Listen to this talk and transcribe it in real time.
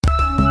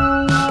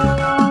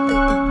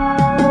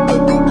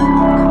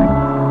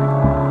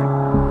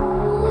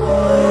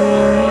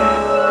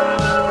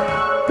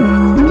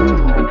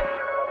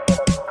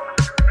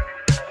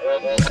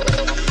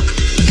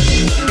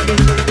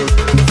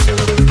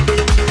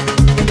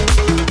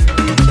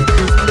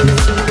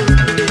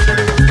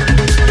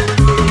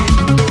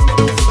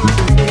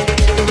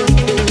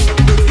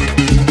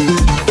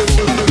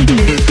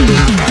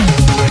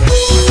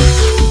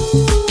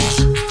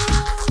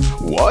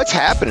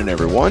afternoon,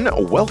 everyone.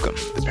 Welcome.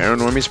 The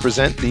Paranormies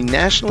present the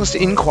Nationalist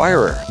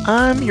Inquirer.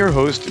 I'm your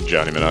host,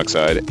 Johnny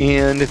Monoxide,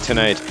 and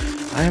tonight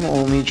I am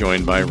only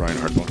joined by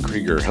Reinhard von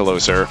Krieger. Hello,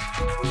 sir.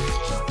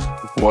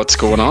 What's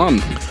going on?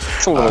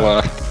 It's a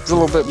little, there's a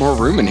little bit more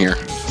room in here.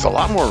 There's a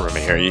lot more room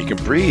in here. You can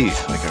breathe.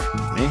 Like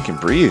a man can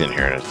breathe in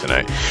here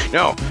tonight.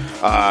 No,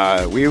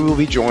 we will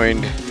be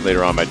joined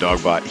later on by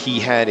Dogbot.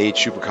 He had a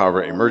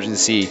Chupacabra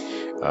emergency,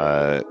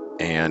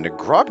 and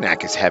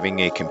Grognak is having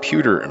a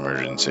computer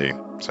emergency.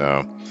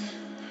 So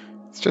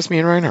it's just me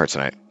and Reinhardt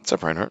tonight. What's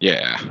up, Reinhardt?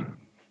 Yeah,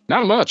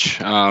 not much.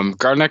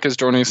 Grognak is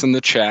joining us in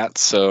the chat,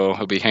 so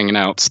he'll be hanging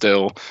out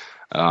still.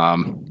 Yeah,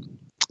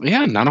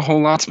 not a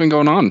whole lot's been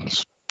going on.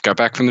 Got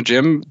back from the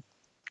gym,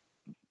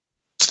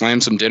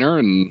 slammed some dinner,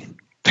 and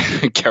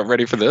get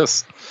ready for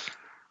this.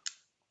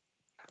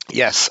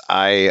 Yes,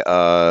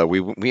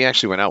 we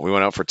actually went out. We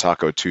went out for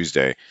Taco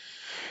Tuesday,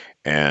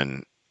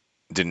 and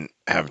didn't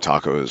have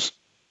tacos.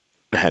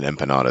 Had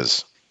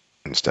empanadas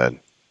instead,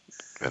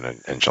 and an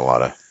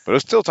enchilada. But it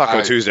was still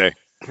Taco Tuesday.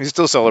 We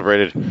still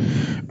celebrated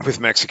with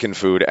Mexican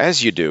food,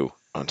 as you do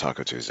on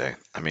Taco Tuesday.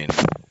 I mean,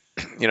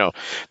 you know,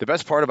 the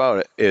best part about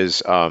it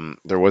is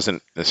there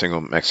wasn't a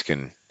single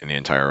Mexican in the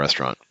entire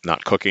restaurant.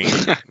 Not cooking,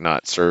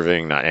 not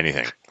serving, not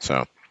anything.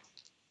 So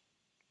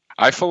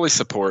I fully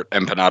support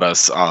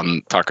empanadas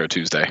on Taco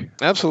Tuesday.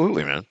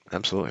 Absolutely, man.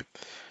 Absolutely.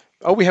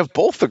 Oh, we have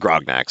both the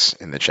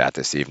Grognacks in the chat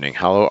this evening.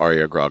 Hello,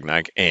 Arya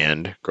Grognak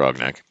and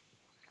Grognak.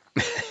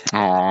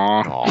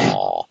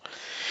 Aww.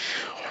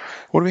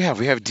 What do we have?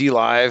 We have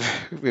D-Live.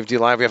 We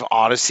have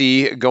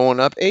Odyssey going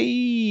up.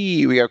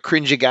 Hey, we have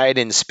Cringe Guide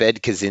and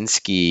Sped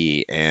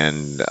Kaczynski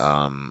and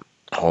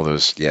all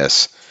those.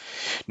 Yes.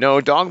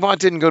 No, Dogbot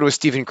didn't go to a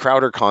Steven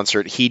Crowder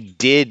concert. He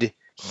did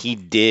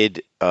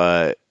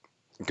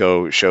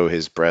go show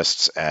his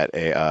breasts at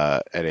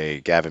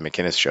a Gavin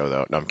McInnes show,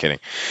 though. No, I'm kidding.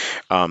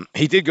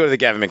 He did go to the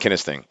Gavin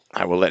McInnes thing.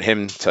 I will let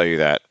him tell you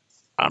that.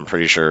 I'm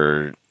pretty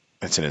sure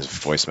it's in his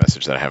voice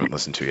message that I haven't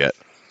listened to yet.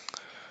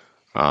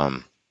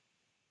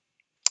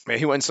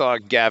 He went and saw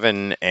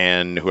Gavin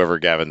and whoever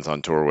Gavin's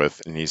on tour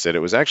with, and he said it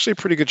was actually a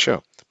pretty good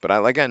show. But I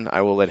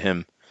will let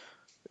him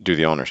do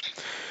the honors.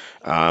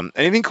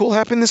 Anything cool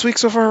happened this week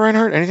so far,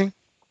 Reinhardt? Anything?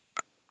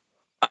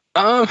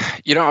 I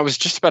was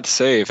just about to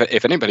say,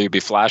 if anybody would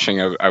be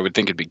flashing, I would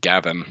think it'd be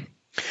Gavin.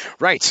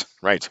 Right.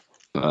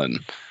 He'd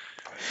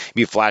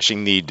be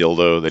flashing the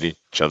dildo that he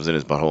shoves in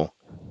his butthole.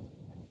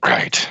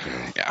 Right.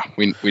 Yeah,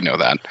 we know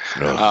that.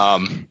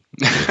 No.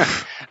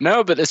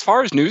 No, but as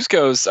far as news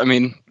goes, I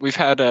mean, we've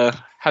had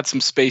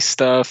some space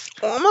stuff.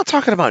 Well, I'm not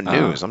talking about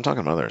news. I'm talking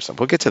about other stuff.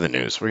 We'll get to the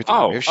news.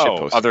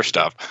 Other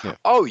stuff. Yeah.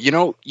 Oh, you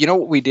know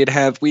what we did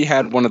have? We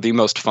had one of the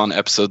most fun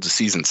episodes of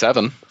season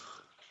 7.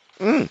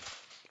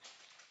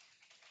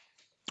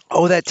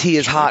 Oh, that tea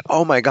is hot.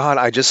 Oh my God,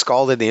 I just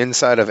scalded the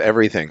inside of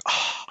everything.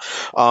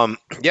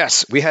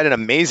 Yes, we had an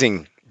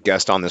amazing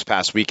guest on this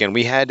past weekend.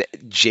 We had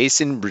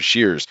Jason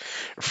Brashears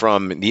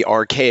from the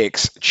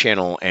Archaics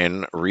channel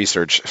and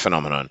research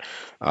phenomenon.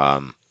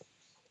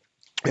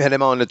 We had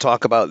him on to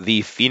talk about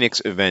the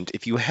Phoenix event.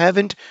 If you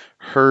haven't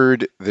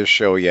heard the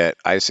show yet,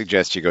 I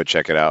suggest you go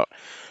check it out.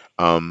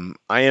 I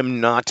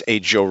am not a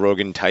Joe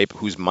Rogan type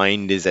whose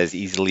mind is as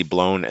easily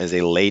blown as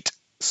a late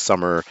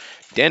summer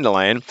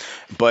dandelion,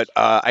 but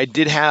I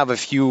did have a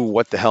few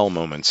what the hell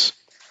moments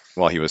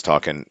while he was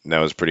talking. That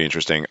was pretty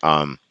interesting.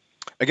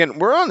 Again,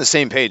 we're on the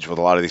same page with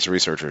a lot of these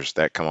researchers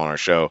that come on our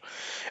show,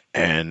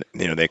 and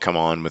they come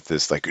on with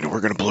this like, we're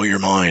gonna blow your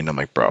mind. I'm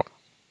like, bro,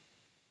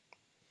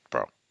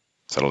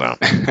 settle down.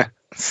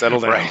 Settle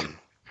down. Right.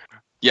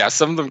 Yeah,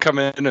 some of them come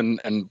in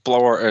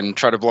and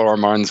try to blow our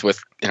minds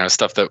with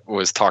stuff that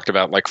was talked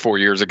about like 4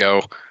 years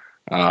ago.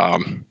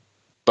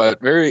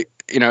 But very,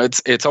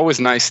 it's always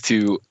nice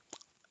to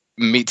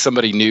meet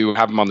somebody new,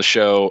 have them on the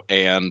show,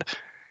 and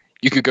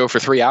you could go for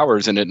 3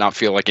 hours and it not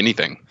feel like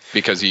anything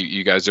because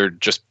you guys are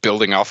just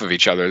building off of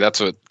each other. That's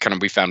what kind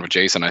of we found with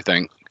Jason, I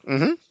think.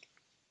 Mm-hmm.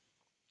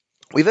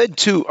 We've had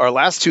our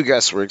last two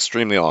guests were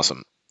extremely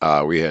awesome.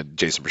 We had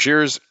Jason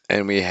Brashears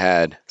and we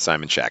had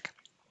Simon Shack.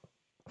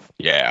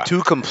 Yeah.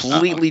 Two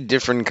completely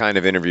different kind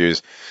of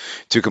interviews,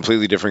 two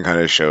completely different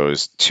kind of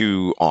shows,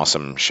 two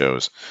awesome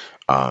shows.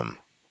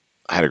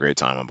 I had a great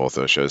time on both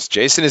those shows.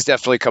 Jason is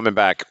definitely coming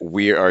back.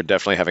 We are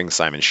definitely having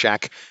Simon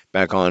Shack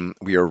back on.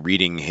 We are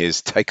reading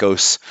his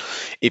Tychos.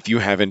 If you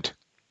haven't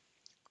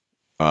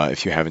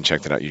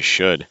checked it out, you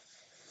should.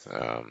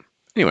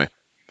 Anyway,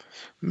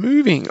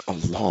 moving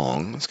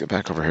along. Let's get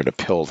back over here to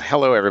Pilled.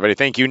 Hello, everybody.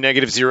 Thank you,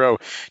 -0.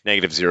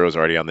 -0 is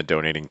already on the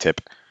donating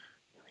tip.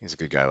 He's a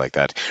good guy like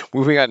that.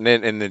 We got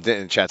in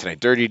the chat tonight.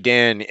 Dirty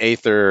Dan,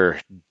 Aether,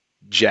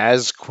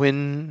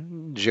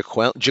 Jaqueline?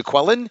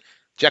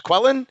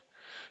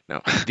 No.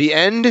 The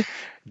End,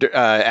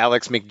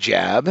 Alex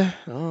McJab.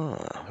 Oh,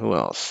 who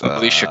else?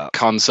 Alicia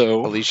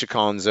Conzo.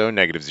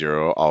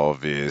 -0.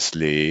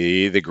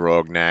 Obviously, the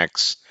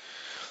Grognacks.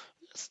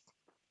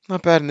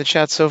 Not bad in the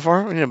chat so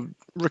far.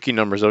 Rookie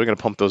numbers, though. We're going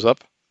to pump those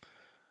up.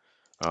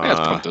 Let's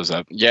pump those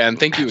up. Yeah, and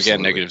thank you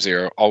again,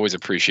 -0. Always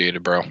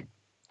appreciated, bro.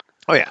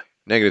 Oh, yeah.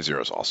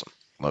 -0 is awesome.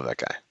 Love that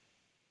guy.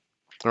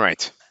 All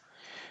right.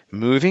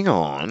 Moving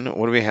on.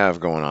 What do we have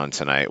going on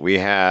tonight? We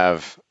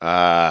have,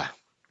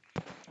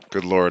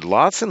 good lord,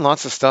 lots and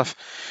lots of stuff.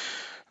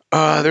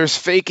 There's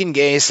fake and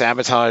gay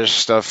sabotage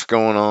stuff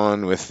going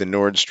on with the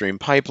Nord Stream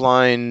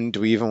pipeline.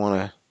 Do we even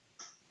want to,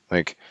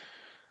 like,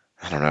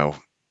 I don't know.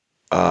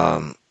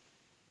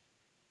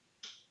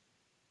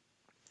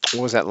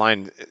 What was that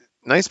line?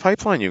 Nice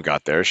pipeline you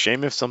got there.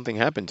 Shame if something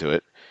happened to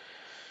it.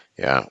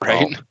 Yeah.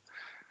 Right? Well,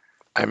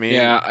 I mean,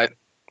 Yeah.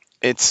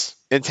 it's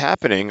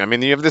happening. I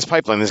mean, you have this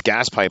pipeline, this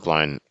gas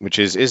pipeline, which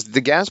is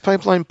the gas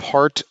pipeline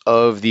part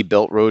of the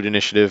Belt Road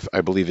Initiative?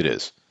 I believe it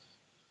is.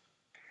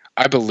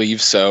 I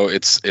believe so.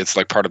 It's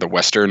like part of the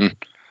Western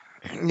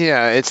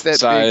Yeah, it's that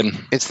side.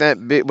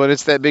 but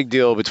it's that big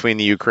deal between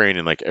the Ukraine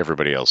and like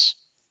everybody else.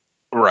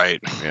 Right.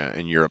 Yeah,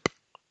 in Europe.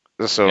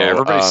 So Yeah,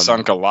 everybody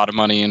sunk a lot of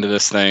money into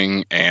this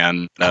thing,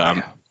 and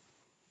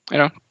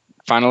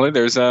finally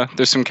there's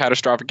some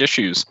catastrophic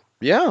issues.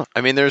 yeah,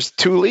 I mean, there's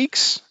 2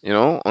 leaks,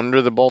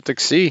 under the Baltic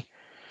Sea,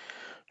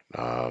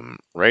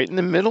 right in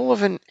the middle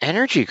of an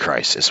energy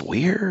crisis.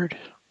 Weird,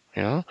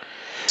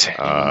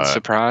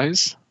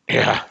 Surprise.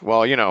 Yeah,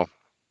 well,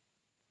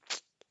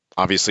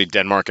 obviously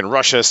Denmark and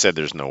Russia said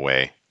there's no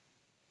way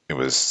it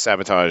was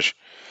sabotage,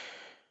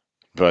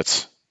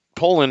 but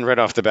Poland right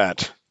off the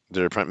bat,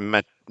 their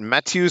Mateusz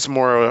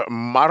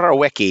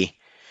Morawiecki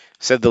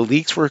said the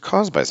leaks were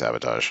caused by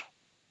sabotage.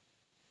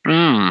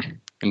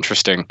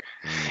 Interesting.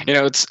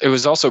 It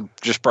was also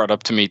just brought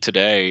up to me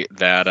today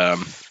that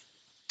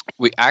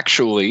we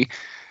actually,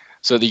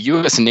 so the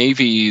U.S.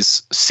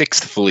 Navy's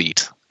 6th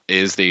Fleet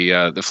is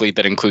the fleet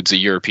that includes the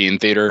European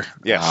theater.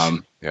 Yes.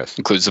 Yes.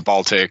 Includes the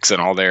Baltics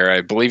and all there.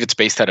 I believe it's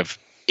based out of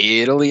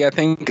Italy, I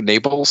think,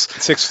 Naples.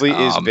 6th Fleet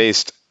is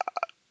based,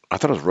 I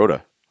thought it was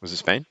Rota. Was it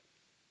Spain?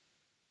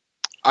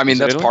 I mean,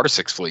 that's Italy? part of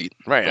 6th Fleet.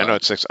 Right, I know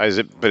it's 6,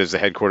 but it's the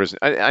headquarters.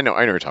 I know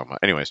what you're talking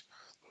about. Anyways.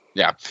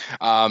 Yeah.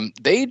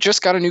 They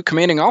just got a new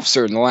commanding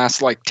officer in the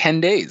last,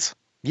 10 days.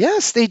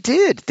 Yes, they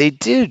did. They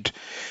did.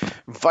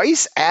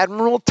 Vice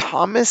Admiral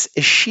Thomas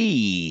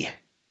Ishii.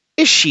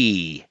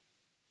 Ishii.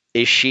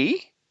 Is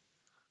she?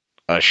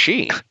 A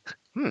she.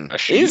 A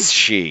she? Is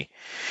she?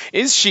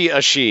 Is she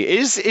a she?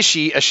 Is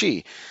she a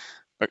she?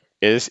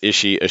 Is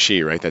she a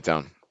she? Write that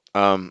down.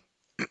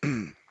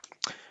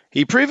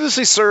 He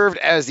previously served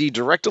as the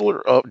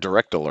director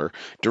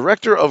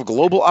of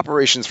global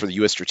operations for the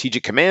U.S.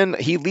 Strategic Command.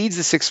 He leads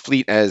the 6th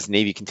Fleet as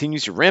Navy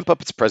continues to ramp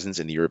up its presence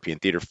in the European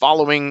theater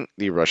following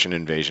the Russian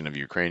invasion of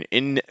Ukraine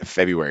in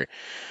February.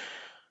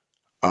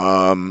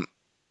 Man.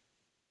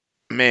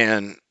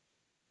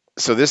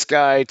 So this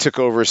guy took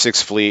over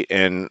 6th Fleet,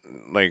 and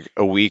like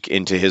a week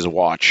into his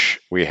watch,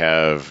 we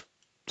have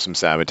some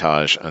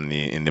sabotage in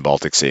the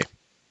Baltic Sea.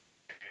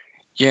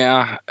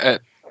 Yeah, I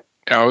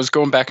was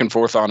going back and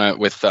forth on it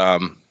with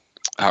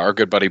our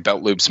good buddy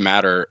Belt Loops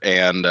Matter,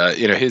 and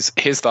his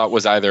thought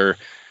was either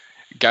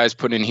guys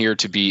put in here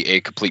to be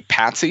a complete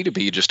patsy, to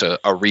be just a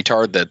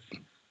retard that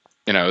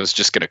is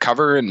just going to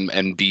cover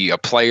and be a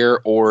player,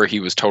 or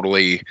he was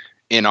totally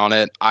in on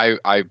it.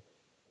 I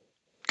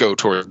go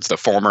towards the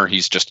former.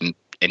 He's just an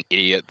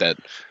idiot that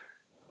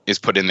is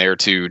put in there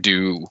to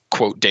do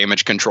quote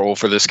damage control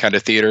for this kind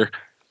of theater.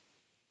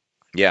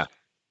 Yeah.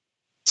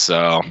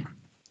 So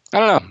I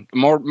don't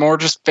know. More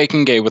just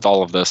faking gay with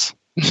all of this.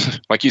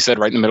 Like you said,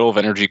 right in the middle of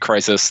energy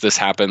crisis, this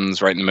happens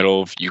right in the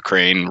middle of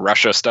Ukraine,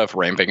 Russia stuff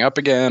ramping up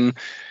again.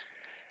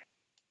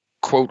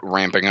 Quote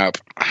ramping up.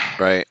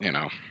 Right.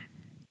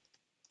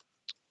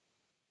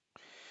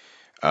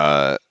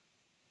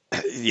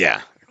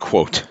 Yeah.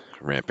 Quote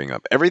ramping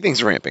up.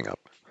 Everything's ramping up.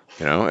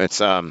 It's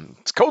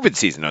COVID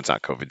season. No, it's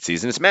not COVID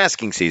season. It's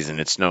masking season.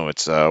 It's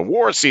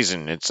war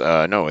season. It's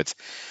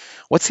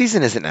what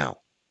season is it now?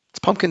 It's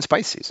pumpkin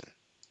spice season.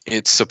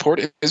 It's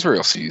support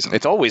Israel season.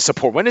 It's always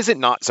support. When is it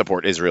not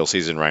support Israel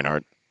season,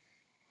 Reinhardt?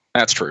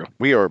 That's true.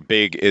 We are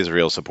big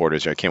Israel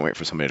supporters. I can't wait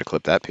for somebody to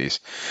clip that piece.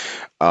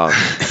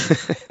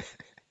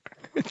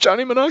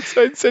 Johnny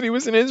Monoxide said he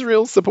was an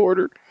Israel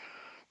supporter.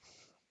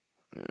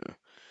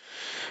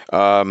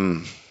 Yeah.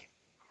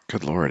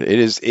 Good Lord. It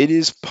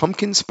is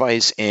pumpkin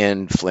spice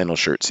and flannel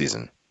shirt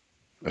season,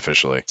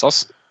 officially. It's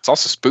also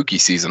spooky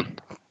season.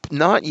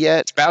 Not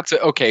yet.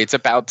 It's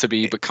about to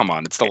be, but come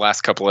on, it's the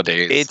last couple of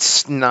days.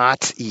 It's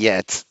not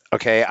yet.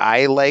 Okay,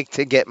 I like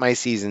to get my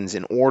seasons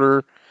in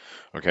order.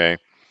 Okay,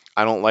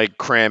 I don't like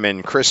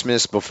cramming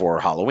Christmas before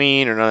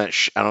Halloween or none of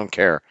that I don't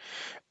care.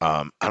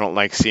 I don't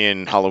like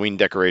seeing Halloween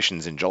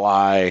decorations in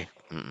July.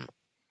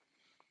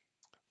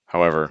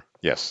 However,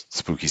 yes,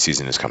 spooky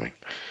season is coming.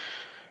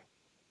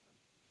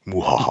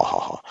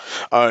 Oh,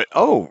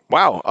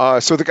 wow.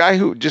 So the guy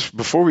who, just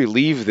before we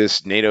leave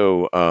this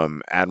NATO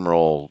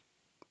Admiral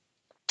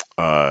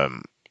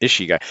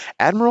Ishii guy,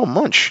 Admiral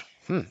Munch,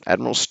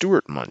 Admiral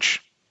Stuart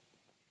Munch,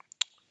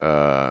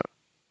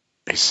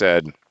 he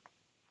said,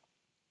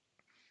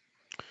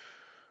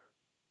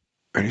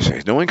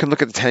 no one can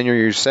look at the tenure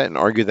you set and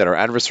argue that our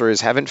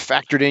adversaries haven't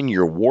factored in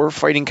your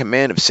war-fighting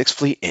command of 6th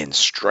Fleet and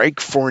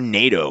strike for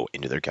NATO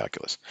into their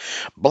calculus.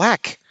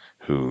 Black,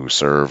 who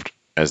served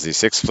as the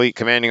Sixth Fleet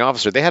commanding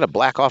officer. They had a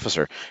black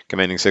officer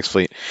commanding Sixth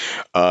Fleet.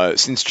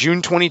 Since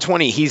June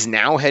 2020, he's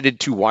now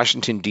headed to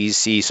Washington,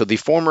 D.C. So the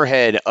former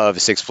head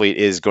of Sixth Fleet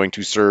is going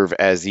to serve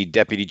as the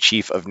Deputy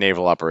Chief of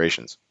Naval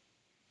Operations.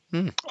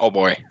 Oh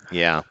boy.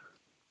 Yeah.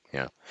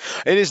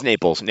 It is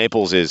Naples.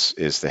 Naples is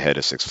the head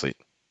of Sixth Fleet.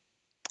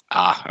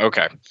 Ah,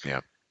 okay.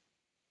 Yeah.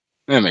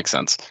 That makes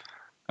sense.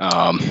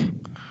 Man,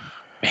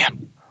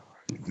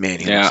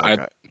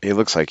 he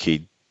looks like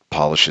he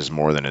polishes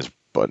more than his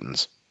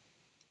buttons.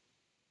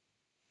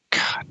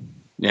 God.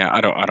 Yeah,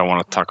 I don't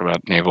want to talk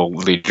about naval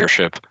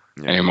leadership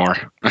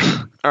anymore.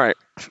 All right,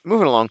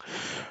 moving along.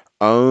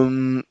 Are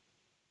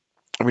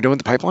we done with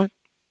the pipeline?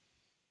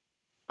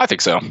 I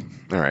think so.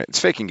 All right, it's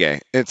fake and gay.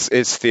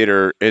 It's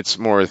theater. It's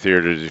more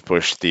theater to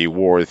push the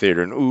war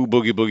theater and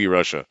boogie boogie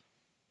Russia.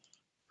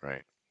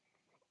 Right.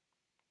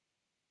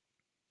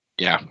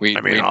 Yeah, we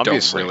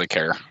don't really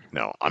care.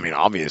 No, I mean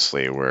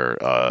obviously we're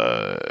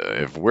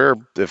if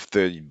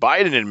the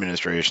Biden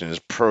administration is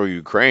pro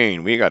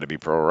Ukraine, we got to be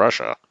pro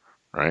Russia,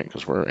 right?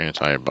 Because we're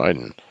anti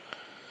Biden.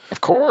 Of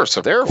course,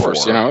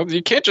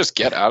 you can't just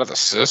get out of the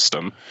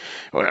system.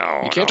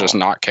 Well, you can't just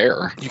not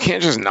care. You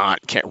can't just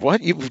not care.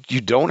 What?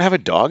 You don't have a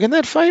dog in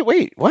that fight?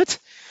 Wait, what?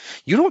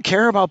 You don't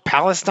care about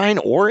Palestine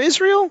or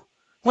Israel?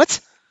 What?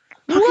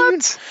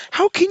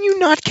 How can you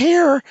not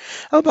care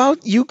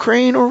about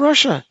Ukraine or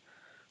Russia?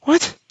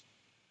 What?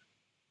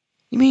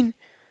 You mean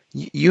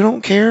you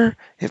don't care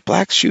if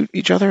blacks shoot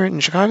each other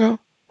in Chicago?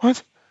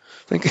 What?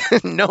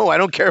 Like, no, I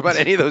don't care about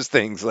any of those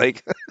things.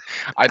 Like,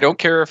 I don't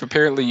care if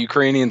apparently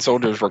Ukrainian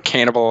soldiers were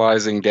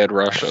cannibalizing dead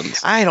Russians.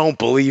 I don't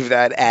believe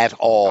that at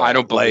all. I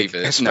don't believe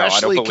it. Especially no,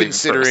 I don't believe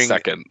considering, it for a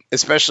second.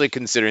 Especially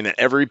considering that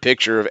every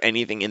picture of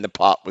anything in the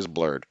pot was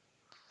blurred.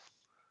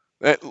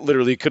 That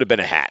literally could have been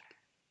a hat.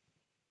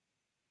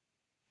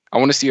 I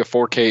want to see a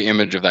 4K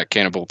image of that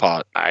cannibal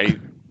pot.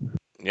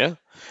 Yeah.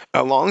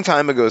 A long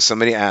time ago,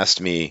 somebody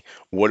asked me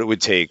what it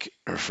would take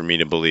for me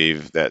to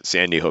believe that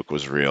Sandy Hook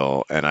was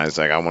real, and I was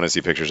like, I want to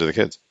see pictures of the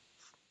kids.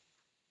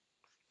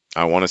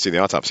 I want to see the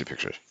autopsy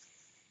pictures.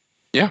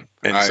 Yeah,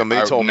 and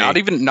somebody told me not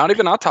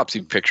even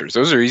autopsy pictures;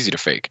 those are easy to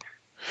fake.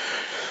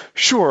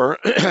 Sure,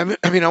 I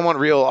mean, I want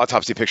real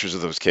autopsy pictures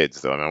of those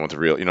kids, though. I mean, I want the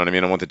real, you know what I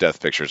mean? I want the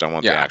death pictures. I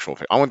want the actual.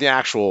 I want the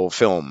actual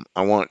film.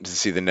 I want to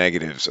see the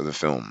negatives of the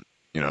film.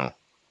 You know,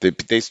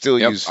 they still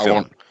use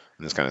film.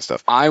 And this kind of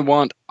stuff. I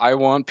want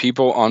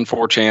people on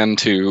 4chan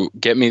to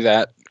get me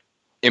that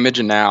image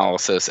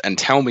analysis and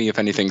tell me if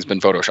anything's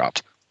been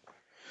photoshopped.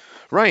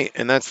 Right,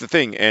 and that's the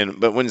thing.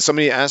 But when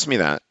somebody asked me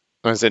that,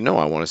 I said, "No,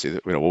 I want to see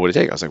that. You know, what would it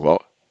take?" I was like,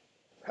 "Well,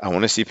 I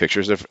want to see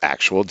pictures of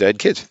actual dead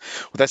kids."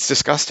 Well, that's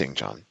disgusting,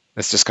 John.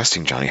 That's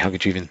disgusting, Johnny. How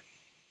could you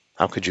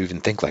even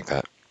think like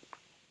that?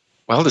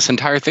 Well, this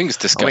entire thing is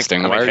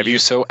disgusting. Why are you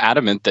so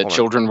adamant that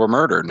children were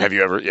murdered? Have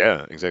you ever?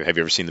 Yeah, exactly. Have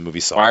you ever seen the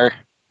movie Saw?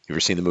 You ever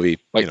seen the movie,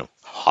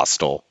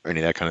 Hostel or any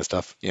of that kind of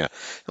stuff? Yeah.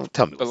 Don't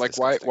tell me. But like,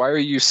 why are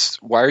you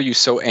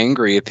so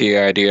angry at the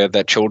idea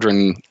that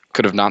children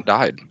could have not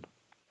died?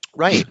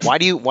 Right. Why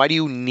do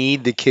you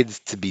need the kids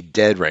to be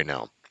dead right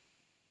now?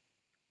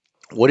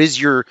 What is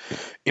your,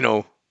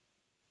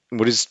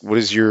 what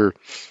is your,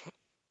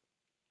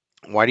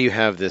 why do you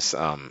have this,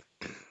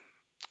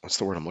 what's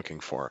the word I'm looking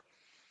for?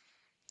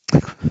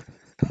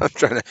 I'm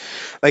trying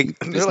to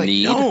this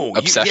need,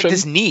 obsession.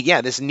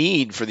 This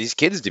need for these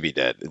kids to be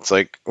dead. It's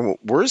like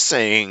we're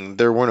saying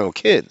there were no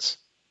kids,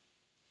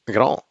 like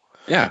at all.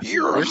 Yeah,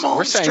 you're a monster.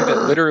 We're saying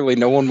that literally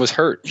no one was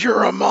hurt.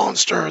 You're a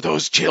monster.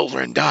 Those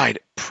children died.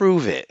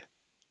 Prove it.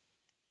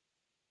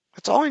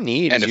 That's all I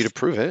need is you to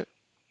prove it.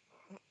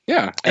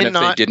 Yeah, and if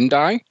they didn't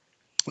die.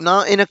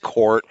 Not in a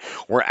court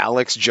where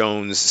Alex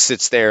Jones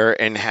sits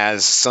there and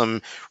has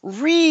some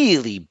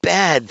really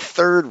bad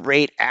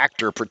third-rate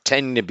actor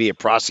pretending to be a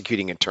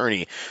prosecuting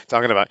attorney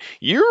talking about,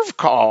 you've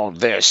called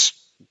this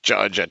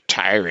judge a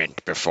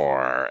tyrant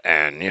before,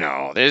 and,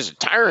 this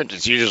tyrant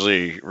is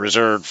usually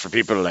reserved for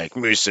people like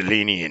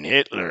Mussolini and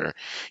Hitler.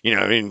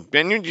 I mean,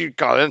 and you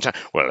call it a tyrant.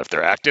 Well, if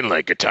they're acting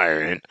like a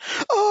tyrant,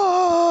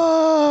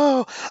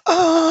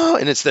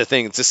 and it's the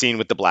thing. It's the scene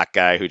with the black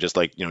guy who just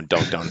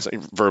dunked on,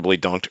 verbally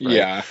dunked. Right?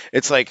 Yeah,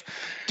 it's like,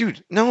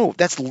 dude, no,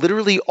 that's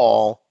literally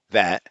all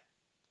that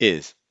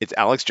is. It's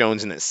Alex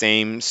Jones in that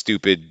same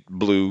stupid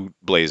blue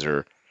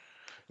blazer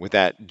with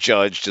that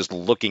judge just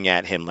looking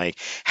at him like,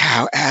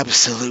 how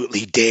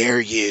absolutely dare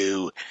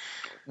you?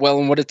 Well,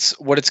 and what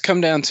it's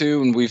come down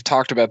to, and we've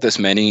talked about this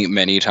many,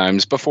 many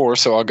times before,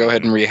 so I'll go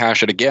ahead and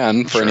rehash it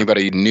again for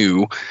anybody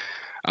new.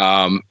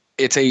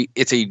 It's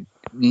a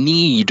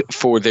need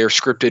for their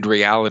scripted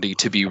reality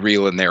to be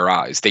real in their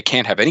eyes. They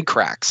can't have any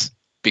cracks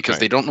because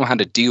they don't know how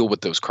to deal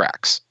with those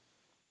cracks.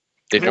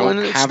 They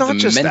don't have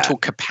the mental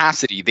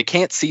capacity. They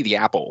can't see the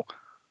apple.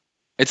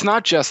 It's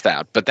not just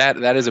that, but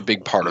that is a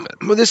big part of it.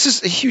 Well, this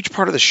is a huge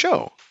part of the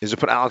show, is to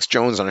put Alex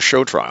Jones on a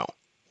show trial.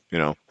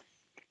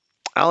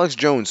 Alex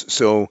Jones.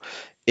 So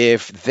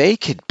if they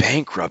could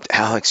bankrupt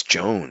Alex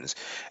Jones,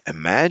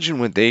 imagine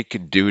what they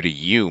could do to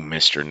you,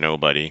 Mr.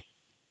 Nobody.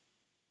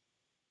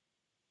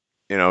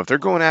 if they're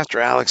going after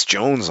Alex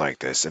Jones like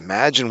this,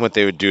 imagine what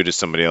they would do to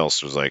somebody else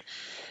who's like,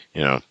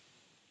 you know,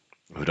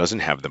 who doesn't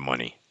have the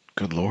money.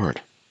 Good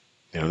Lord.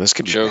 This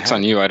could be Joke's bad.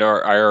 on you. I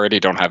already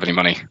don't have any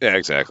money. Yeah,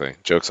 exactly.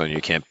 Joke's on you.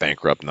 You can't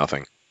bankrupt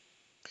nothing.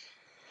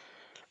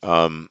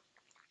 But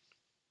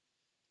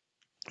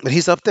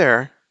he's up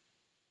there,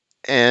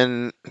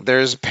 and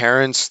there's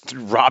parents.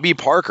 Robbie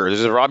Parker.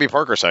 There's a Robbie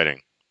Parker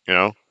sighting.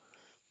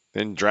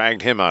 Then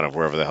dragged him out of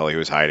wherever the hell he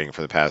was hiding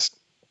for the past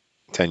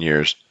 10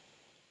 years.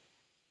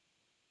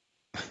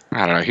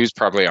 I don't know. He was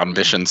probably on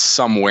mission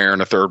somewhere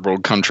in a third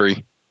world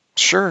country.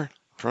 Sure.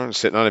 Probably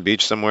sitting on a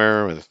beach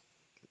somewhere with,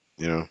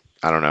 I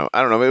don't know.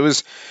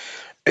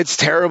 It's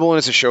terrible, and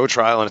it's a show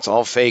trial, and it's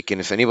all fake.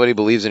 And if anybody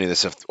believes any of this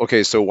stuff,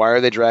 okay, so why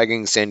are they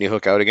dragging Sandy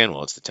Hook out again?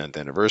 Well, it's the 10th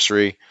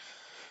anniversary.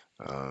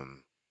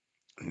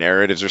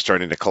 Narratives are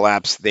starting to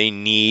collapse. They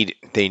need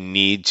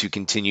to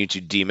continue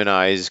to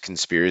demonize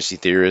conspiracy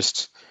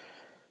theorists.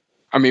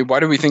 I mean, why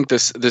do we think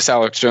this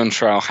Alex Jones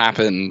trial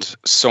happened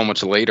so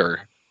much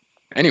later?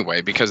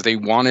 Anyway, because they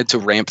wanted to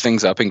ramp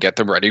things up and get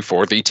them ready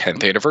for the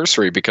 10th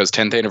anniversary, because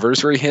 10th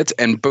anniversary hits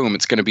and boom,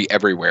 it's going to be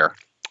everywhere.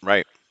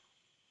 Right.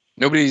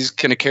 Nobody's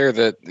going to care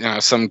that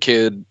some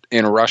kid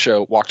in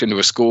Russia walked into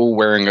a school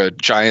wearing a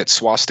giant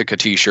swastika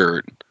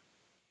T-shirt.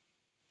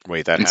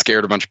 Wait, that and happened?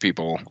 Scared a bunch of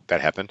people.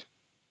 That happened?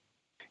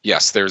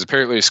 Yes, there's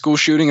apparently a school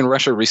shooting in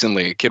Russia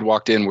recently. A kid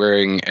walked in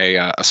wearing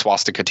a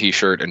swastika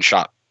T-shirt and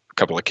shot a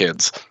couple of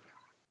kids.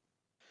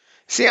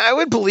 See, I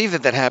would believe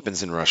that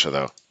happens in Russia,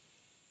 though.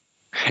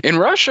 In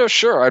Russia,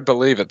 sure, I'd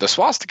believe it. The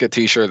swastika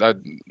T-shirt, that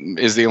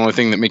is the only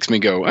thing that makes me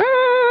go,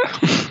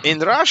 ah. In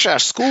Russia,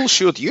 school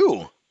shoot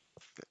you.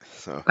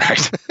 So.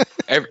 Right.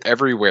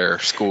 Everywhere,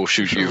 school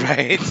shoot you.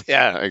 Right.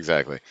 Yeah,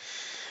 exactly.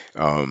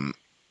 Man.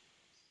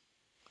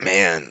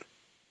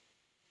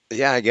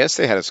 Yeah, I guess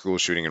they had a school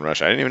shooting in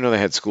Russia. I didn't even know they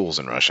had schools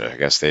in Russia. I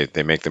guess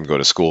they make them go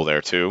to school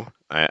there, too,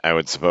 I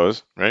would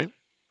suppose, right?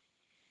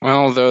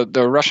 Well,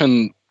 the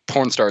Russian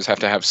porn stars have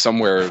to have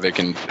somewhere they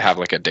can have,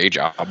 like, a day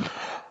job.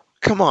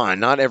 Come on,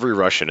 not every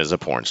Russian is a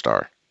porn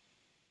star.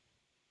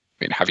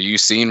 I mean, have you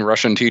seen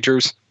Russian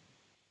teachers?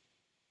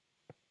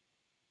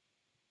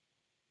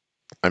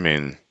 I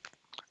mean,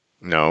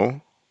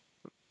 no.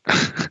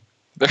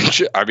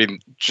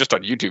 Just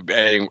on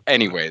YouTube.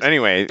 Anyways.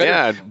 Anyway,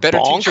 better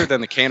bonk. teacher than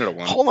the Canada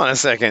one. Hold on a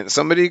second.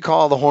 Somebody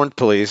call the horned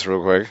police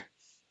real quick.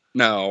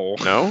 No.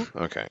 No?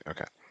 Okay.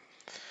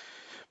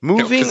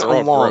 Moving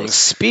along. Gross.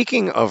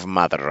 Speaking of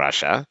Mother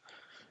Russia,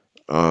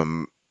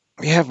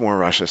 we have more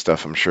Russia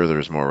stuff. I'm sure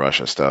there's more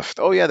Russia stuff.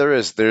 Oh yeah, there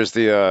is. There's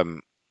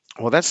the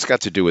that's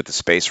got to do with the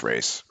space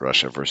race,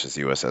 Russia versus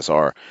the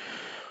USSR.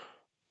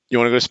 You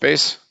want to go to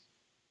space?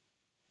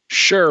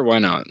 Sure, why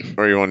not?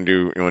 Or you want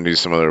to do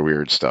some other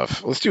weird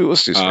stuff? Let's do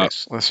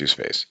space. Let's do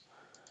space.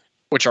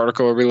 Which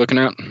article are we looking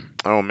at?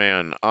 Oh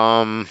man,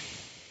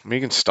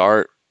 we can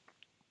start.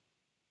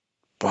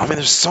 Well, I mean,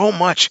 there's so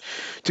much,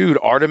 dude.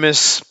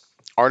 Artemis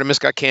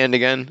got canned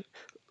again.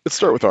 Let's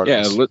start with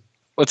Artemis. Yeah,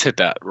 let's hit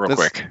that real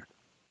quick.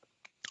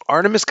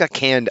 Artemis got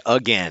canned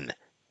again.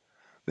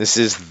 This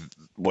is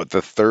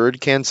the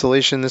third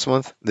cancellation this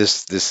month?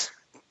 This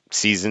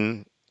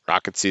season,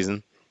 rocket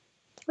season.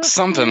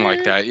 Something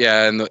like that,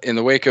 yeah. In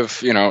the wake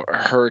of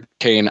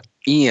Hurricane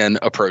Ian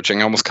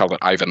approaching, I almost called it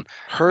Ivan.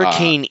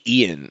 Hurricane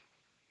Ian.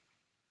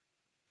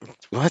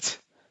 What?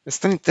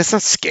 That's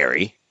not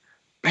scary.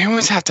 They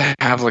always have to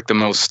have like the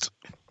most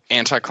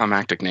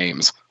anticlimactic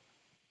names.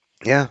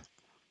 Yeah.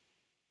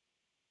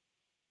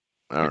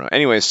 I don't know.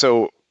 Anyway,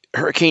 so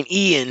Hurricane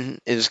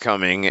Ian is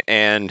coming,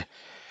 and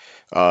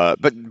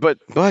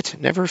but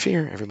never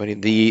fear, everybody.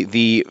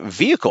 The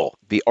vehicle,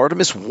 the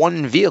Artemis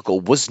 1 vehicle,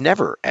 was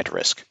never at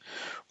risk.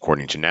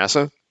 According to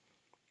NASA,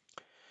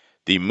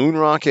 the moon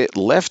rocket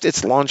left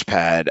its launch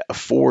pad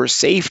for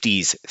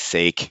safety's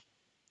sake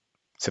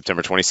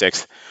September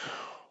 26th,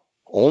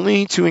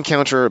 only to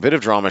encounter a bit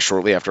of drama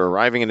shortly after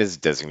arriving at its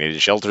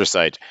designated shelter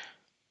site.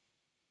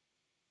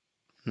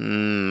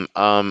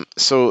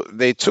 So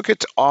they took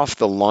it off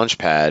the launch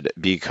pad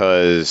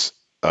because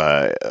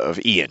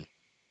of Ian,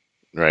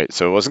 right?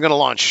 So it wasn't going to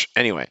launch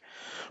anyway.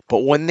 But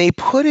when they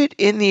put it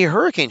in the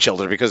hurricane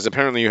shelter, because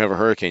apparently you have a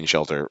hurricane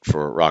shelter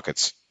for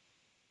rockets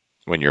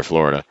when you're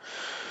Florida.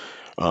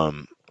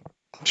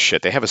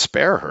 They have a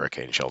spare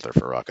hurricane shelter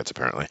for rockets,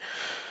 apparently.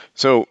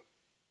 So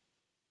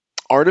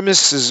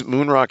Artemis's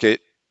moon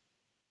rocket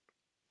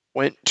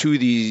went to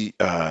the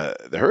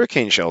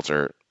hurricane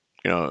shelter.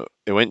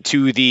 It went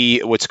to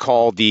the what's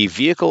called the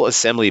Vehicle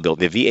Assembly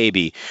Building, the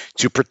VAB,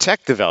 to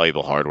protect the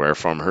valuable hardware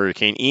from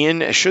Hurricane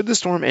Ian should the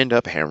storm end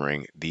up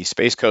hammering the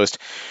Space Coast.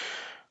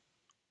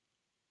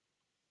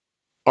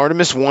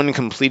 Artemis 1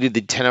 completed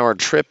the 10-hour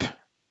trip,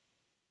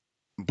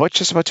 but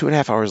just about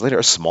 2.5 hours later,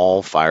 a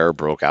small fire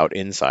broke out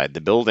inside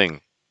the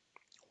building.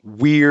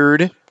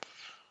 Weird.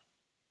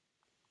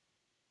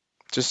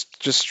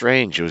 Just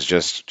strange. It was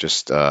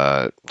just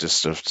a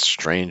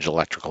strange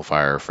electrical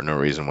fire for no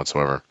reason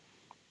whatsoever.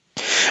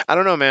 I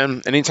don't know,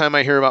 man. Anytime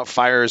I hear about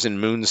fires and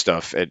moon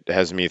stuff, it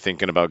has me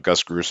thinking about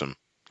Gus Grissom.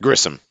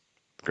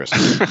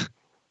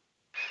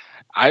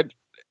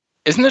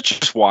 Isn't it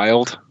just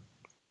wild?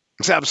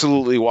 It's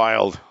absolutely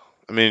wild.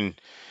 I mean,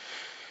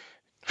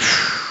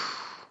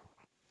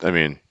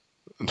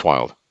 it's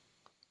wild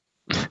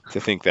to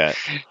think that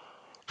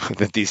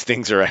these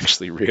things are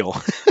actually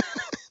real.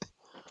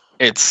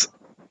 It's,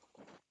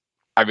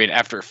 I mean,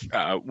 after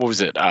what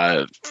was it?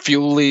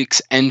 Fuel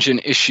leaks, engine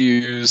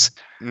issues.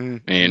 Mm-hmm.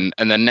 I mean,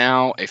 and then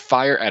now a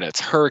fire at its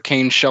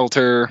hurricane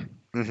shelter.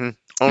 Mm-hmm.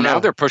 Oh Now no!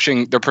 they're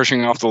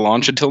pushing off the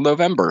launch until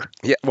November.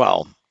 Yeah,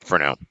 well, for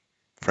now.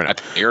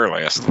 At the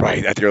earliest.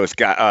 Right, at the earliest.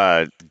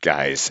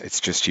 Guys, it's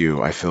just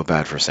you. I feel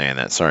bad for saying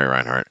that. Sorry,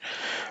 Reinhardt.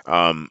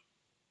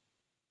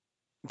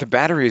 The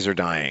batteries are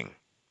dying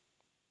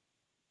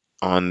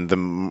on the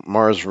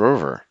Mars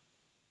rover.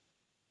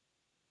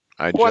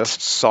 I What?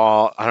 just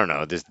saw, I don't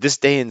know, this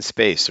day in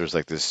space, there's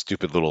like this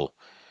stupid little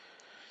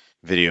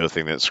video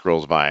thing that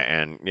scrolls by,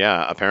 and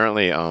yeah,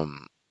 apparently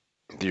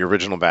the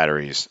original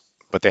batteries,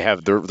 but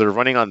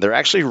they're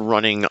actually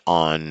running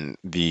on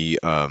the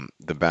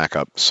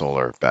backup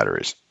solar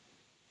batteries.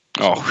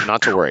 So Oh,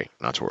 not to worry,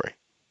 not to worry.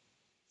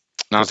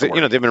 not to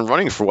worry. They've been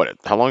running for what?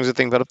 How long has the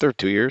thing been up there?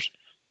 2 years?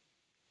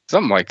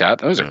 Something like that.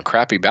 Those Yeah. are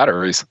crappy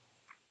batteries.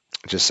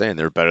 Just saying,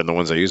 they're better than the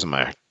ones I use in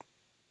my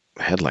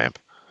headlamp.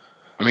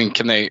 I mean,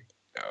 can they?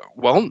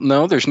 Well,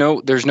 no. There's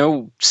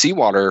no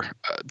seawater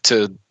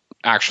to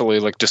actually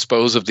like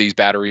dispose of these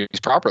batteries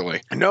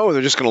properly. No,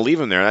 they're just going to leave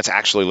them there. That's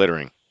actually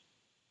littering.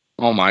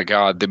 Oh my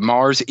God, the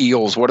Mars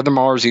eels. What are the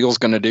Mars eels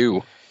going to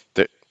do?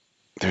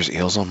 There's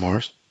eels on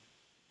Mars?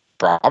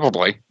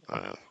 Probably.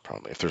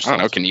 Probably. If there's I don't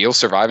know. Can eels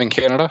survive in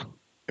Canada?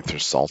 If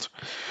there's salt.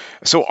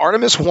 So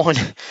Artemis 1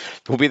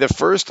 will be the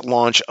first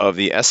launch of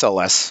the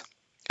SLS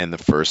and the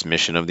first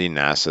mission of the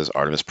NASA's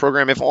Artemis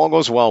program, if all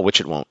goes well,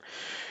 which it won't.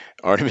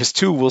 Artemis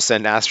 2 will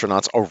send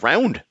astronauts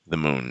around the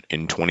moon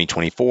in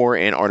 2024,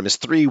 and Artemis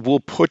 3 will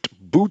put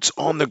boots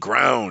on the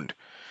ground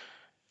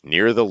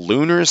near the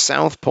lunar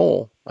South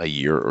Pole a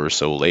year or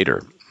so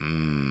later.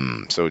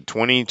 So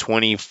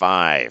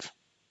 2025.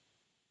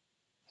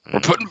 We're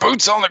putting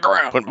boots on the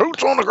ground. Putting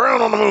boots on the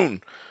ground on the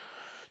moon.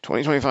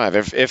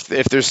 2025. If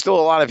there's still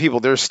a lot of people,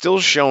 they're still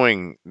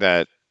showing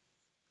that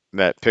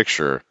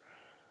picture,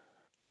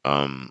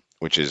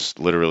 which is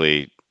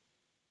literally,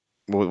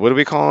 what do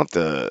we call it?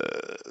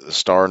 The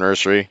Star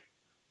Nursery.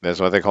 That's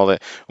what they called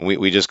it.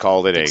 We just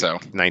called it a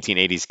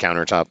 1980s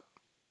countertop.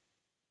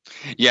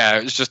 Yeah,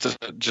 it was just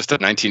a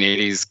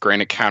 1980s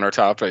granite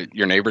countertop at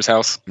your neighbor's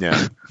house.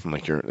 Yeah,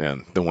 like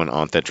the one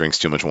aunt that drinks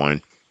too much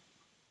wine.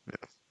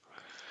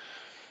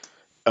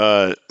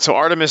 Yeah. So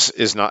Artemis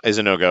is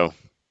a no-go.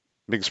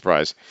 Big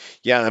surprise.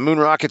 Yeah, the moon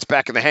rocket's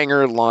back in the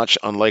hangar. Launch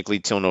unlikely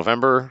till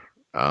November.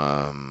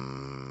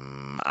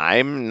 I'm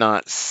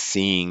not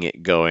seeing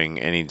it going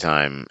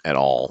anytime at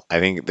all.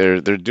 I think they're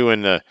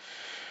doing the.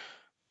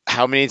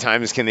 How many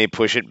times can they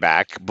push it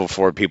back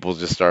before people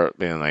just start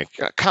being like,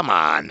 "Come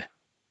on,"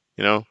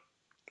 you know?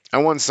 I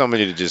want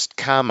somebody to just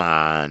come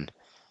on.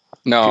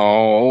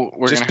 No,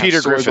 we're just gonna Peter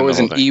have soy Griffin boys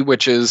and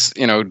e-witches,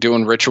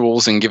 doing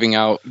rituals and giving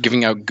out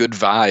good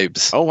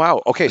vibes. Oh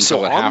wow. Okay,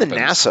 so on happens. the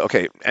NASA,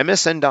 okay,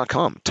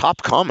 MSN.com,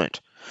 top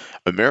comment.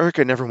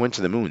 America never went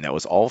to the moon. That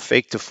was all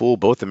fake to fool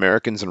both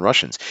Americans and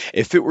Russians.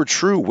 If it were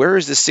true, where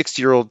is the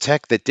 60-year-old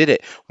tech that did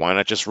it? Why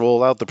not just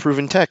roll out the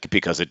proven tech?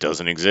 Because it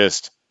doesn't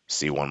exist.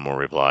 See one more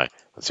reply.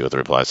 Let's see what the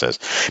reply says.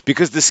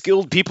 Because the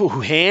skilled people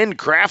who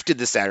handcrafted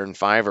the Saturn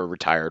V are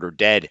retired or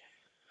dead.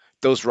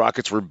 Those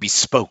rockets were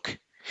bespoke.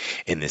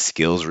 And the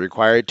skills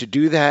required to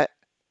do that.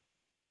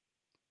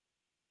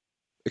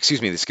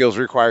 The skills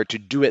required to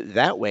do it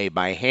that way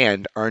by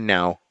hand are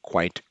now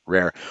quite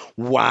rare.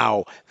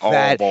 Wow,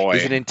 that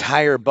is an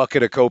entire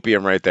bucket of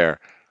copium right there.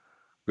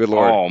 Good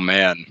Lord. Oh,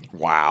 man.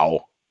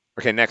 Wow.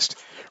 Okay, next.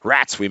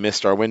 Rats. We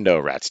missed our window.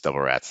 Rats,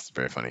 double rats. It's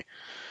very funny.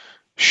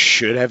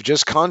 Should have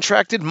just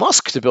contracted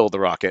Musk to build the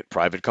rocket.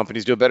 Private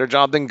companies do a better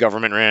job than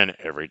government ran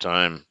every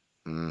time.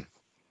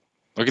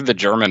 Look at the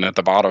German at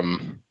the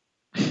bottom.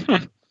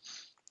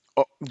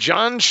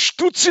 John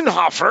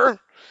Stutzenhofer.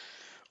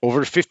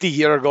 Over 50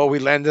 years ago, we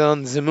landed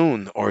on the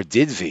moon. Or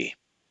did we?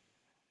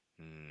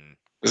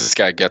 This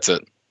guy gets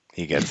it.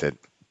 He gets it.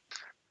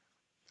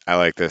 I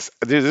like this.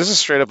 Dude, this is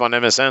straight up on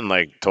MSN,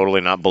 like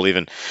totally not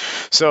believing.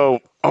 So,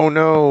 oh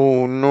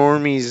no,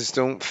 normies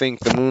don't think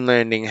the moon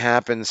landing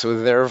happened,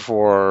 so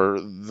therefore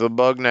the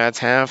bug gnats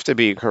have to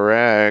be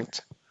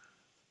correct.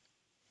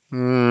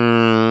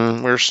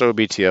 We're so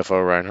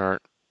BTFO,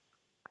 Reinhardt.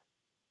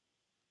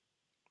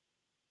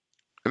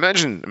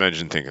 Imagine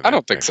thinking. I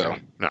don't think so.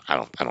 No, I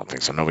don't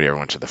think so. Nobody ever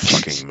went to the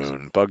fucking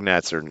moon. Bug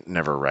gnats are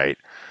never right.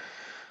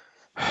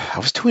 I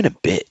was doing a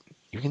bit.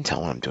 You can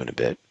tell when I'm doing a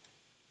bit.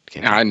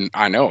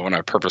 I know, and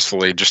I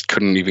purposefully just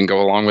couldn't even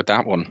go along with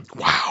that one.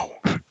 Wow.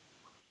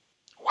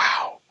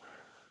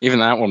 Even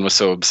that one was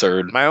so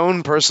absurd. My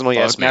own personal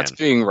yes man. That's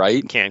being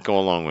right. Can't go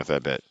along with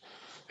that bit.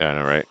 Yeah, I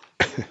know,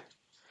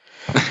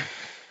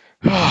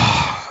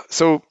 right?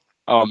 So,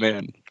 oh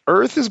man,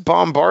 Earth is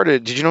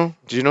bombarded. Did you know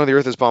the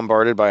Earth is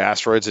bombarded by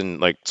asteroids and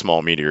like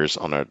small meteors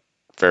on a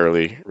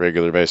fairly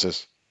regular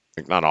basis?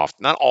 Like not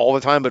all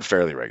the time, but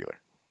fairly regular.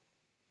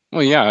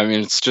 Well, yeah, I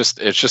mean, it's just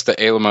the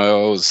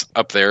ALMOs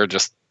up there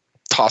just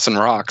tossing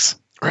rocks,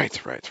 Right.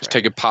 just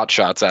taking pot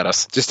shots at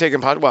us. Just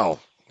taking pot. Well,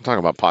 we'll talk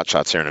about pot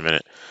shots here in a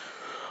minute.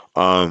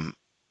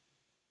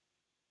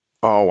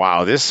 Oh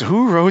wow,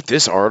 who wrote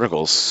this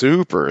article?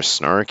 Super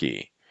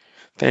snarky.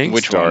 Thanks,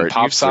 Which one, Dart. You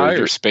PopSci or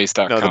served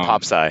Space.com? No, the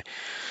PopSci.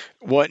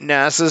 What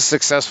NASA's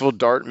successful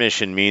DART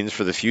mission means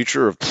for the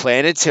future of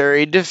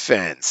planetary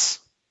defense.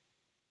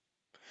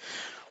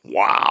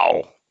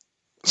 Wow.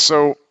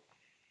 So,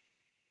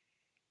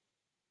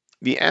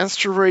 the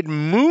asteroid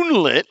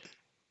Moonlet,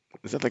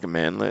 is that like a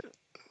manlet?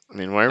 I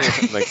mean, why are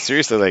we, like,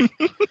 seriously, like,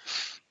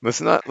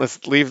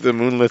 let's leave the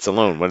moonlets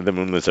alone. What did the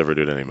moonlets ever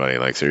do to anybody?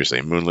 Like,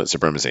 seriously, moonlet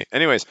supremacy.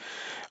 Anyways,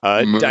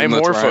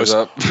 Moonlets rise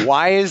up. Dimorphos.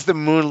 Why is the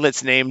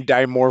moonlet's name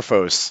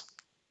Dimorphos?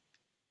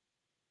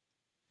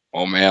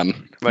 Oh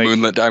man, Like-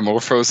 moonlet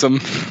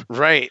dimorphosm.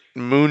 Right,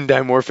 moon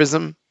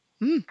dimorphism.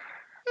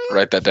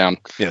 Write that down.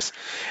 Yes.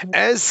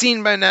 As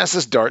seen by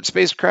NASA's DART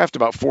spacecraft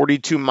about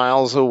 42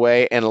 miles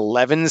away and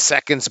 11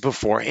 seconds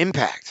before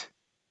impact.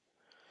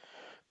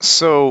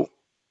 So,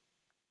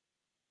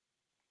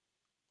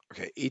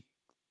 okay,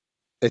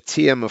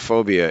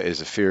 etiamophobia is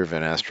a fear of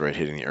an asteroid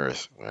hitting the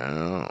Earth.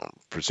 Well,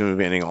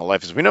 presumably ending all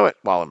life as we know it,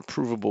 while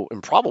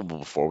improbable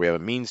before we have a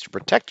means to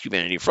protect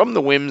humanity from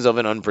the whims of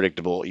an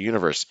unpredictable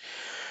universe.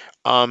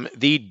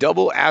 The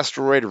Double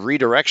Asteroid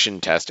Redirection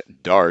Test,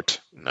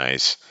 DART,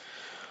 nice.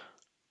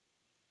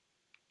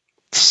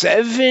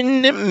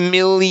 7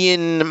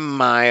 million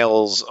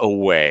miles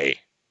away.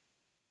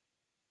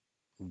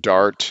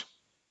 DART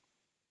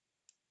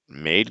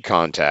made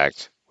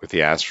contact with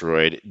the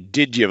asteroid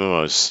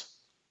Didymos.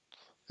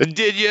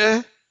 Did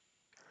ya?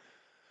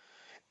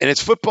 And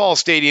its football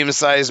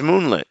stadium-sized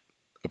moonlet,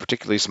 a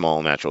particularly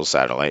small natural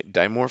satellite,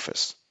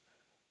 Dimorphos.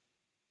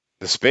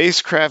 The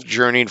spacecraft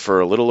journeyed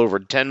for a little over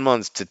 10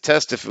 months to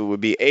test if it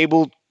would be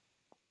able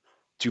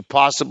to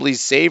possibly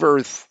save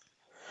Earth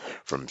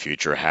from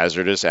future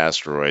hazardous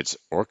asteroids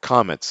or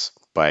comets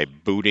by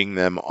booting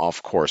them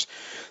off course.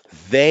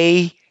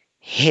 They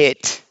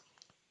hit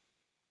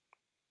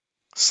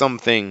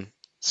something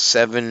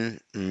 7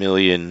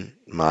 million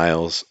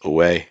miles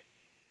away.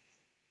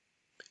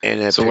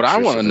 And so what I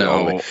want to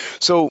know.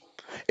 So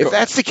if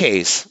that's the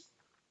case,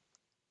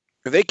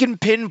 if they can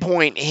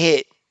pinpoint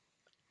hit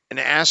an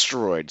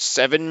asteroid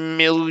 7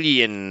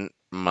 million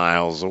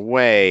miles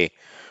away,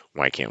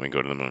 why can't we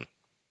go to the moon?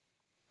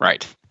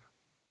 Right.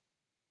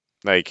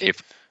 Like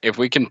if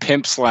we can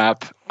pimp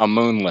slap a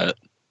moonlet,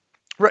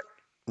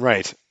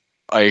 right.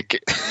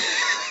 Like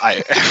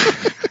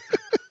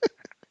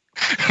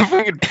if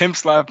we can pimp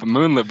slap a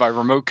moonlet by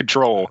remote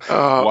control,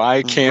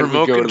 why can't we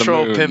go to the moon? Remote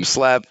control pimp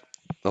slap.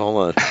 Hold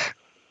on.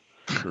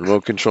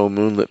 Remote control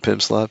moonlet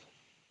pimp slap.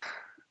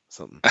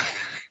 Something.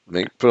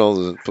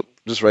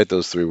 Just write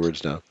those 3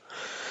 words down.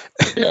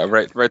 Yeah,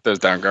 write those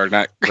down,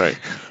 Grognak. Right.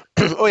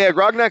 Oh yeah,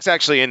 Grognak's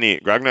actually,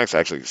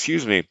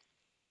 excuse me.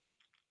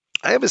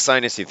 I have a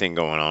sinusy thing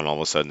going on all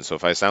of a sudden, so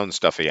if I sound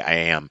stuffy, I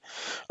am.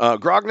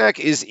 Grognak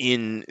is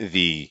in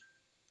the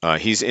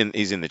he's in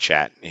the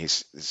chat.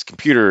 His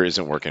computer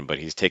isn't working, but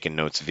he's taking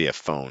notes via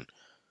phone.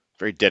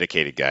 Very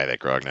dedicated guy, that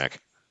Grognak.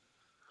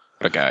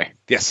 What a guy.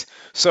 Yes.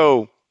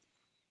 So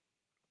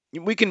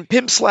we can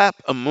pimp slap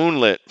a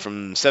moonlet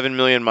from 7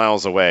 million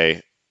miles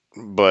away,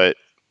 but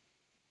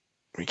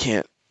we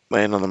can't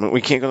land on the moon.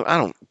 We can't go.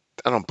 I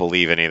don't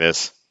believe any of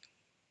this.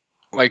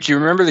 Like, you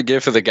remember the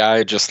gif of the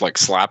guy just like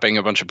slapping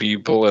a bunch of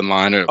people in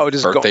line at a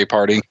birthday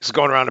party? Just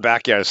going around the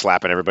backyard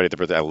slapping everybody at the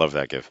birthday. I love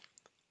that gif.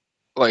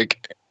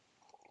 Like,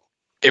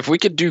 if we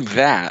could do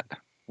that,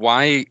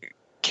 why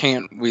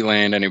can't we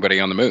land anybody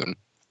on the moon?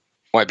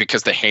 Why?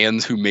 Because the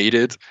hands who made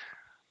it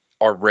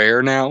are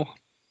rare now?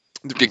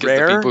 Because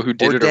the people who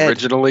did it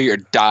originally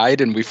died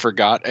and we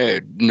forgot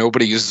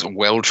nobody is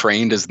well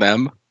trained as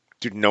them?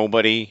 Dude,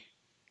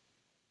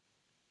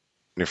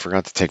 they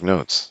forgot to take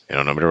notes.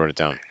 Nobody wrote it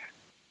down.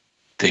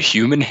 The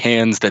human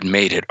hands that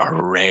made it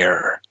are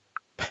rare.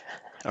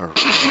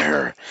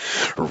 Rare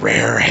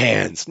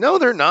hands. No,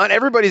 they're not.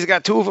 Everybody's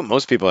got 2 of them.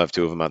 Most people have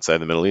 2 of them outside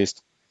the Middle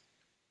East.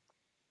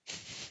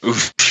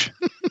 Oof.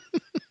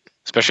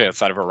 Especially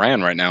outside of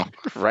Iran right now.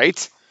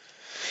 Right?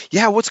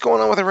 Yeah, what's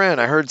going on with Iran?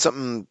 I heard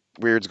something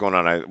weird's going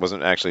on. I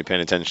wasn't actually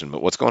paying attention,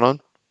 but what's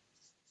going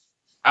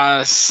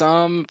on?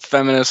 Some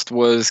feminist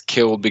was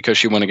killed because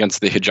she went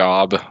against the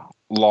hijab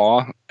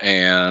law,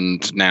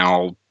 and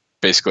now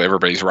basically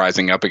everybody's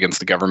rising up against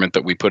the government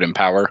that we put in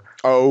power.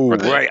 Oh,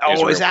 right.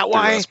 Oh, is that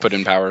why? Put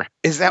in power.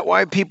 Is that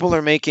why people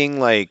are making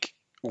like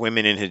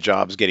women in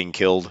hijabs getting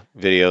killed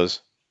videos?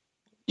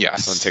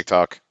 Yes, on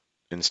TikTok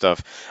and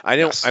stuff. I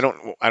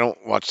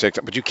don't watch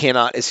TikTok, but you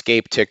cannot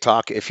escape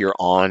TikTok if you're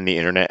on the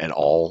internet at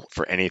all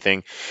for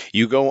anything.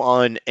 You go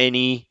on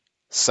any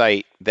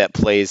site that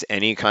plays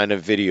any kind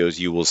of videos,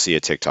 you will see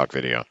a TikTok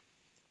video.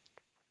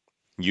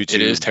 YouTube.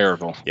 It is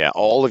terrible. Yeah,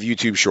 all of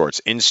YouTube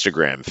Shorts,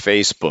 Instagram,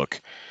 Facebook,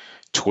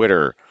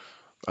 Twitter,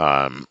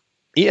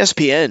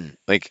 ESPN.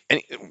 Like,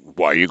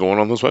 why are you going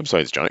on those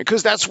websites, Johnny?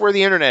 Because that's where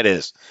the internet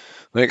is.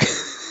 Like,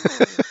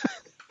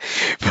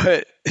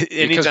 but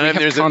Because we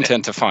have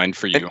content to find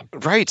for you.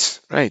 Right.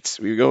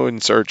 We go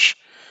and search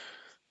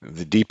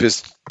the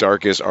deepest,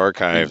 darkest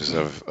archives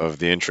of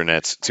the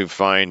intranet to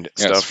find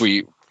stuff.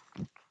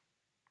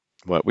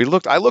 I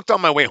looked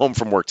on my way home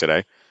from work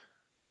today.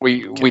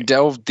 We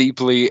delve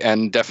deeply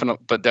and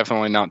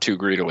definitely not too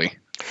greedily.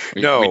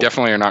 We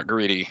definitely are not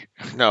greedy.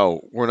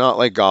 No, we're not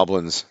like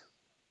goblins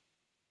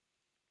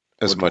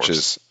as much dwarves.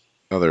 as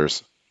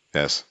others.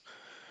 Yes,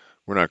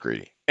 we're not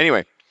greedy.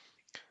 Anyway,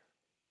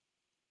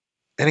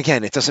 and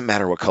again, it doesn't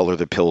matter what color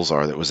the pills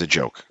are. That was a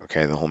joke.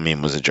 Okay, the whole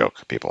meme was a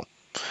joke, people.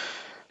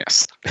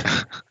 Yes.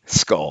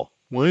 Skull.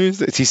 Why is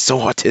this? He's so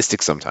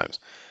autistic sometimes.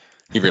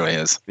 He really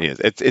is. He is.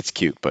 It's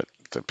cute, but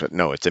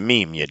no, it's a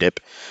meme, you dip.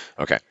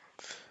 Okay.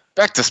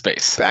 Back to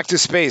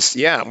space.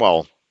 Yeah,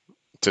 well,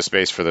 to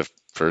space for the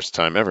first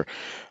time ever.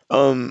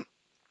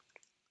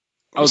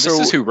 This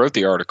is who wrote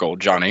the article,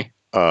 Johnny.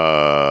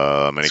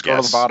 I'm going to guess.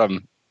 Scroll to the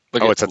bottom.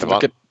 It's at the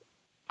bottom?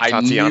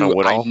 Tatiana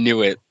Woodall. I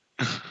knew it.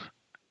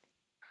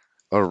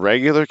 A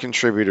regular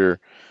contributor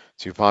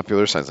to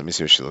Popular Science. Let me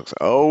see what she looks like.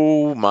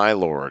 Oh, my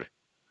Lord.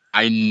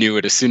 I knew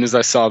it. As soon as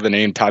I saw the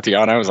name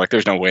Tatiana, I was like,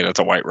 there's no way that's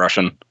a white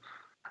Russian.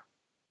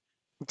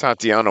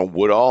 Tatiana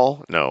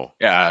Woodall? No.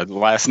 Yeah,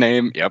 last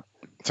name, yep.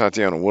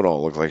 Tatiana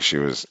Woodall looked like she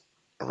was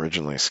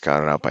originally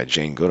scouted out by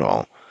Jane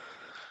Goodall.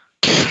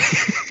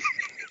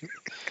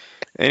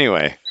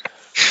 Anyway,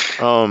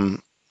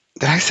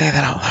 did I say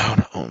that out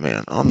loud? Oh,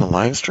 man. On the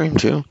live stream,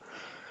 too?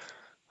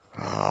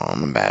 Oh,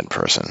 I'm a bad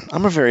person.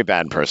 I'm a very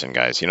bad person,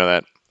 guys. You know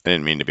that? I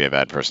didn't mean to be a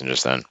bad person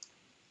just then.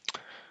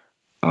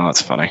 Oh,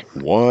 that's funny.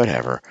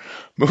 Whatever.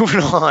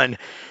 Moving on.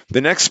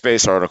 The next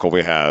space article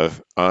we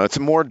have, it's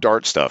more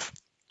DART stuff.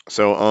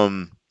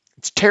 So,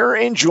 it's terror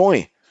and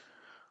joy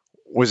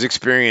was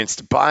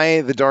experienced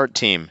by the DART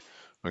team.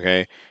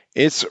 Okay.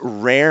 It's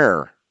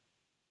rare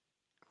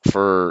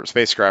for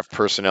spacecraft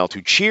personnel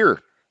to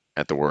cheer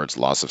at the words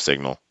loss of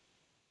signal.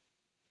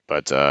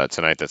 But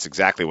tonight, that's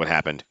exactly what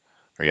happened.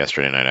 Or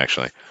yesterday night,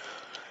 actually.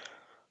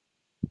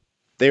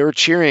 They were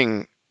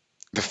cheering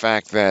the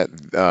fact that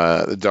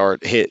the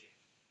DART hit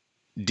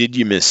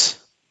Didymos.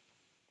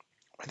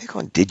 Why do they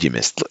call it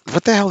Didymos?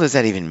 What the hell does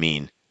that even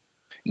mean?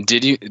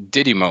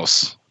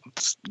 Didymos.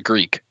 It's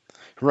Greek.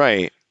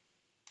 Right.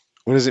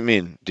 What does it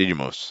mean,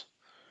 Didymos?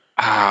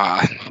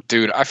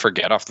 Dude, I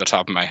forget off the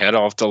top of my head.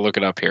 I'll have to look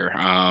it up here.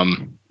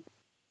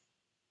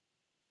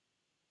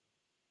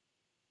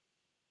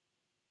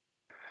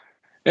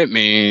 It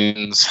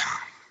means...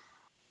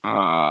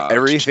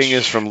 everything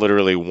is from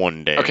literally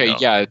one day ago.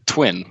 Yeah,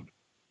 twin.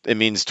 It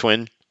means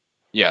twin?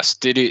 Yes.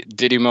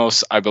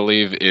 Didymos, I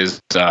believe, is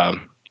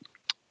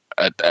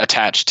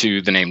attached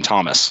to the name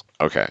Thomas.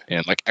 Okay.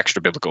 And like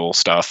extra biblical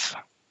stuff.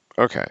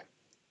 Okay.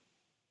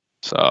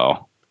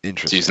 So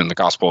interesting. It's used in the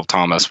Gospel of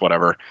Thomas,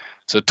 whatever.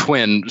 So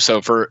twin.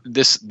 So for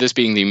this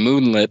being the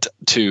moonlet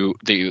to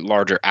the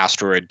larger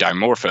asteroid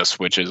Dimorphos,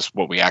 which is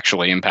what we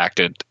actually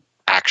impacted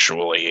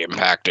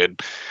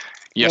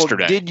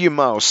yesterday. Well,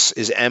 Didymos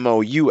is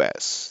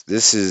M-O-U-S.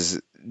 This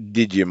is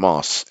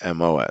Didymos,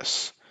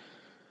 M-O-S.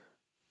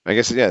 I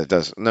guess, yeah, it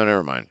does. No,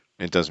 never mind.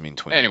 It does mean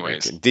twin.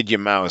 Anyways.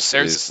 Didymos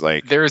is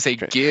like... There's a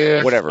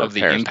GIF of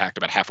the impact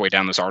about halfway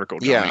down this article,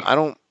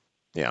 Johnny.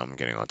 Yeah, I'm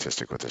getting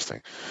autistic with this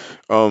thing.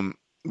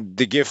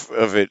 The GIF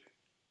of it...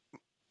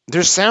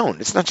 There's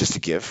sound. It's not just a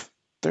GIF.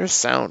 There's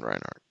sound,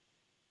 Reinhardt.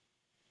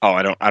 Oh,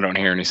 I don't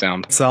hear any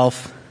sound.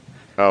 Self.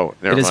 Oh,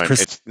 never mind.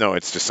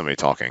 It's just somebody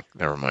talking.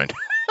 Never mind.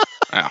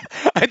 Oh.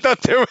 I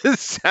thought there was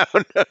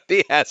sound of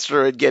the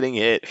asteroid getting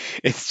hit.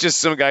 It's just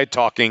some guy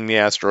talking the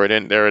asteroid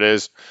in. There it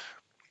is.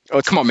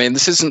 Oh, come on, man!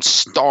 This isn't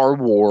Star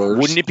Wars.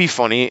 Wouldn't it be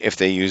funny if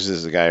they used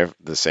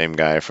the same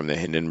guy from the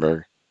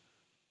Hindenburg?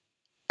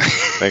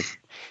 Like,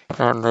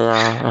 and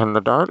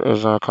the DART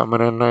is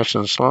coming in nice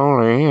and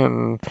slowly,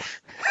 and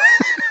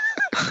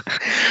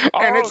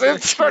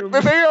it's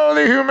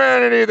the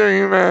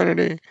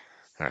humanity.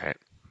 All right.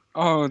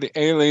 Oh, the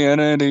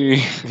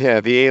alienity.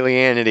 Yeah, the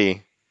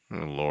alienity.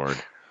 Oh, Lord.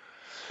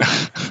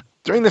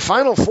 During the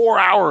final 4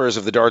 hours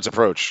of the DART's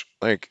approach,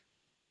 it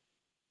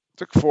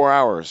took 4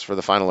 hours for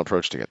the final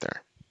approach to get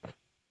there.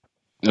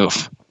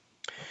 Oof.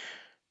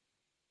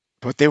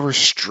 But they were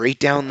straight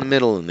down the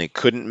middle, and they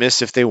couldn't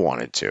miss if they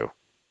wanted to.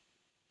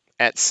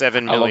 At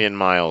 7 million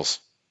miles.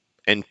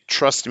 And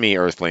trust me,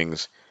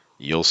 Earthlings,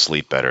 you'll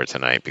sleep better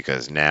tonight,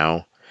 because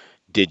now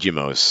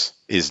Didymos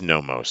is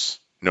nomos.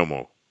 No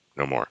more.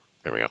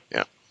 There we go.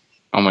 Yeah.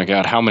 Oh my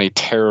God, how many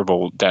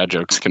terrible dad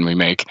jokes can we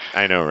make?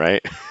 I know,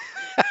 right?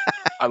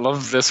 I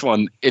love this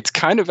one. It's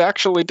kind of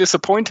actually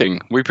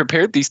disappointing. We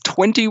prepared these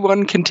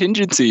 21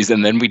 contingencies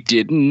and then we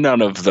did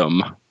none of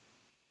them.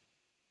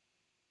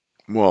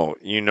 Well,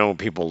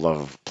 people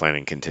love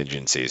planning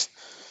contingencies.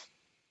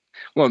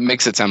 Well, it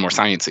makes it sound more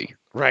sciencey.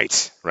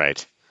 Right.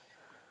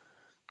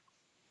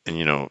 And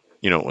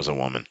it was a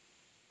woman.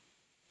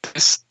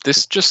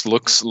 This just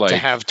looks like... To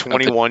have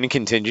 21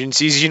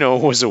 contingencies, it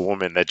was a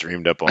woman that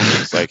dreamed up all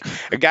this. Like,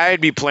 a guy would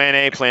be plan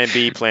A, plan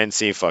B, plan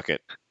C, fuck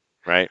it.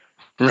 Right?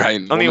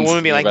 Right. A woman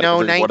would be like,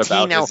 no,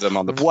 19 now.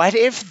 What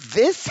if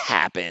this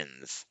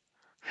happens?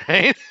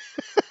 Right?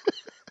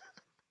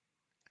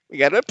 We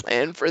got to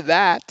plan for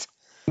that.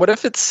 What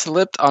if it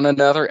slipped on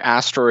another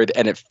asteroid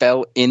and it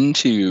fell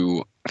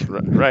into?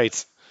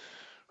 Right.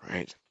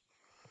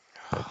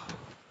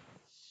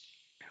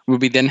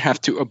 Would we then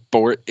have to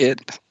abort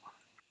it?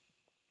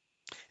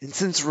 And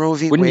since Roe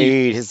v. Wouldn't you?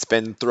 Wade has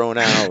been thrown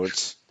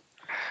out,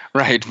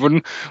 Right.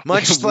 Wouldn't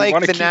much we like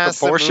want the to keep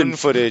NASA abortion moon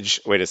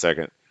footage. Wait a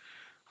second.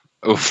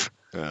 Oof.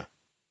 Yeah.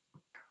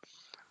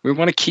 We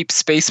want to keep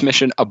space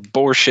mission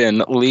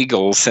abortion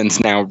legal since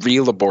now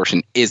real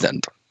abortion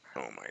isn't.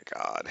 Oh my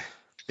God.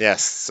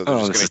 Yes. So they're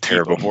Oh, just this going is to keep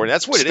terrible. aborting.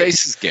 That's what it is.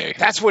 Space is gay.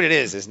 That's what it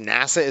is. Is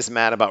NASA is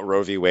mad about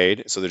Roe v.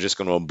 Wade, so they're just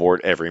going to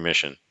abort every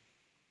mission.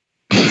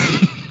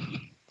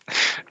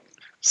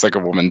 It's like a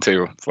woman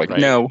too. It's like, Right.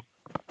 no,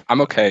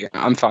 I'm okay.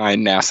 I'm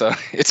fine, NASA.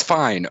 It's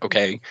fine,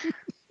 okay?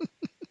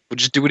 We'll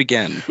just do it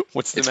again.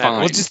 What's the It's matter? fine.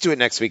 We'll just do it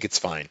next week. It's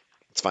fine.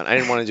 It's fine. I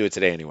didn't want to do it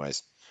today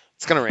anyways.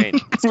 It's going to rain.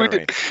 It's going to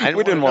rain.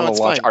 We didn't want to it's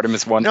launch fine.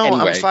 Artemis 1 No,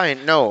 anyway. I'm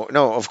fine. No,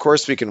 of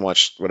course we can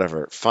watch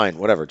whatever. Fine,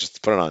 whatever.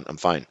 Just put it on. I'm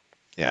fine.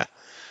 Yeah.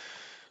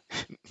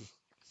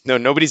 No,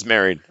 nobody's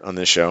married on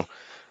this show.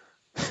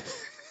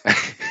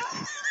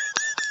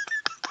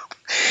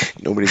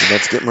 Nobody's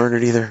about to get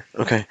murdered either.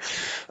 Okay.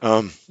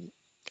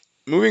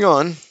 Moving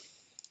on.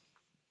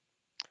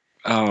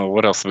 Oh,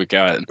 what else we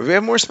got? Do we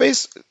have more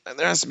space?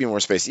 There has to be more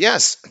space.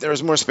 Yes, there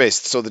is more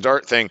space. So the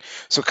DART thing.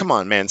 So come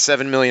on, man.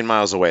 7 million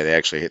miles away.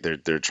 They're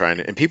trying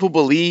to, and people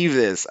believe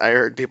this. I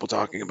heard people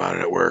talking about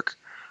it at work.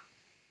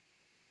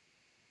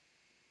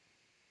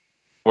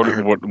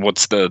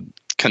 What's the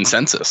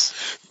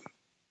consensus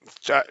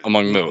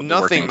among the nothing.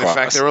 working The fact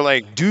class? they were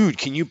like, dude,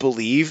 can you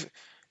believe?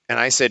 And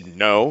I said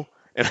no,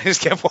 and I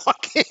just kept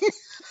walking.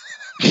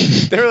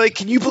 They were like,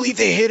 can you believe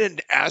they hit an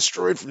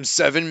asteroid from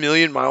 7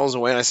 million miles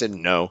away? And I said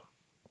no,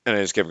 and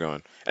I just kept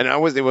going. And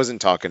they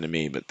wasn't talking to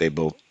me, but they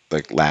both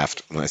like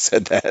laughed when I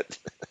said that.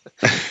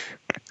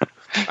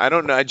 I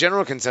don't know. A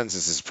general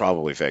consensus is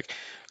probably fake,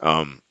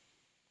 from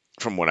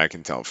what I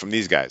can tell from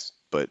these guys.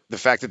 But the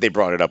fact that they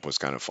brought it up was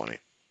kind of funny.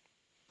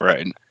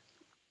 Right.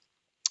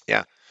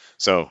 Yeah.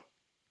 So,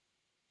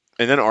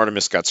 and then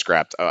Artemis got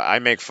scrapped. I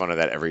make fun of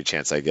that every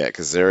chance I get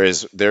because there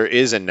is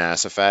a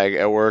NASA fag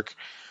at work.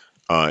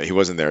 He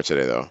wasn't there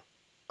today though.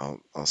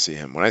 I'll see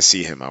him when I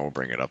see him. I will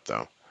bring it up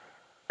though.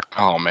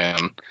 Oh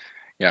man.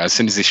 Yeah. As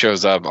soon as he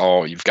shows up,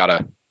 you've got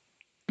to.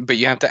 But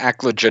you have to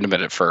act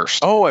legitimate at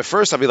first. Oh, at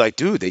first I'll be like,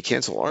 dude, they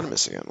canceled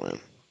Artemis again, man.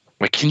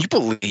 Wait, can you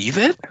believe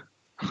it?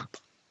 I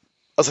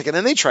was like, and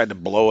then they tried to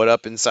blow it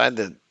up inside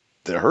the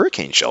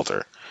hurricane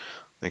shelter.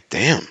 Like,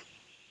 damn,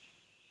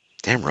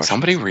 Russians.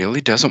 Somebody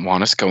really doesn't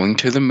want us going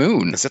to the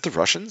moon. Is that the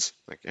Russians?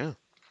 Like, yeah.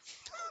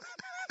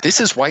 This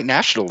is white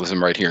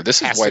nationalism right here.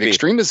 This is white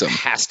extremism.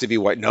 Has to be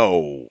white.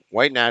 No,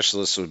 white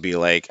nationalists would be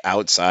like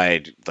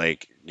outside,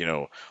 like,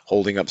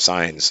 holding up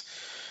signs.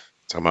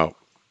 Talking about,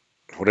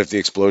 what if the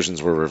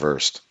explosions were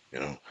reversed?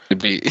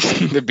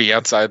 It'd be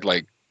outside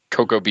like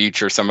Cocoa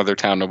Beach or some other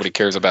town nobody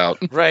cares about.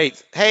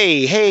 Right.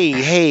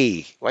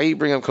 Hey. Why you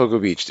bring up Cocoa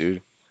Beach,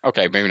 dude?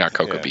 Okay, maybe not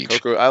Cocoa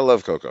Beach. Cocoa. I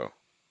love Cocoa.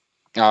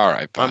 All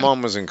right. My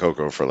mom was in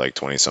Cocoa for like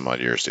 20 some odd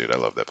years, dude. I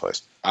love that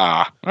place.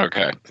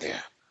 Okay.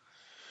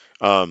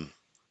 Yeah.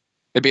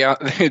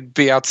 It'd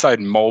be outside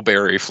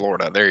Mulberry,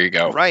 Florida. There you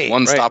go. Right.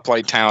 One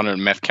stoplight town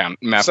in meth county.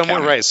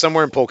 Somewhere, right.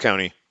 Somewhere in Polk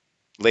County,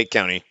 Lake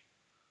County.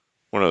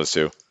 One of those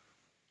two.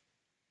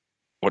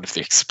 What if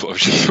the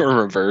explosions were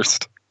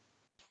reversed?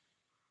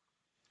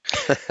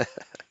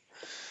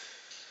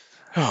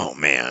 Oh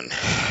man,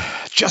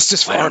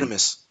 justice for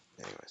Artemis.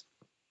 Anyways,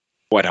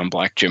 white on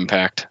black gym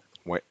packed.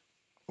 What?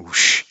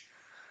 Whoosh.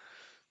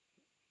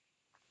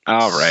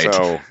 All right.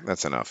 So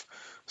that's enough.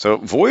 So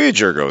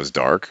Voyager goes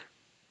dark.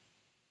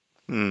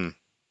 Oh,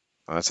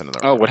 that's another.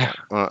 Oh, what? I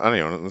don't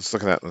know. Let's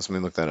look at that. Let me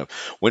look that up.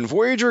 When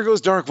Voyager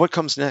goes dark, what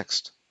comes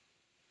next?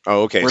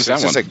 Oh, okay. Where's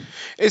that one?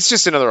 It's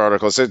just another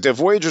article. So the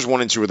Voyagers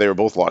 1 and 2, they were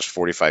both launched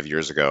 45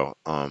 years ago.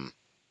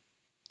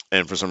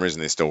 And for some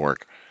reason they still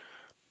work,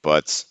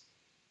 but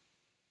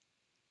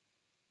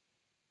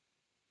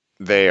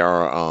they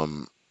are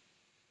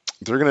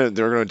they're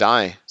gonna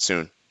die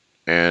soon,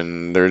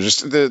 and they're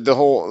just the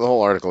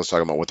whole article is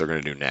talking about what they're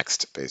gonna do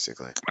next,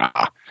 basically.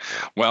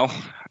 Well,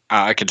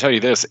 I can tell you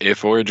this: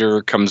 if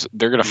Voyager comes,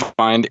 they're gonna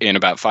find in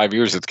about 5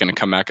 years it's gonna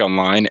come back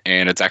online,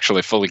 and it's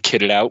actually fully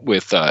kitted out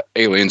with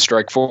Alien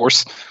Strike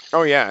Force.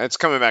 Oh yeah, it's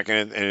coming back,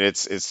 and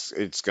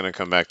it's gonna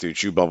come back to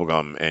chew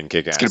bubblegum and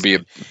kick ass. It's gonna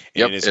be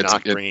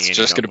it's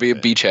just gonna be a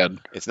beachhead.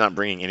 It's not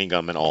bringing any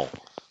gum at all.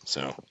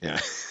 So yeah.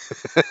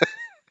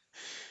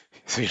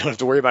 So you don't have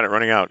to worry about it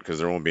running out because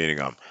there won't be any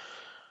gum.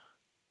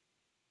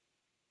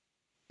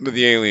 But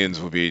the aliens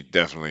will be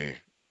definitely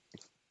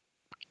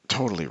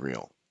totally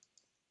real,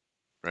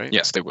 right?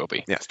 Yes, they will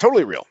be. Yes,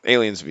 totally real.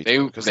 Aliens will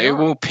be. They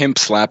will pimp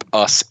slap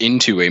us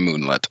into a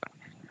moonlet.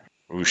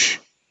 Whoosh.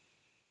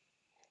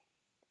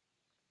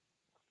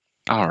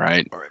 All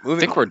right. I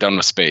think we're done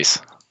with space.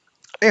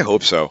 I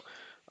hope so,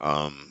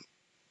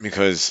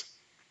 because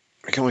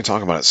I can only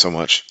talk about it so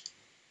much,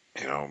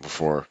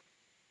 before.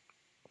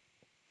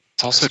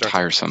 It's also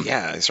tiresome.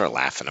 They start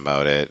laughing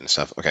about it and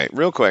stuff. Okay,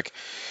 real quick.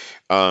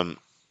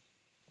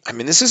 I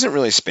mean, this isn't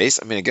really space.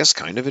 I mean, I guess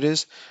kind of it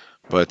is,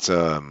 but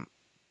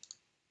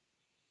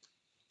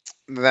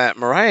that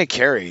Mariah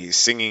Carey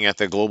singing at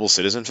the Global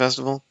Citizen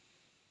Festival.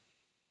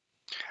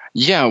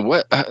 Yeah.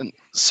 What?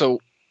 So.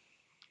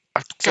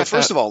 So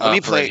first of all, let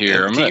me play. right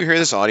here. Can you hear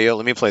this audio?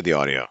 Let me play the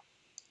audio.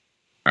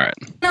 All right.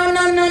 No.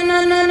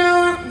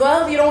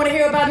 Well, you don't want to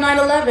hear about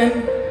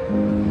 9/11.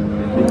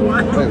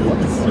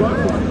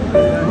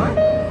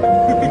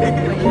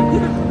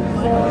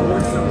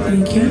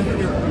 Thank you.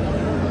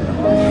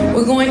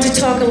 We're going to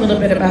talk a little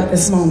bit about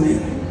this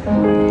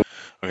moment.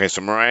 Okay,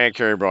 so Mariah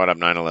Carey brought up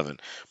 9/11.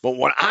 But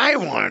what I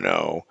want to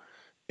know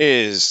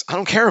is, I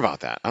don't care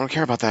about that. I don't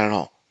care about that at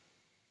all.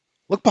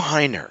 Look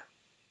behind her.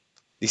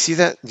 You see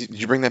that? Did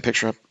you bring that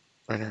picture up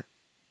right here?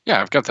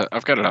 Yeah, I've got that.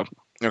 I've got it up.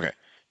 Okay.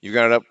 You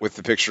got it up with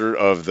the picture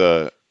of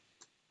the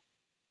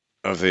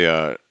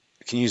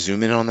can you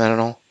zoom in on that at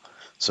all?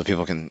 So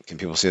people can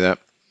people see that?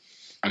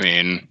 I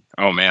mean,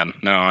 oh man,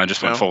 no, I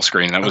just went full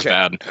screen. That was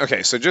bad.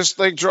 Okay, so just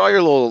like draw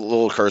your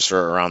little cursor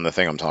around the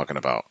thing I'm talking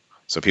about,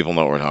 so people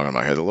know what we're talking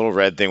about here. The little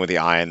red thing with the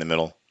eye in the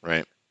middle,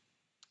 right?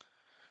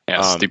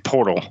 Yes, the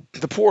portal.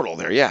 The portal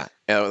there, yeah,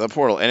 the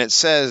portal, and it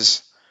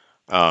says,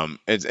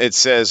 it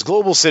says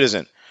Global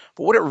Citizen,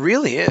 but what it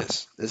really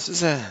is,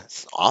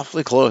 it's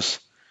awfully close.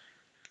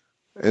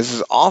 This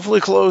is awfully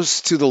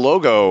close to the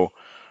logo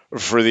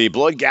for the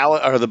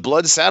the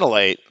Blood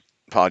Satellite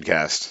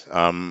podcast,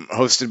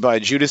 hosted by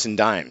Judas and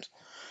Dimes.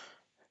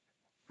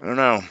 I don't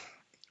know.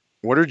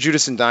 What are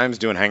Judas and Dimes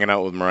doing hanging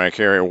out with Mariah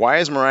Carey? Or why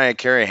is Mariah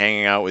Carey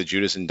hanging out with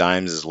Judas and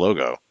Dimes'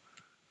 logo?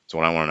 That's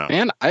what I want to know.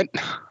 Man, I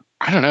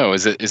don't know.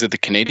 Is it the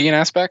Canadian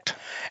aspect?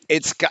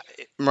 It's got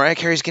Mariah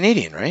Carey's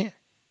Canadian, right?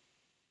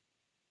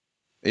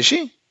 Is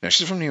she? No,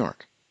 she's from New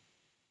York.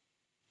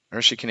 Or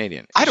is she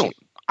Canadian? I don't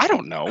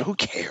know. Who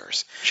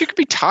cares? She could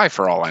be Thai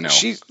for all I know.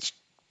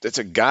 It's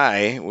a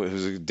guy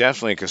who's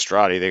definitely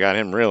castrati. They got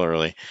him real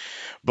early.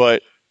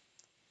 But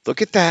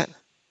look at that.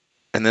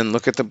 And then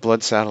look at the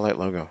Blood Satellite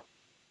logo.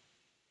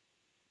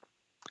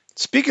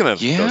 Speaking of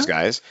those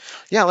guys,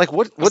 yeah, like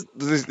what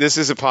this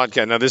is a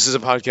podcast. Now this is a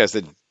podcast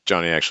that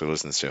Johnny actually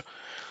listens to.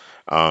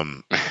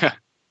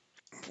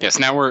 Yes,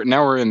 now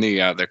we're in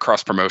the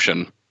cross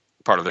promotion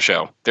part of the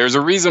show. There's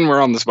a reason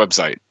we're on this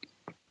website.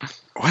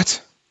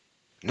 What?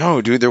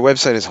 No, dude, their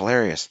website is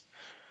hilarious.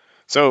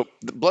 So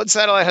the Blood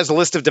Satellite has a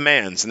list of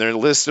demands, and their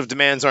list of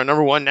demands are: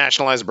 number 1,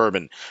 nationalize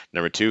bourbon;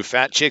 number 2,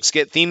 fat chicks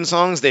get theme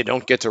songs they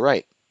don't get to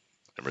write;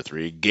 number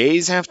 3,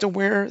 gays have to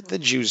wear the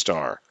Jew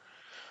star;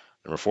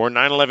 number 4,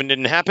 9/11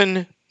 didn't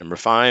happen; number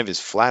 5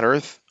 is flat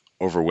Earth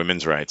over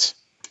women's rights.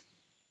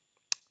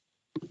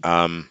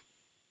 I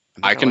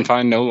can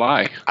find no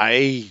lie.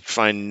 I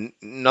find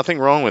nothing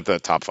wrong with the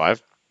top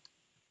 5.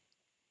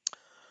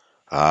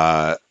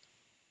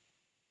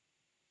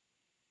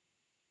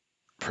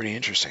 Pretty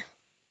interesting.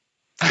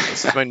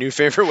 This is my new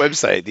favorite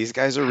website. These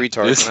guys are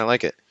retards, and I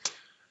like it.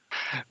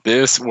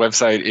 This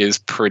website is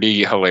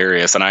pretty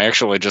hilarious, and I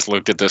actually just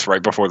looked at this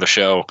right before the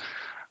show.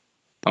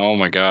 Oh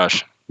my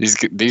gosh,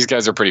 these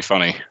guys are pretty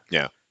funny.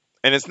 Yeah,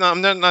 and it's not.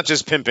 I'm not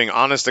just pimping.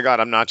 Honest to God,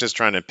 I'm not just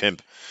trying to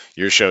pimp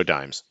your show,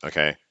 Dimes.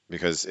 Okay,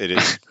 because it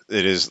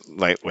is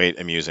lightweight,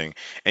 amusing,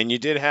 and you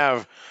did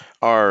have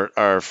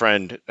our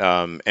friend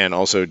and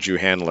also Jew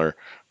handler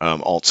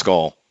Alt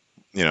Skull,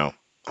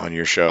 on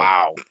your show.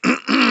 Wow.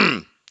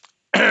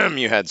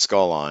 You had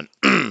Skull on.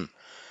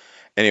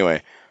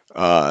 Anyway,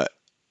 but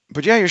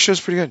yeah, your show's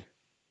pretty good.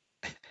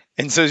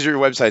 And so your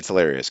website's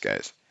hilarious,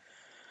 guys.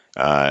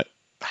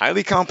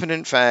 Highly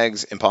competent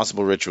fags,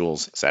 impossible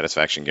rituals,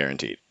 satisfaction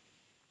guaranteed.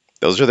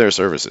 Those are their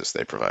services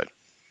they provide.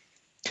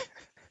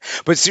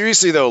 But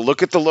seriously, though,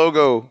 look at the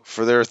logo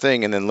for their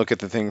thing and then look at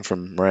the thing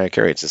from Mariah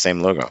Carey. It's the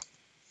same logo.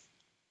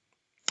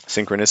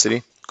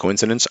 Synchronicity?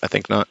 Coincidence? I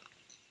think not.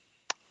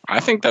 I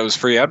think that was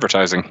free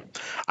advertising.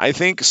 I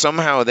think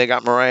somehow they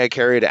got Mariah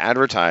Carey to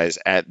advertise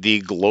at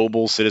the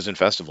Global Citizen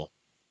Festival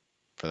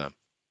for them.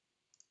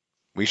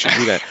 We should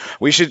do that.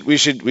 we should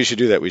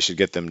do that. We should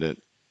get them to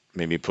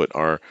maybe put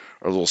our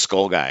little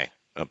skull guy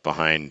up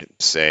behind,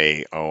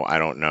 say, I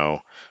don't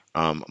know,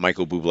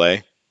 Michael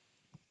Bublé.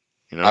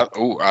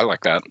 I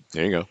like that.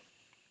 There you go.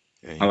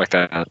 Yeah, I like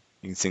that.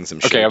 You can sing some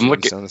okay,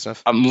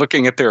 stuff. I'm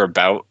looking at their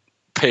about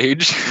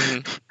page.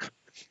 Mm-hmm.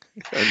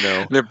 I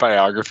know. Their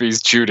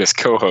biographies: Judas,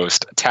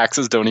 co-host.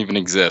 Taxes don't even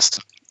exist.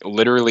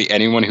 Literally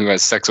anyone who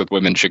has sex with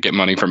women should get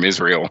money from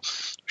Israel.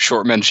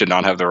 Short men should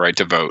not have the right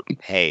to vote.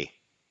 Hey.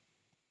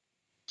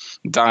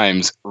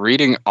 Dimes,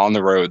 reading on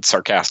the road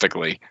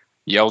sarcastically.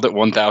 Yelled at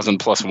 1,000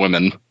 plus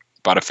women.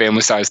 Bought a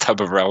family-sized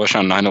tub of relish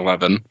on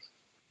 9/11.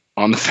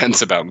 On the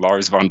fence about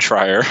Lars von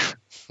Trier.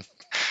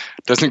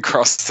 Doesn't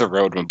cross the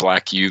road when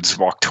black youths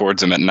walk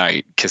towards him at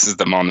night. Kisses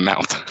them on the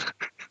mouth.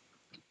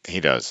 He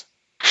does.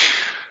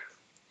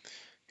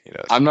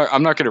 I'm not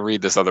going to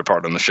read this other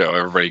part on the show.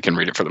 Everybody can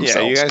read it for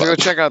themselves. Yeah, you guys go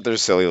check out their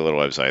silly little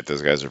website.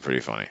 Those guys are pretty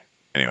funny.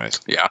 Anyways.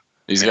 Yeah,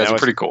 these guys are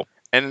pretty cool.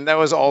 And that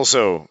was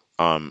also,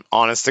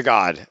 honest to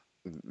God,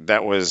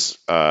 that was,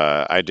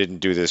 I didn't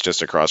do this just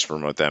to cross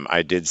promote them.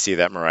 I did see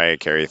that Mariah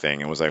Carey thing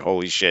and was like,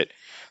 holy shit,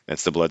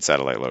 that's the Blood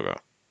Satellite logo.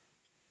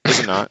 Is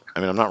it not? I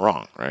mean, I'm not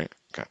wrong, right?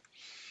 Okay.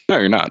 No,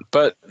 you're not.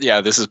 But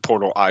yeah, this is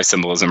portal eye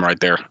symbolism right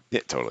there.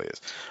 It totally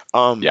is.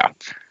 Yeah.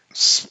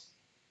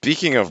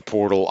 Speaking of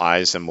portal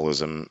eye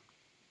symbolism,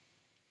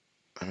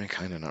 I mean,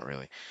 kind of not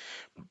really.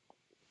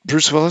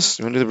 Bruce Willis.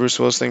 You want to do the Bruce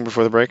Willis thing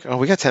before the break? Oh,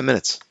 we got 10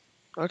 minutes.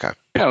 Okay.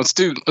 Yeah, let's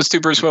do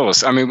Bruce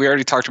Willis. I mean, we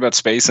already talked about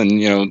space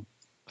and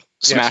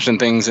smashing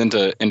things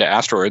into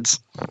asteroids.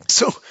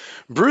 So,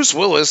 Bruce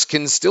Willis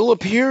can still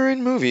appear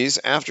in movies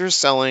after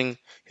selling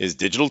his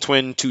digital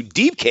twin to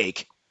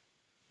Deepcake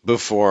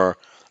before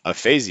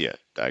aphasia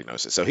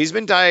diagnosis. So he's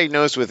been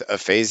diagnosed with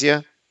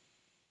aphasia,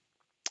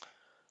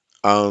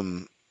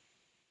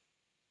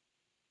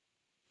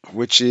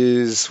 which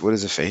is, what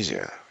is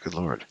aphasia? Good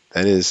Lord.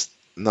 That is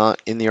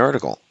not in the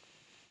article.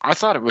 I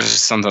thought it was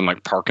something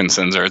like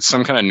Parkinson's, or it's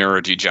some kind of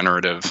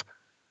neurodegenerative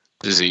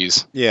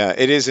disease. Yeah,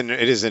 it is a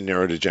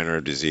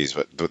neurodegenerative disease,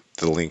 but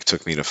the link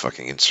took me to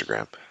fucking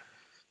Instagram.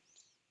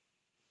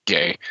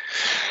 Gay.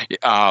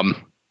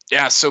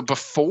 Yeah, so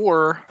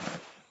before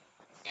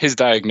his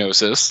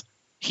diagnosis,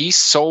 he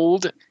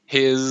sold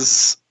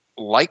his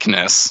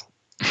likeness,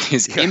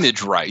 his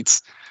image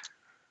rights,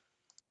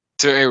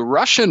 to a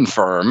Russian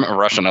firm. A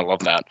Russian, I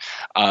love that.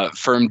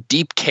 Firm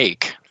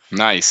Deepcake.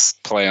 Nice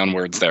play on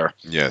words there.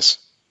 Yes.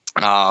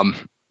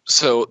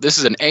 So this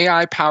is an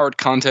AI-powered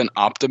content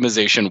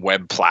optimization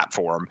web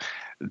platform.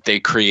 They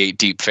create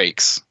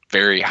deepfakes,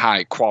 very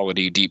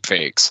high-quality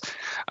deepfakes,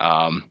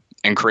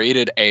 and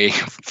created a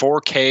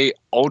 4K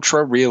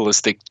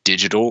ultra-realistic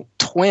digital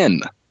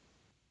twin.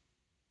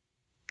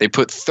 They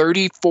put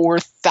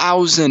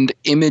 34,000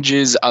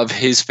 images of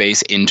his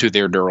face into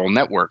their neural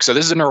network. So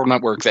this is a neural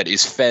network that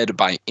is fed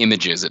by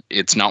images.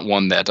 It's not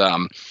one that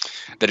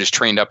is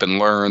trained up and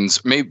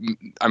learns.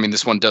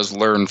 This one does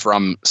learn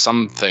from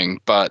something,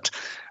 but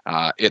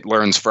it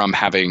learns from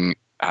having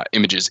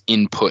images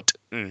input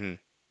into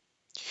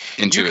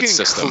its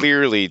system. You can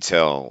clearly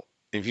tell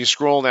if you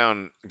scroll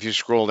down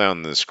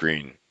the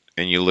screen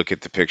and you look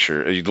at the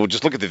picture. You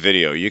just look at the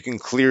video. You can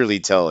clearly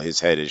tell his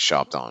head is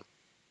chopped on.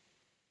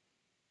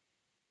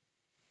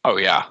 Oh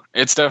yeah,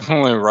 it's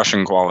definitely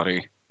Russian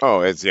quality.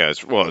 Oh, it's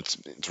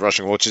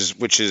Russian, which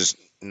is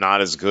not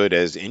as good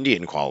as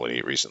Indian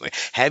quality recently.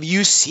 Have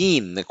you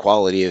seen the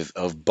quality of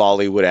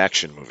Bollywood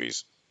action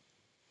movies?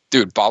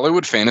 Dude,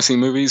 Bollywood fantasy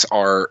movies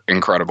are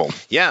incredible.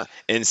 Yeah,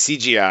 and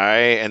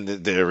CGI and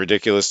the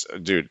ridiculous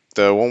dude.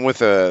 The one with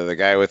the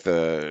guy with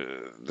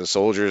the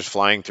soldiers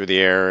flying through the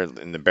air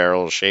in the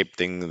barrel shaped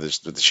thing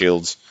with the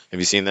shields.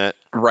 Have you seen that?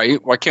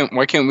 Right? Why can't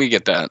we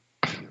get that?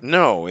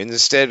 No,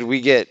 instead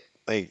we get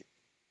like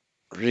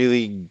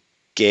really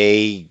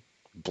gay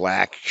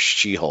black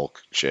She-Hulk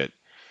shit.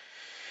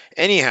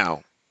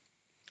 Anyhow,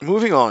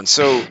 moving on.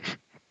 So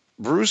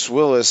Bruce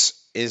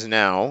Willis is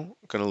now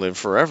going to live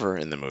forever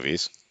in the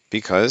movies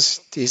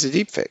because he's a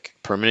deepfake,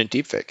 permanent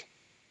deepfake.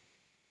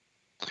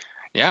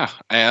 Yeah,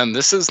 and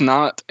this is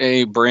not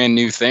a brand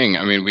new thing.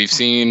 I mean, we've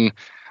seen,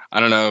 I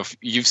don't know if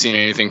you've seen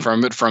anything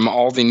from it, from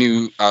all the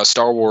new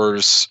Star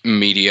Wars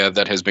media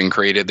that has been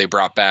created. They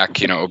brought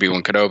back,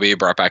 Obi-Wan Kenobi,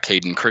 brought back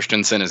Hayden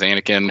Christensen as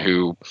Anakin,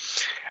 who,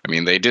 I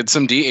mean, they did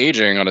some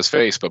de-aging on his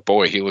face, but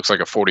boy, he looks like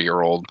a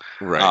 40-year-old.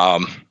 Right.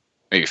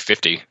 Maybe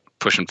 50,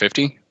 pushing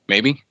 50,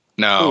 maybe?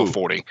 No,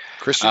 40.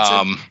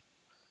 Christensen?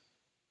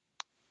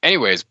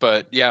 Anyways,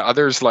 but yeah,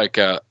 others like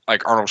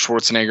Arnold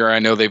Schwarzenegger, I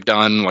know they've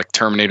done like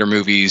Terminator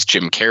movies.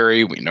 Jim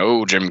Carrey, we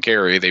know Jim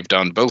Carrey. They've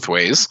done both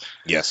ways.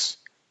 Yes.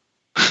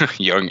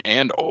 Young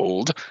and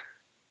old.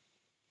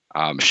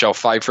 Michelle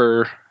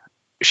Pfeiffer,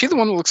 is she the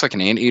one that looks like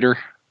an anteater?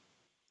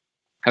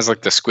 Has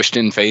like the squished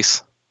in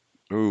face?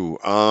 Ooh,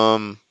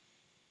 I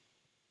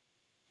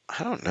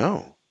don't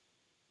know.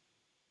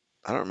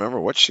 I don't remember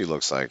what she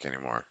looks like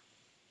anymore.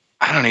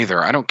 I don't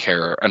either. I don't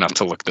care enough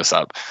to look this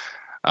up.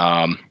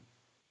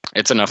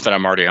 It's enough that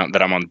I'm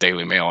on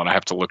Daily Mail and I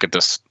have to look at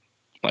this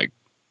like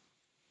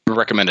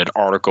recommended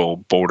article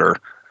border.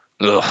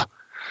 Ugh.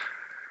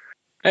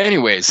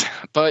 Anyways,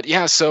 but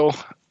yeah, so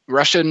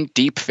Russian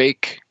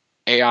deepfake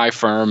AI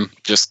firm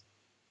just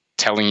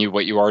telling you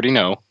what you already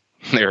know.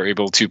 They're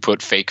able to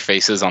put fake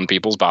faces on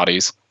people's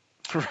bodies.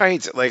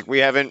 Right. Like we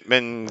haven't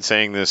been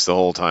saying this the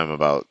whole time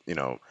about,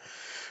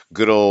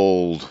 good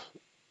old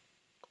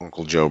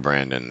Uncle Joe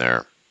Brandon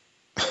there.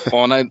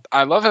 Well, and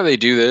I love how they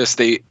do this.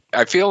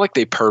 I feel like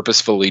they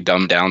purposefully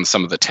dumb down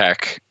some of the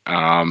tech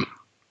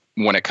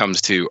when it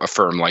comes to a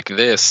firm like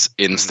this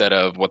instead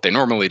of what they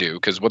normally do.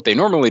 Because what they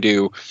normally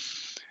do,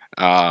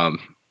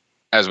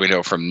 as we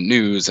know from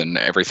news and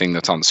everything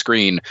that's on the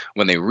screen,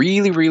 when they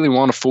really, really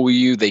want to fool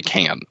you, they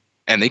can.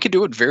 And they can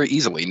do it very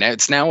easily. Now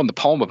it's now in the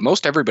palm of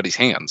most everybody's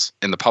hands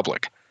in the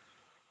public.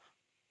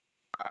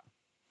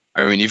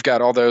 I mean, you've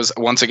got all those,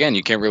 once again,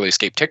 you can't really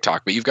escape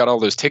TikTok, but you've got all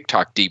those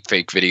TikTok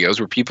deepfake videos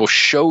where people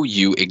show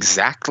you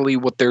exactly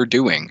what they're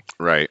doing.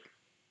 Right.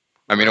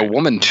 I mean, a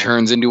woman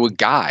turns into a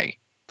guy.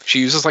 She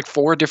uses like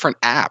 4 different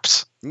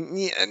apps.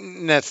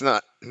 Yeah,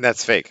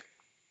 that's fake.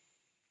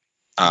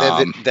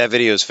 That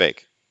video is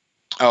fake.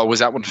 Oh, was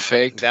that one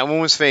fake? That one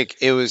was fake.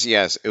 It was,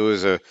 yes,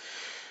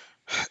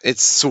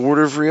 it's sort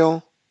of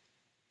real,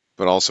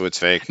 but also it's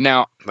fake.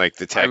 Now, Like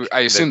the tech, I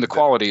assume the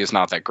quality is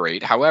not that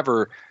great.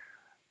 However,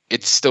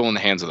 it's still in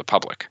the hands of the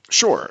public.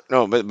 Sure,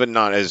 no, but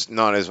not as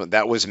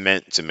that was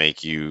meant to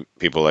make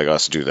people like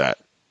us do that.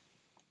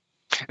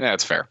 Yeah,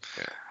 that's fair.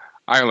 Yeah.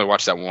 I only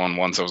watched that one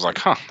once. I was like,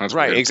 huh, that's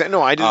right. weird. Exactly.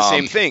 No, I did the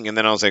same thing, and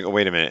then I was like, oh,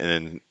 wait a minute, and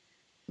then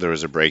there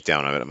was a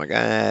breakdown of it. I'm like,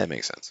 it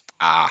makes sense.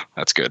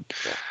 That's good.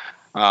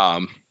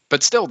 Yeah.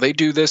 But still, they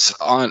do this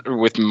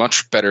with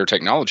much better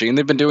technology, and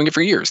they've been doing it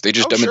for years. They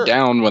just dumb it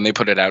down when they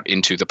put it out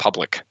into the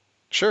public.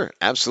 Sure,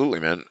 absolutely,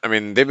 man. I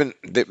mean,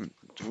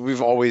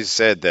 we've always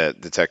said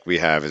that the tech we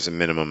have is a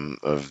minimum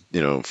of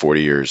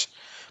 40 years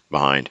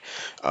behind.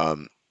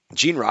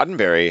 Gene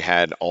Roddenberry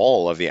had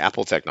all of the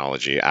Apple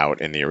technology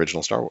out in the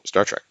original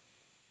Star Trek.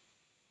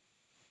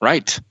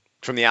 Right.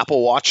 From the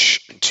Apple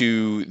Watch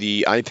to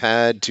the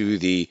iPad to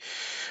the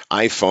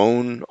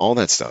iPhone, all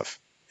that stuff.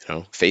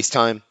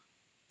 FaceTime.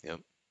 Yep.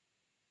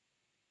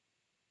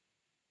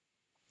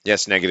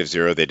 Yes,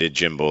 -0. They did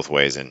Jim both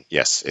ways, and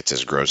yes, it's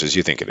as gross as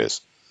you think it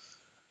is.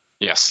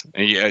 Yes.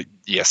 Yeah.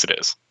 Yes, it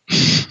is.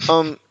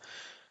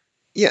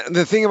 Yeah,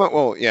 the thing about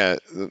one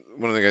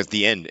of the guys at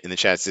the end in the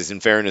chat says, in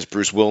fairness,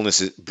 Bruce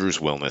Willis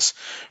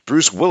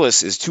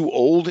is too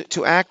old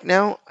to act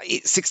now.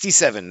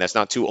 67. That's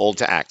not too old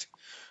to act.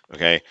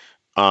 Okay.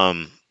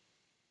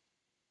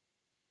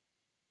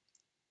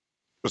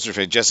 What's her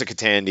face? Jessica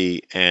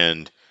Tandy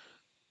and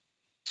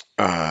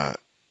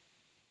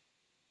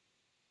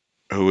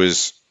who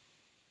is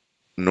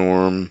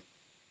Norm?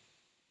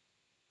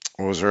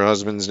 What was her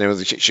husband's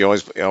name? She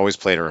always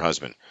played her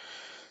husband.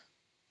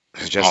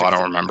 I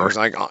don't remember. It was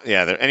like,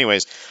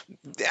 anyways,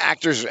 the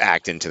actors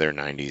act into their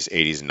 90s,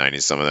 80s, and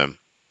 90s, some of them.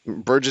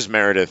 Burgess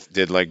Meredith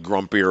did like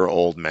grumpier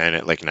old men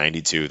at like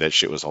 92. That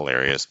shit was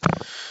hilarious.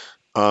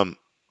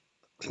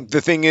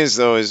 The thing is,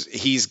 though, is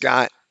he's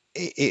got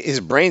his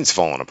brain's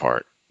falling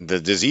apart.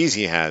 The disease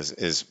he has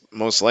is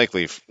most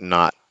likely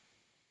not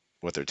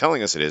what they're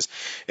telling us it is.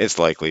 It's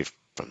likely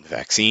from the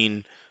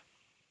vaccine,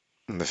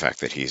 and the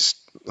fact that he's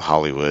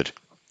Hollywood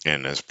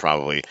and has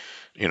probably,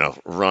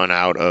 run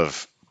out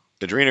of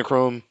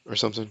adrenochrome or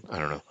something. I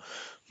don't know.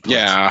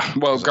 Yeah.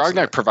 Well,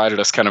 Gognac provided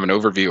us kind of an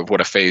overview of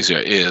what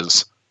aphasia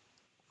is.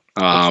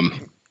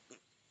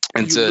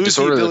 It's a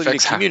disorder that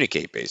affects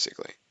communicate,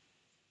 basically.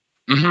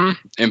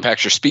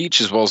 Impacts your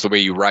speech as well as the way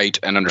you write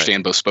and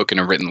understand both spoken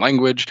and written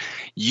language.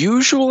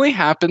 Usually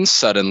happens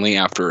suddenly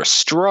after a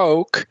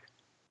stroke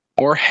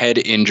or head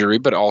injury,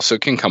 but also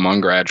can come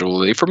on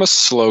gradually from a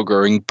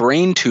slow-growing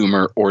brain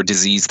tumor or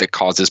disease that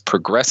causes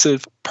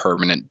progressive,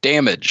 permanent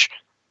damage.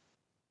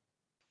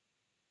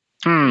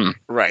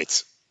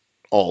 Right.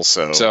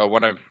 Also, so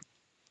what I'm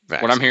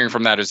hearing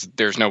from that is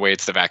there's no way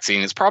it's the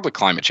vaccine. It's probably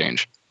climate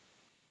change.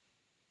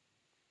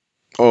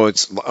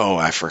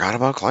 I forgot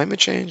about climate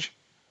change.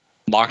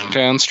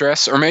 Lockdown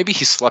stress, or maybe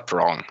he slept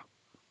wrong.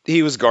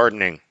 He was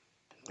gardening.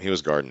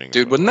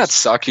 Dude, wouldn't that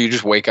suck? You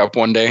just wake up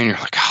one day and you're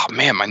like, oh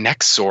man, my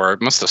neck's sore. I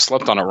must have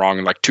slept on it wrong.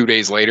 And like 2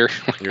 days later,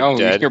 you're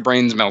dead. Your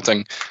brain's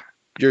melting.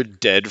 You're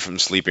dead from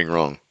sleeping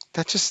wrong.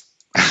 That just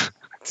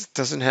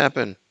doesn't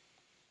happen.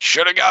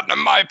 Should have gotten a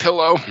My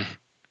Pillow.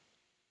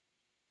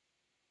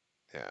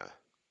 Yeah.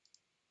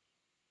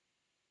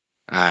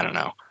 I don't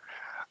know.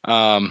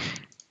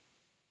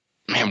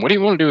 Man, what do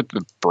you want to do with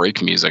the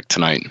break music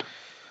tonight?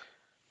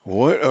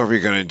 What are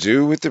we going to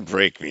do with the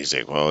break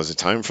music? Well, is it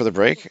time for the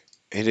break?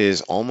 It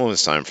is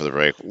almost time for the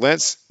break.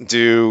 Let's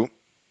do...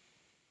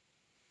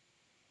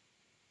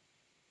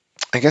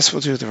 I guess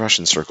we'll do the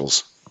Russian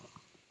circles.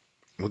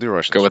 We'll do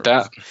Russian circles. Go with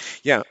that?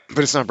 Yeah,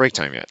 but it's not break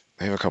time yet.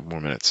 I have a couple more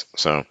minutes,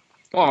 so...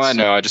 Well, I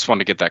know. I just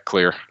wanted to get that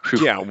clear.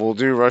 Whew. Yeah, we'll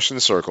do Russian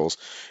circles.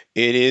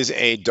 It is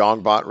a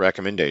Dogbot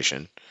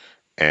recommendation,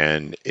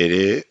 and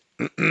it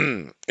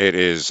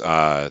is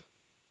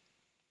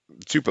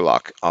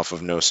Tupilok off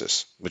of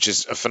Gnosis, which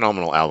is a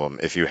phenomenal album.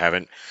 If you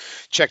haven't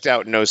checked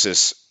out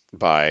Gnosis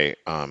by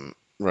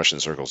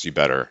Russian Circles, you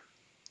better.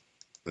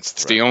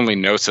 It's the only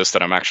Gnosis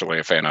that I'm actually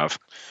a fan of.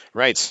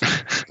 Right.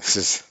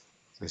 This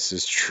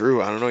is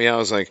true. I don't know. Yeah, I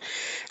was like,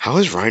 how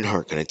is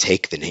Reinhardt going to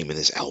take the name of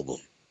this album?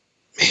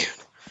 Man.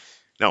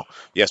 No.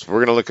 Yes,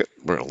 we're going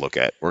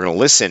to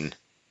listen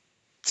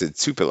to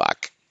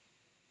Tupilok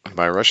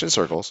by Russian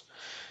Circles,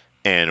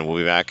 and we'll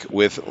be back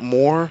with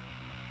more.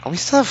 Oh, we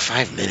still have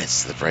 5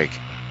 minutes to the break.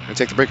 Can we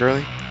take the break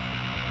early?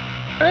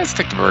 Let's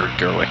take the break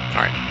early. All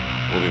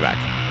right. We'll be back.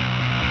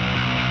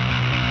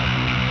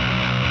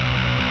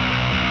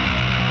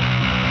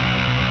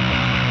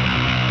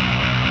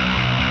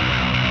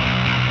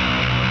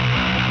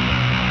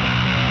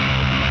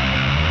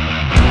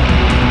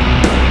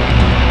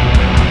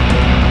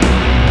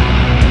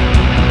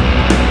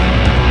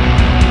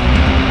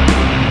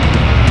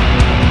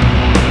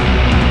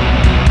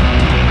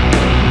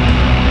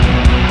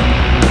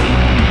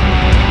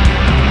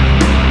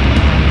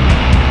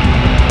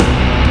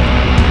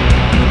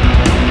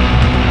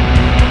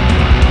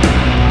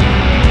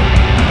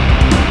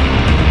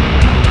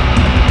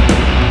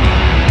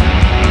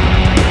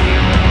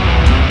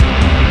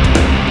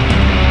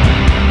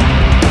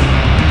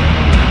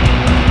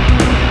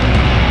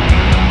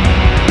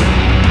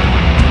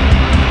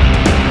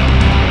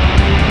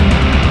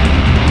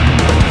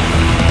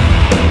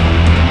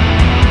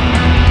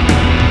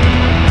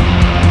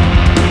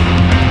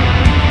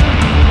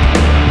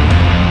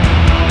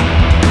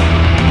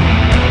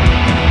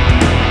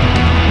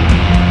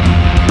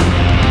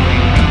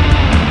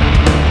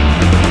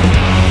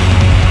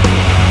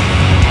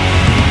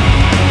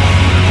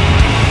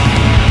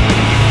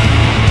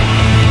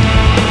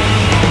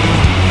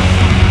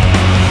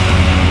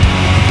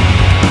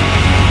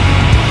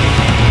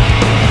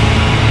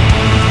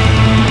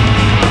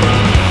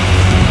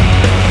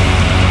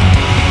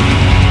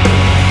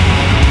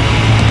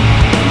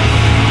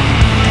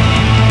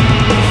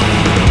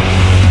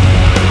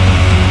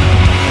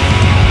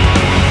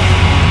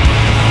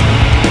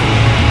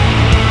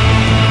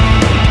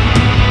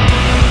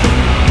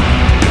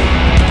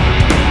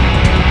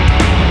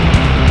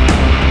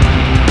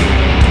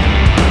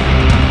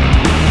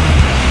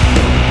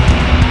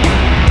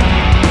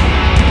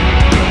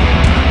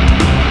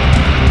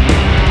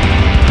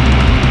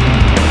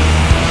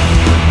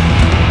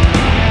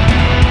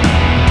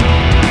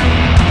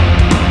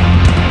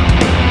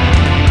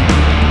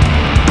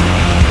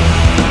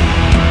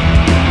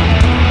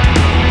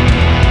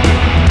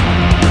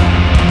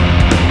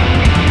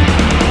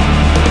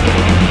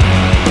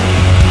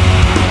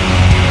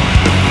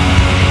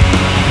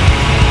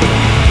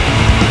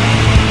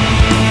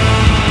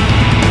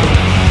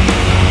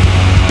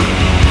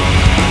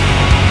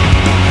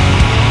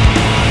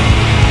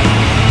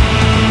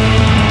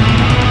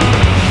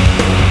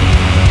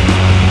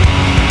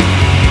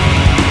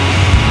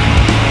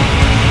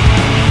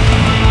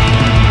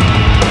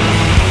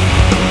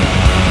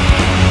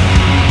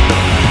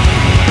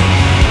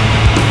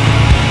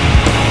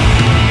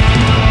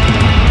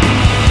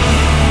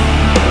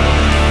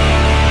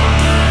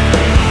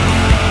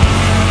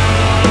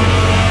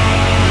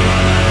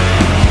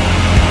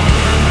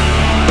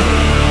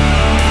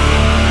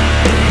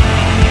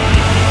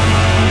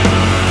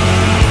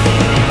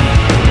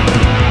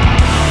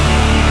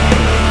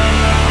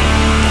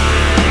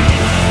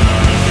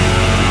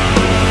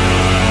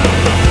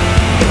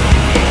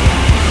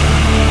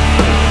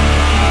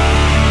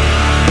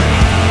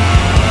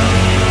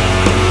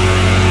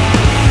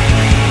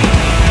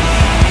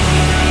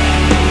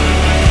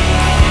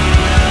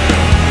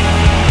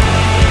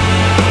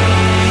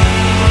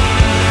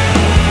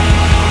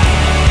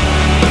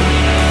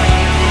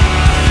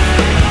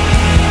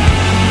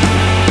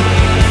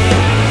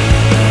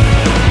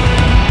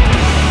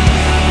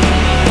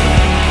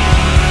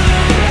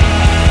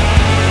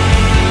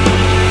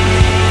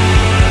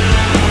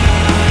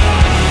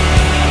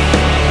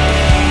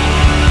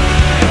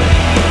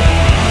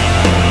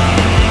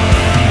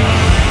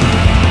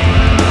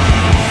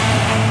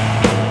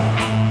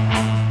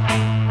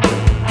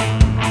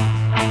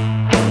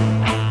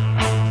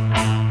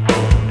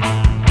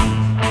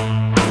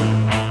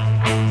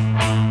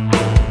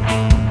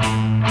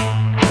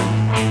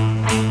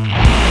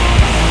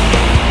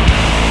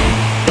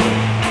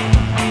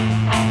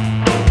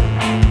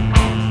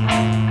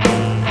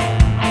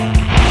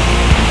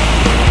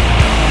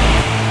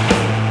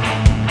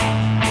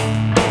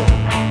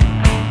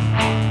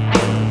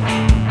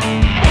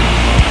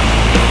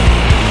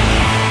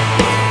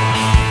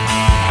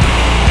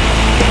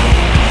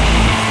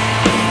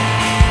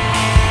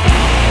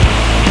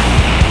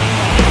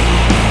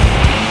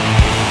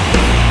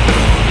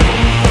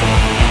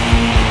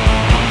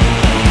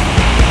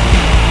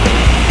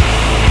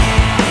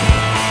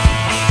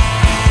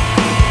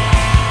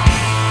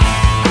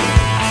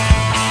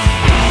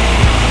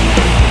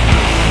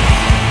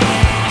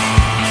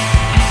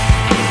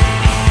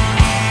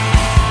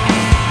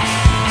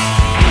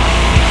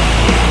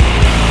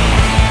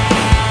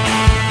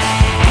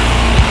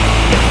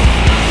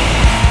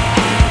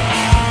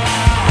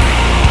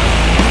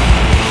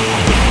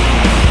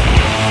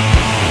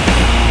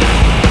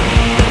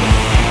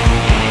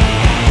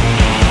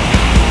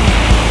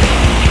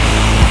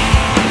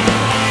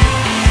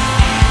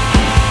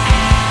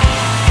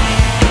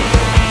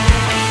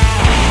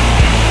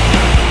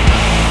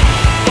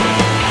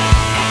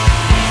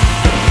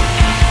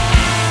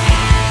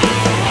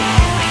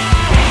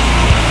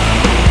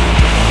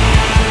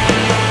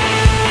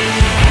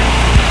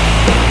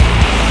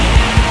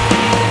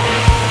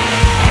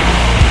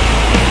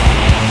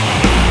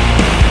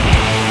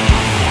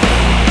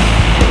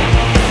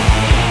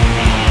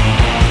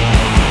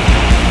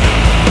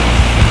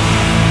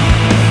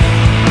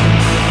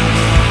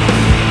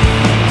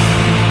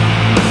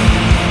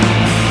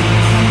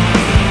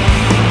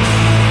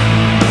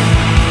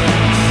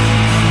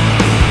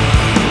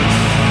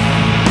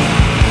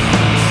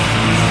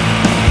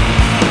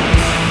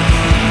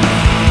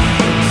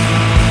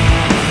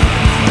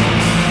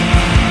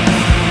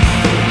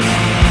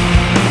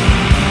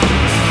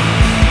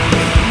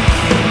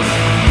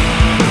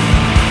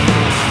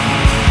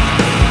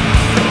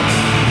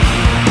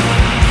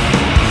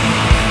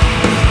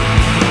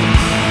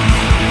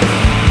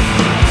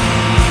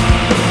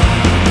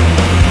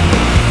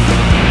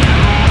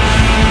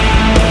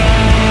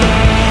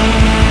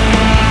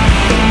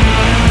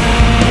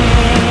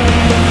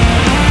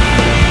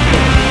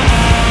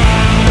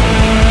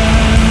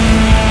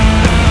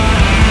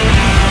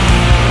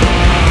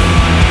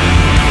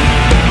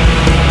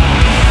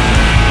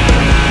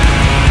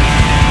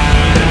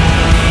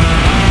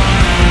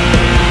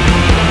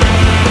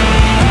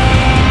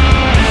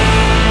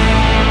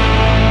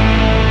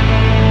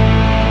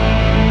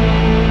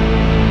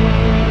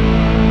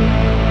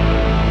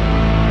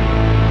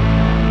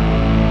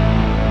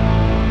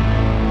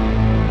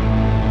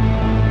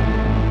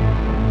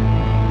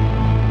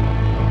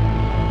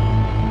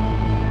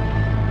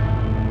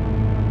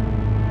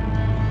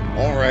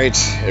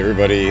 right,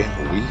 everybody, we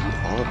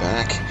are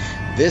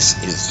back.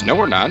 This is... No,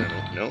 we're not.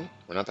 No,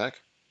 we're not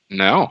back?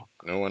 No.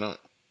 No, we're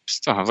not.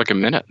 Still have like a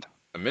minute.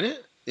 A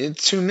minute?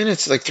 It's 2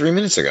 minutes, like 3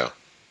 minutes ago.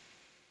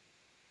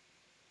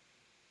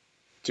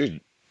 Dude,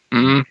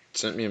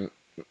 sent me a...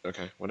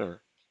 Okay, whatever.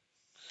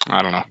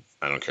 I don't know.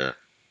 I don't care.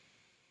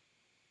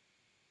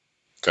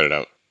 Cut it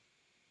out.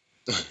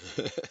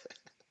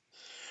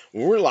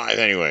 We're live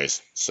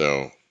anyways,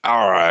 so...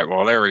 All right.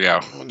 Well, there we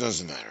go. It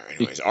doesn't matter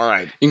anyways. All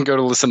right. You can go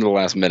to listen to the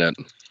last minute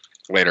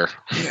later.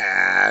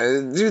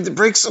 Yeah, dude, the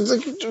break song,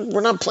 like, we're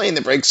not playing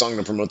the break song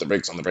to promote the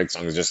break song. The break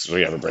song is just so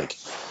we have a break.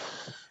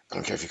 I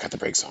don't care if you cut the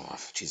break song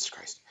off. Jesus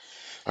Christ.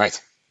 All right.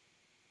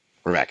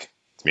 We're back.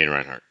 It's me and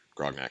Reinhardt.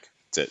 Grognack.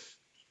 That's it.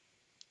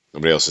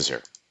 Nobody else is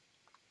here.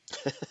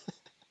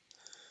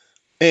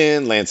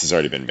 And Lance has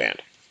already been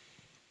banned.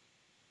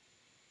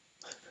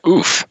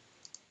 Oof.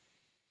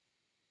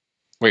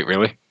 Wait,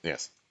 really?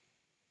 Yes.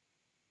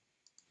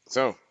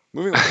 So,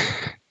 moving on.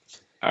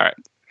 All right.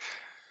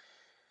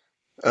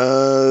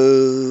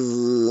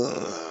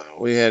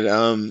 We had,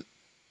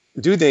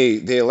 dude,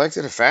 they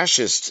elected a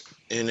fascist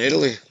in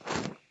Italy.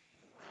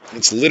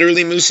 It's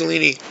literally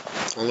Mussolini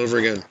all over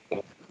again.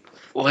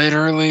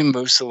 Literally,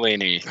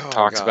 Mussolini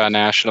talks God. about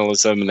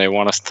nationalism, and they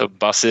want us to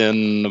bus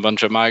in a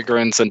bunch of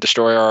migrants and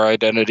destroy our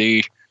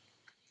identity.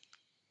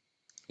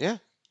 Yeah.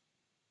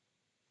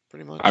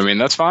 Pretty much. I mean,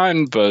 that's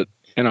fine, but,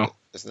 you know,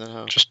 Isn't that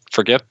how? just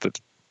forget that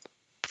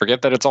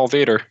it's all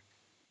theater.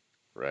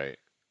 Right.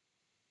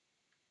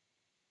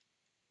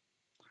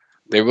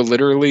 They were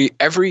literally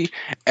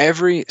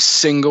every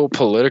single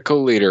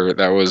political leader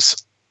that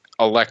was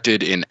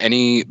elected in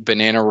any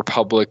banana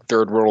republic,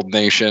 third world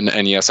nation,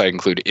 and yes, I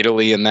include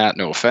Italy in that,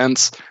 no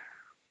offense,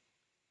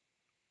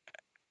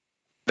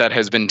 that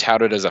has been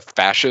touted as a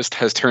fascist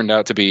has turned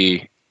out to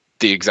be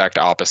the exact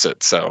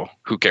opposite. So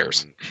who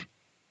cares?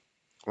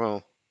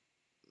 Well,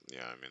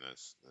 yeah, I mean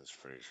that's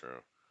pretty true.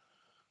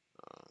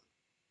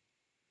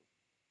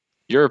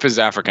 Europe is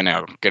Africa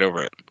now. Get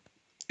over it.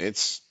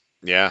 It's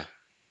yeah.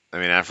 I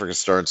mean Africa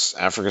starts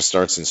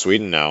in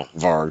Sweden now.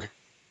 Varg.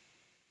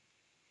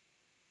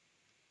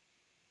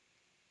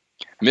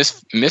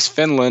 Miss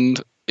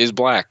Finland is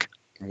black.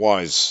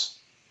 Was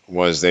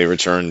they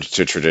returned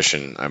to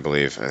tradition, I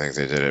believe. I think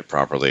they did it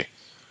properly.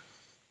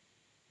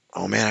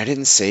 Oh man, I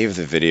didn't save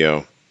the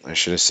video. I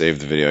should have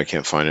saved the video. I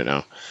can't find it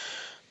now.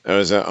 It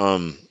was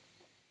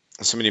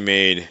somebody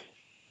made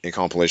a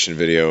compilation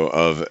video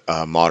of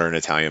modern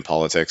Italian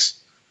politics.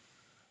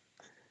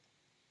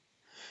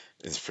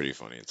 It's pretty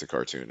funny. It's a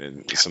cartoon,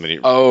 and somebody.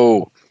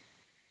 Oh,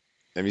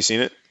 Have you seen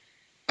it?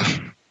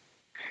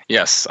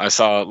 yes, I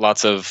saw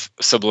lots of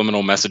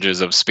subliminal messages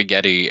of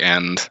spaghetti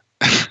and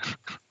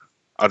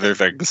other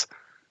things.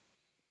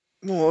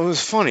 Well, it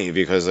was funny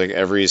because like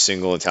every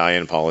single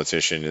Italian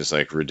politician is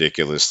like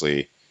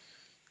ridiculously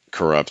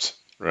corrupt,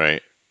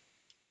 right?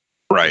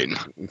 Right.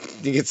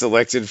 He gets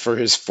elected for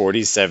his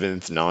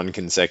 47th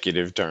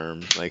non-consecutive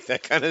term, like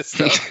that kind of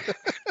stuff.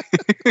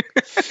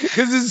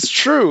 Because it's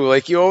true.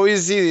 Like you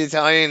always see the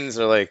Italians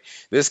are like,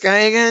 this guy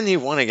again? He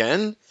won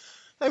again?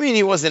 I mean,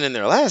 he wasn't in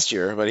there last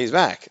year, but he's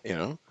back, you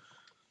know?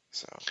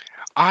 So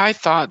I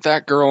thought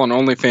that girl on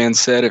OnlyFans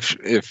said if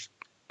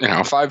you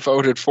know, if I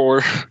voted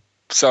for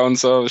so and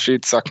so,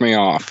 she'd suck me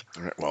off.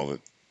 well,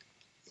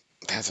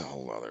 that's a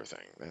whole other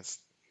thing. That's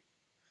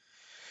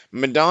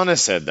Madonna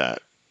said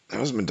that. That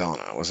was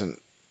Madonna. It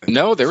wasn't.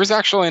 No, there was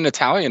actually an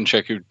Italian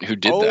chick who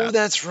did that. Oh,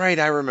 that's right.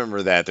 I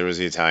remember that. There was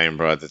the Italian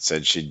broad that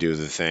said she'd do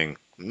the thing.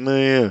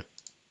 Yeah.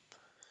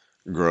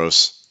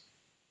 Gross.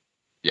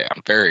 Yeah,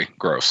 very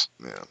gross.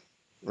 Yeah.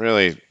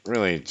 Really,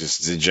 really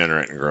just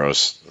degenerate and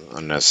gross.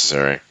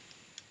 Unnecessary.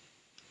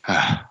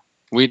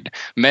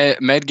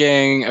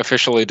 Medgang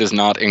officially does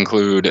not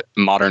include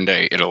modern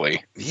day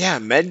Italy. Yeah,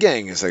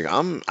 Medgang is like,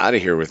 I'm out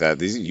of here with that.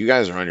 You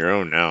guys are on your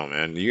own now,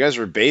 man. You guys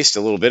were based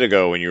a little bit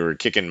ago when you were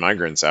kicking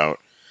migrants out.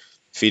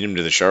 Feed them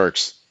to the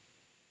sharks.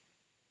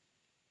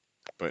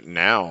 But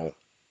now,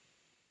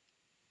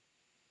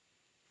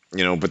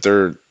 you know, but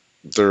they're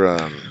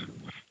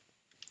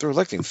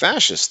electing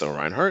fascists though,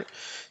 Reinhardt.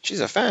 She's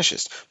a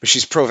fascist, but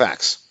she's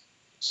pro-vax.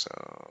 So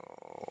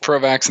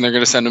pro-vax, and they're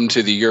going to send them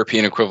to the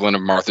European equivalent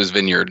of Martha's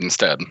Vineyard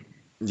instead.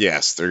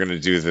 Yes, they're going to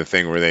do the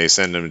thing where they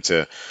send them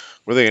to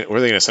where are they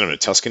going to send them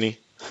to Tuscany?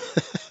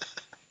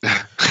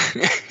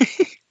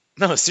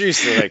 No,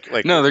 seriously,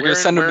 like no, they're going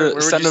to send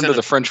them to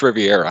the French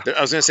Riviera.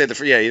 I was going to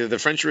say either the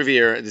French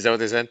Riviera. Is that what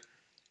they said?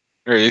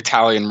 Or the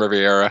Italian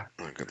Riviera.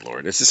 Oh, good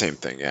lord, it's the same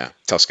thing. Yeah,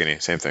 Tuscany,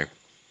 same thing.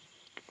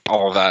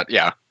 All of that,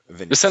 yeah.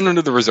 Just send them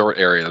to the resort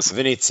areas.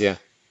 Venezia.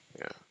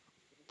 Yeah,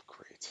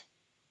 great.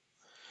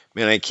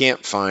 Man, I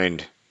can't find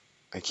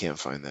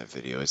that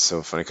video. It's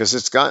so funny because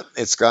it's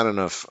got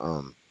enough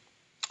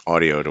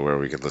audio to where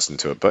we could listen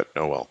to it. But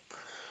oh well.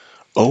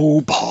 Oh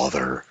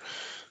bother.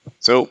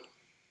 So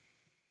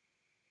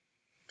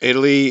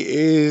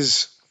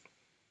Italy's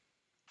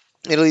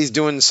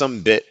doing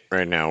some bit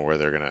right now where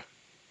they're gonna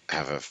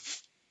have a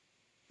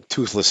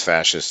toothless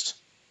fascist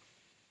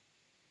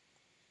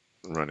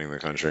running the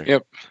country.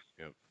 Yep.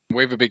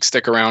 wave a big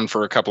stick around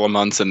for a couple of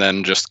months and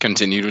then just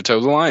continue to toe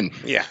the line.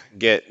 Yeah,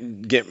 get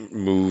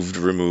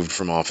removed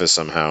from office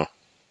somehow.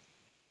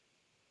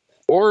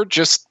 Or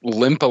just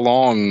limp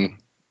along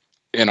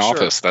in Sure.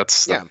 office.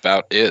 That's Yeah.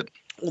 about it.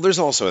 Well, there's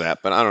also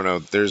that, but I don't know.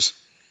 There's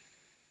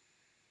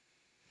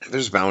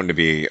bound to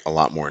be a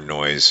lot more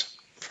noise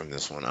from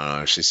this one. I don't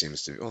know. She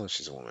seems to be. Oh,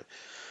 she's a woman.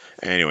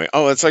 Anyway,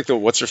 it's like the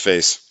what's her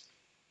face,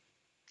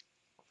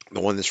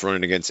 the one that's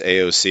running against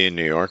AOC in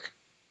New York.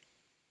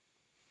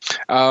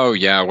 Oh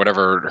yeah,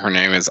 whatever her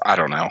name is, I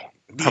don't know.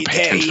 I don't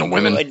pay attention to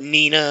women.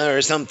 Nina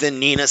or something.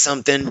 Nina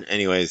something.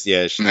 Anyways,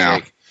 yeah, she's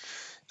like,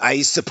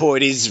 I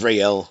support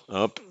Israel.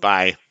 Oh,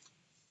 bye.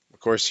 Of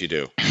course you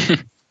do.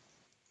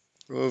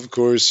 Of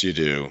course you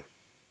do.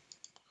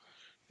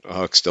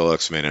 Huck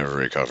Stillux may never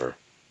recover.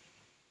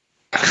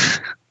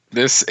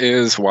 This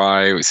is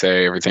why we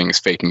say everything is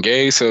fake and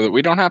gay, so that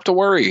we don't have to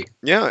worry.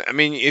 Yeah, I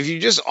mean, if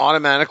you just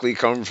automatically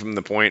come from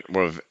the point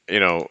of,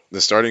 the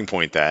starting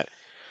point that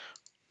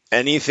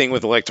anything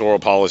with electoral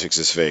politics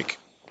is fake,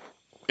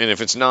 and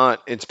if it's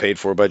not, it's paid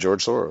for by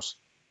George Soros.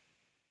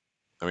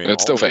 I mean,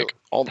 it's still fake.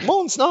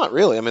 Well, it's not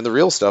really. I mean, the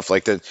real stuff,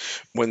 like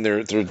when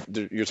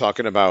you're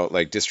talking about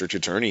like district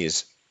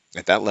attorneys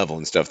at that level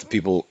and stuff, the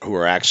people who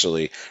are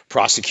actually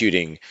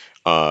prosecuting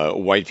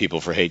white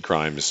people for hate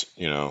crimes,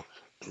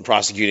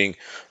 prosecuting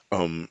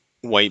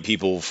white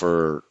people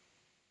for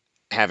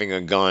having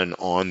a gun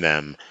on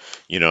them,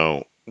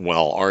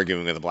 while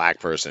arguing with a black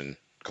person,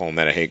 calling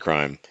that a hate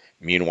crime.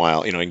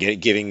 Meanwhile,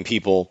 giving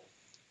people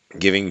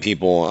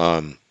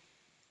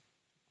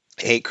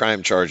hate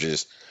crime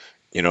charges,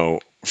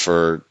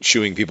 for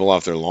shooing people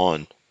off their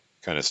lawn,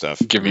 kind of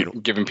stuff.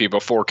 Giving people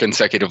 4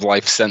 consecutive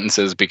life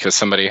sentences because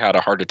somebody had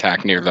a heart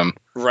attack near them.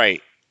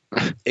 Right.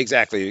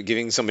 Exactly.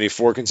 Giving somebody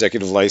 4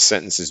 consecutive life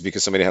sentences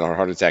because somebody had a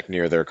heart attack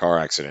near their car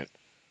accident.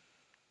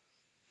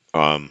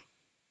 That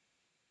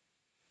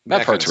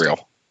part's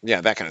real.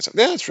 Yeah, that kind of stuff.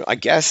 Yeah, that's real. I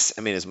guess.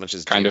 I mean, as much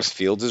as kind James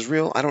Fields is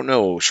real, I don't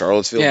know.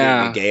 Charlottesville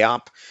being a gay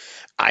op.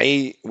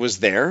 I was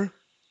there,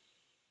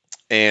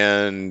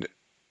 and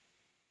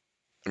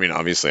I mean,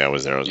 obviously, I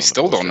was there. You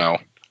still don't know.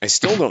 I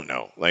still don't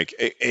know. Like,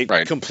 it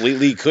right.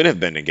 completely could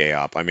have been a gay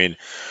op. I mean,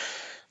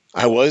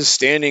 I was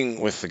standing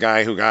with the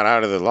guy who got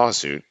out of the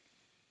lawsuit.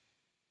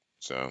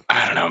 So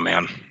I don't know,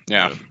 man.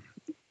 Yeah.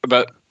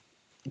 But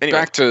anyway,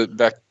 back to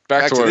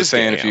what I was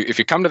saying. If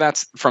you come to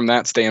that from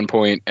that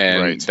standpoint,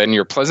 and then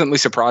you're pleasantly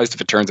surprised if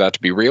it turns out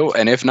to be real,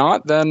 and if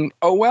not, then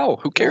oh well,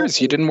 who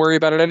cares? You didn't worry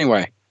about it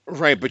anyway.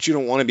 Right, but you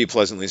don't want to be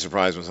pleasantly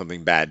surprised when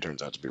something bad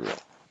turns out to be real.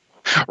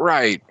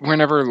 Right. We're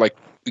never like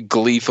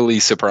gleefully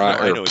surprised.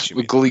 No, I know what you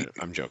mean.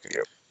 I'm joking.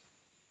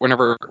 We're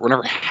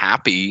never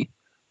happy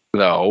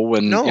though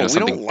when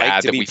something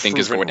bad that we think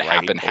is going to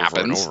happen happens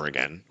over and over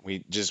again.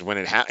 We just when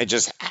it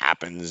just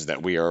happens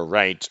that we are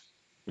right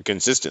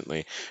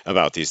consistently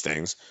about these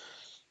things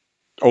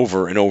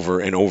over and over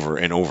and over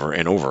and over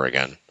and over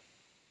again.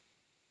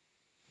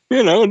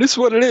 This is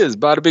what it is.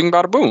 Bada bing,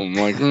 bada boom.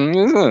 Like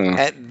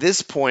at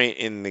this point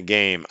in the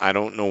game, I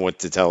don't know what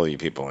to tell you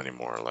people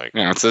anymore. Like,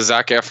 it's a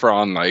Zac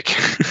Efron, like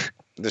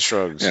the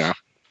shrugs.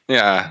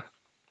 Yeah.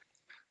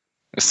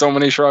 There's so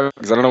many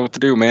shrugs. I don't know what to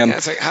do, man. Yeah,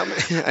 it's like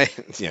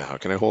how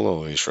can I hold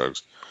all these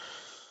shrugs?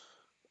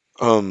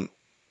 I don't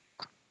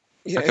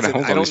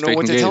know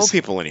what to tell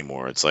people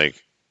anymore. It's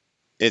like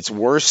it's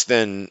worse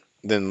than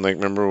like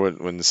remember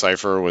when the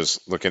Cypher was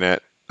looking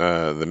at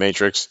the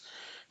Matrix.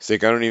 It's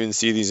like, I don't even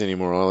see these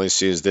anymore. All I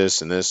see is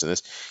this and this and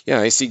this. Yeah,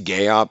 I see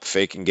gay op,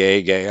 fake and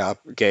gay, gay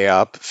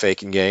op,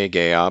 fake and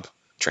gay op,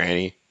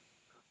 tranny.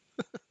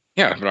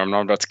 Yeah, but I'm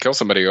not about to kill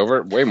somebody over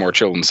it. Way more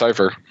chill than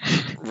Cypher.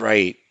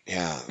 Right.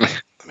 Yeah.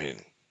 I mean,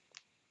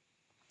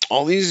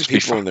 all these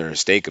people and their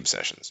steak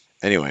obsessions.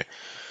 Anyway,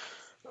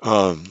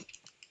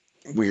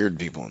 weird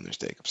people and their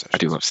steak obsessions. I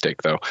do love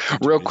steak, though.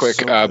 Real quick,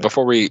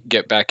 before we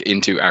get back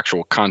into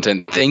actual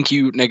content, thank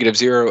you, Negative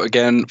Zero,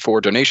 again, for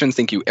donations.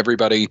 Thank you,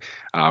 everybody.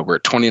 We're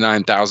at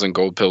 29,000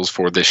 gold pills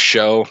for this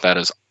show. That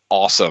is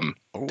awesome.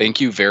 Oh.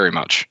 Thank you very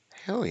much.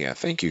 Hell yeah.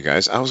 Thank you,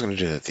 guys. I was going to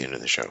do that at the end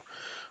of the show.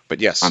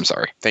 But yes. I'm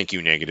sorry. Thank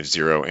you, Negative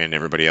Zero, and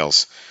everybody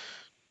else.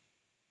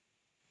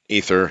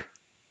 Ether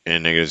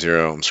and Negative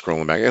Zero. I'm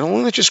scrolling back. It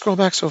only let you scroll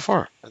back so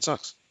far. That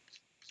sucks.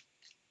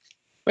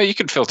 Well, you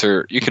can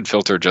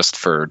filter just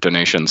for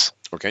donations.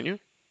 Oh, can you?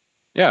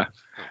 Yeah.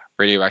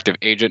 Radioactive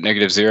Agent,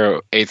 Negative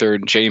Zero, Aether,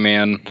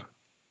 J-Man,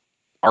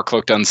 Our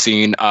Cloaked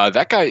Unseen.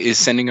 That guy is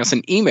sending us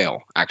an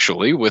email,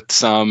 actually, with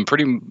some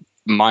pretty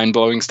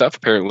mind-blowing stuff,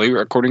 apparently,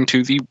 according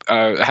to the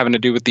having to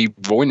do with the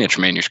Voynich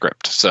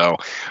manuscript. So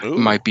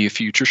might be a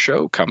future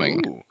show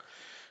coming. Ooh.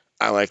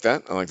 I like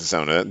that. I like the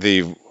sound of that.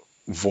 The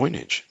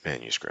Voynich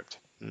manuscript.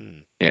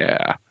 Mm.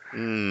 Yeah.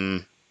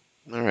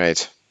 All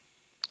right.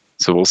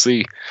 So we'll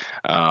see.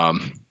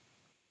 Man,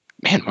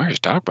 where's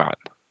Dogbot?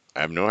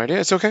 I have no idea.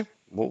 It's okay.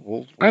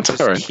 We'll That's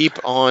just all right.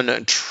 Keep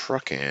on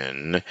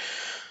trucking.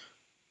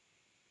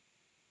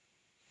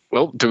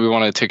 Well, do we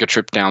want to take a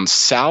trip down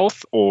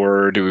south,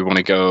 or do we want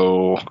to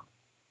go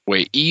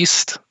way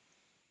east?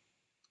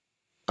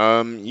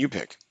 You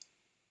pick.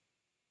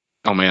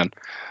 Oh man.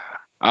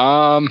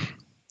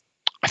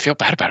 I feel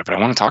bad about it, but I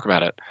want to talk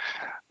about it.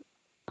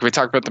 Can we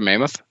talk about the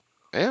mammoth?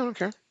 Yeah, I don't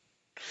care.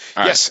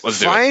 All Yes, right, let's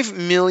do it. 5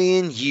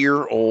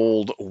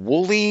 million-year-old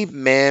woolly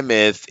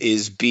mammoth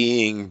is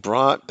being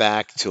brought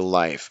back to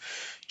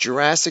life.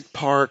 Jurassic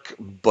Park,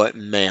 but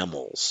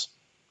mammals.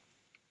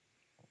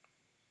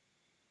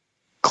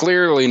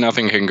 Clearly,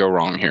 nothing can go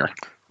wrong here.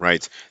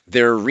 Right.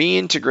 Their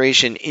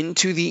reintegration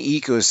into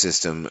the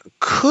ecosystem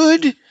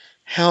could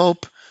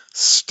help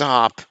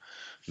stop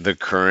the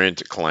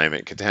current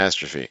climate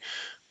catastrophe.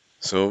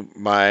 So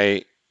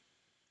by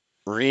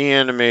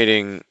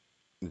reanimating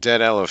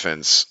dead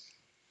elephants,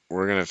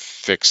 we're going to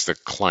fix the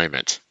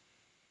climate.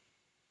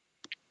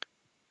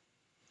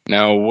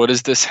 Now, what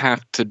does this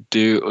have to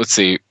do? Let's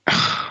see.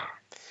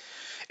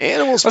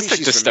 Animal Let's take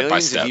species this from step by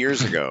millions step. of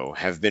years ago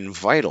have been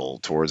vital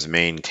towards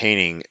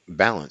maintaining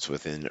balance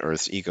within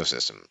Earth's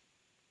ecosystem.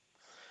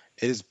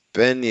 It has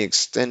been the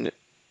extended...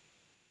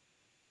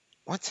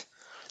 What?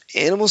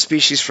 Animal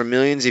species from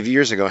millions of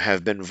years ago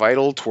have been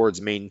vital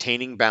towards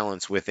maintaining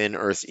balance within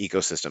Earth's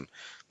ecosystem.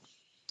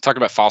 Talk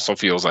about fossil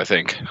fuels, I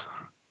think.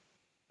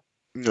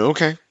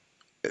 Okay.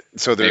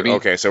 So they're Maybe.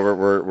 okay. So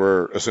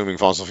we're assuming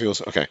fossil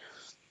fuels. Okay.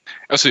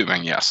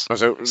 Assuming, yes.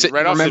 So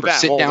right off the bat,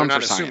 sit well, down they're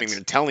not for assuming. science.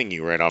 They're telling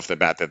you right off the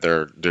bat that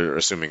they're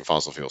assuming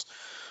fossil fuels.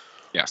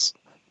 Yes.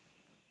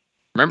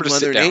 Remember to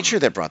Mother sit down. Nature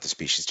that brought the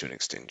species to an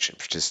extinction.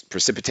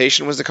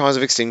 Precipitation was the cause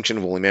of extinction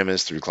of woolly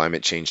mammoths through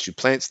climate change to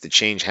plants. The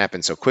change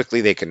happened so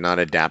quickly they could not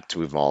adapt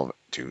to evolve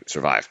to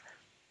survive.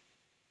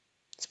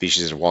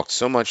 Species have walked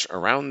so much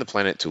around the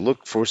planet to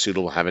look for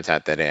suitable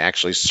habitat that it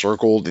actually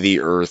circled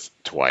the Earth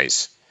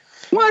twice.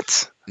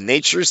 What?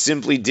 Nature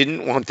simply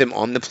didn't want them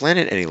on the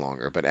planet any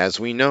longer, but as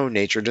we know,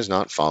 nature does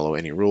not follow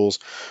any rules.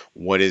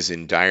 What is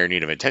in dire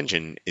need of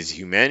attention is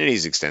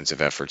humanity's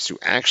extensive efforts to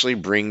actually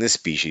bring the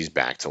species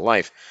back to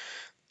life.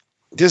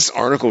 This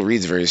article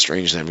reads very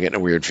strangely. I'm getting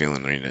a weird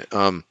feeling reading it.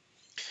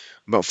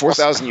 About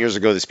 4,000 years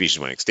ago, the species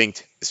went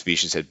extinct. The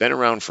species had been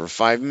around for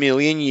 5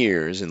 million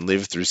years and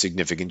lived through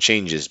significant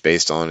changes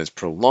based on its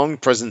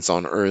prolonged presence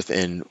on Earth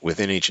and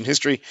within ancient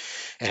history.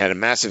 It had a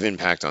massive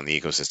impact on the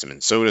ecosystem,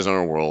 and so does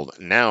our world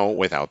now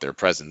without their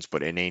presence,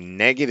 but in a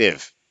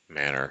negative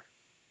manner.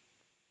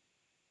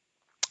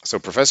 So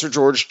Professor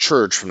George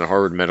Church from the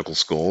Harvard Medical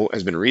School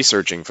has been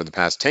researching for the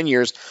past 10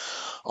 years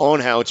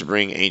on how to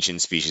bring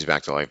ancient species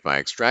back to life by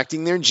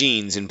extracting their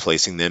genes and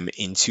placing them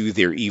into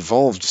their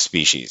evolved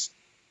species.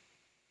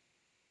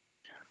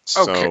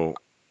 So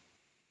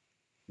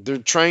they're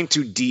trying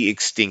to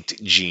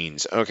de-extinct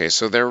genes. Okay,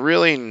 so they're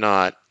really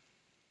not...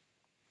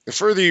 The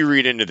further you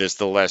read into this,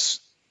 the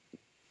less...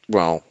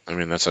 Well, I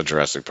mean, that's how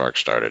Jurassic Park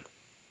started.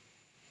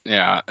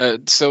 Yeah.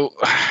 So,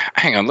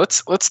 hang on.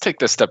 Let's take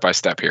this step by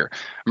step here.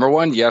 Number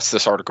one, yes,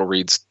 this article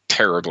reads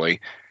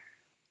terribly.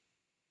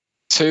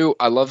 Two,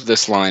 I love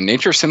this line.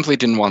 Nature simply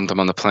didn't want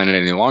them on the planet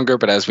any longer,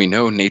 but as we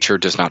know, nature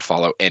does not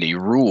follow any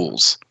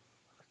rules.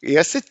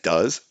 Yes, it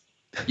does.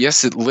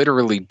 Yes, it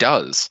literally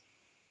does.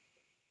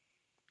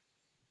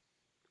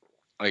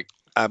 Like,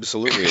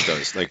 absolutely, it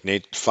does. Like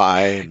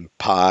phi and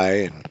pi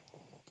and...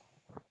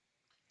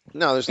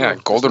 No, there's no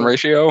golden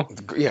ratio.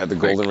 Yeah, the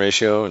golden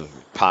ratio and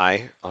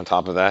pi on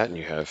top of that, and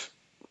you have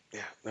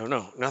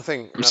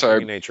nothing. I'm sorry.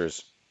 In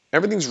nature's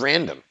everything's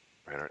random.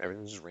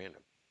 Everything's just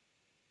random.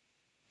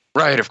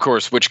 Right, of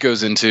course. Which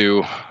goes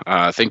into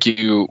thank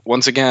you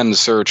once again,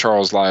 Sir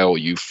Charles Lyell,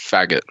 you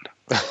faggot.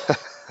 That's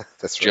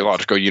right.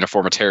 Geological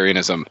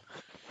uniformitarianism.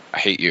 I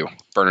hate you.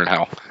 Burn in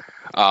hell.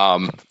 All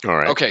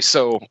right. Okay,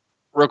 so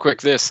real quick,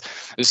 the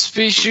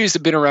species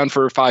have been around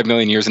for 5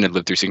 million years and had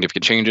lived through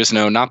significant changes.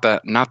 No, not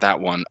that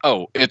one.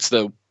 Oh, it's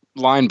the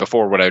line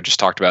before what I just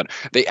talked about.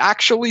 They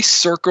actually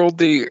circled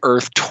the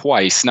Earth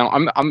twice. Now,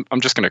 I'm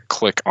just going to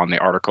click on the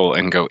article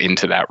and go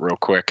into that real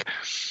quick.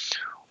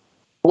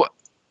 What?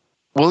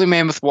 Woolly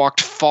mammoth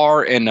walked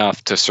far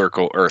enough to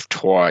circle Earth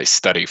twice,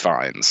 study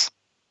finds.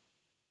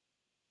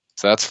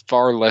 So that's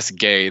far less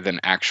gay than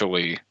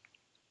actually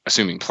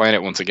assuming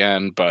planet once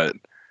again, but...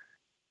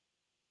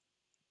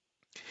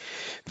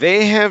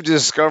 They have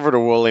discovered a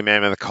woolly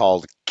mammoth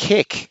called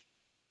Kick,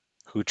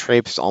 who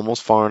traipsed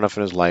almost far enough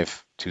in his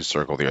life to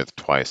circle the Earth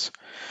twice.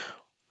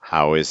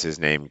 How is his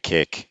name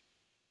Kick?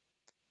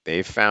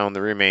 They found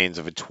the remains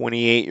of a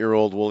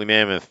 28-year-old woolly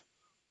mammoth.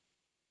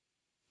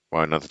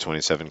 Why not the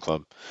 27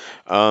 Club?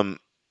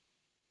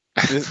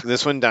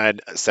 This one died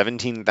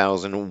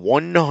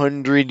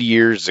 17,100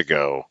 years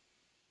ago.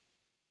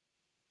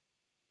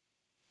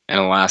 In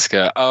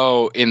Alaska.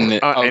 Oh, in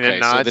the okay.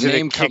 So the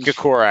name comes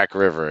Kikikorak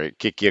River.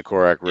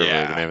 Kikikorak River.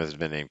 Yeah. The name has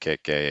been named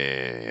Kik.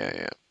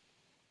 Yeah.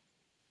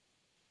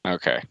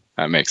 Okay,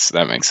 that makes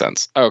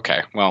sense.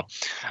 Okay, well,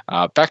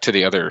 back to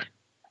the other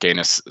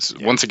gayness.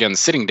 Yeah. Once again,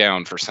 sitting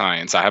down for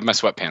science. I have my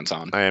sweatpants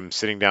on. I am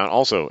sitting down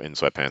also in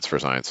sweatpants for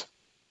science.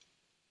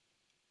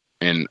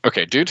 And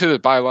okay, due to the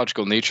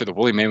biological nature, the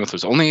woolly mammoth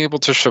was only able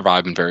to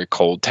survive in very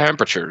cold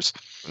temperatures.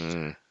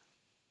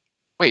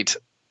 Wait,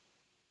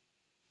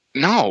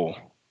 no.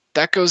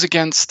 That goes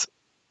against.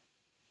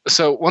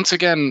 So once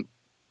again,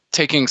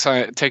 taking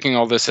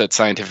all this at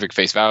scientific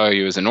face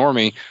value as a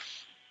normie,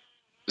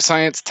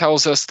 science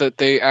tells us that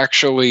they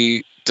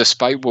actually,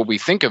 despite what we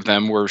think of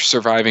them, were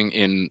surviving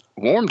in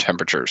warm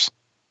temperatures.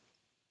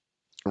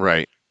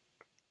 Right.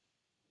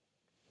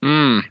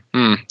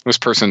 This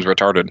person's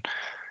retarded.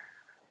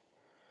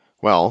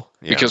 Well,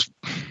 yeah. Because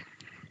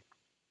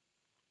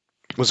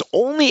was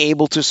only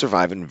able to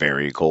survive in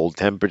very cold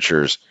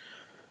temperatures.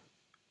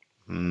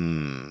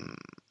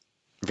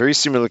 Very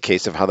similar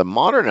case of how the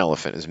modern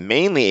elephant is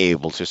mainly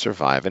able to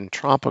survive in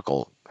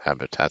tropical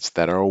habitats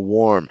that are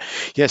warm.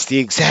 Yes, the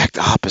exact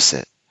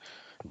opposite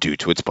due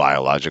to its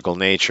biological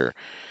nature.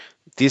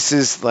 This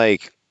is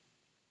like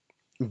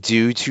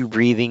due to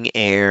breathing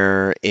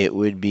air, it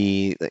would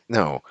be like,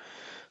 no.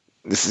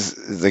 This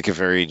is like a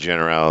very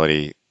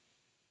generality.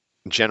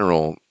 What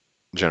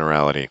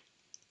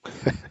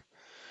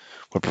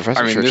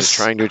Professor Church is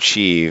trying to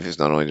achieve is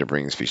not only to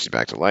bring the species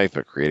back to life,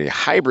 but create a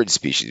hybrid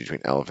species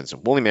between elephants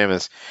and woolly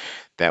mammoths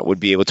that would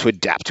be able to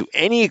adapt to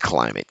any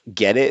climate.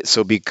 Get it?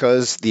 So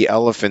because the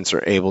elephants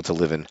are able to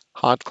live in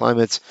hot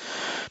climates,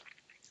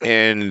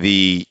 and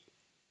the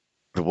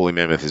woolly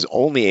mammoth is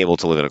only able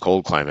to live in a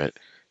cold climate,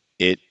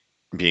 it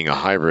being a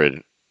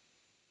hybrid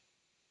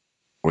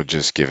would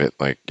just give it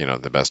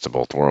the best of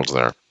both worlds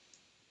there.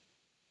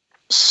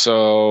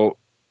 So,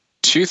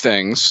 two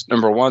things.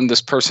 Number one,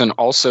 this person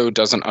also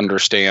doesn't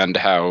understand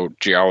how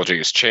geology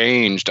has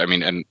changed. I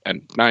mean, and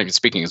not even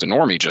speaking as a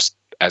normie, just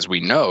as we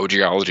know,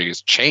 geology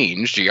has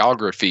changed.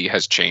 Geography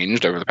has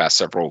changed over the past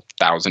several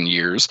thousand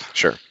years.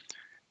 Sure.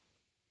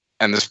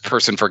 And this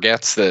person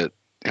forgets that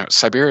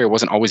Siberia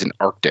wasn't always an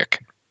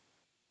Arctic.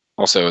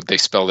 Also, they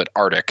spelled it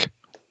Arctic.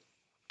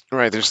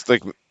 Right. There's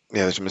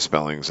there's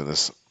misspellings in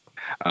this.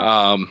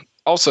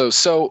 Also,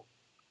 so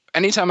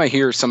anytime I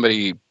hear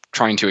somebody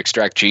trying to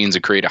extract genes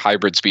and create a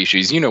hybrid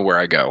species, you know where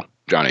I go,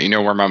 Johnny. You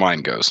know where my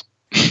mind goes.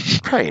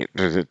 Right.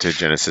 To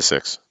Genesis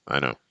 6. I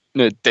know.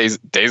 Days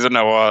of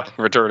Noah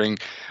returning.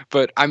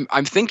 But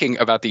I'm thinking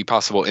about the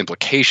possible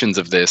implications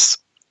of this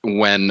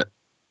when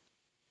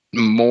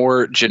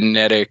more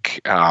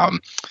genetic,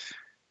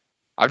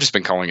 I've just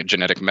been calling it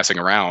genetic messing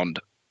around,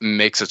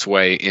 makes its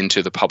way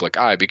into the public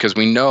eye, because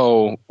we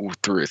know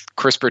through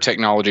CRISPR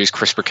technologies,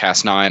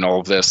 CRISPR-Cas9, all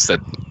of this, that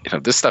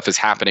this stuff is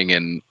happening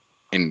in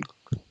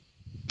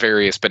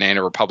various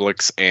banana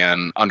republics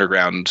and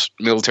underground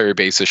military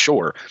bases,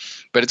 sure,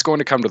 but it's going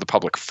to come to the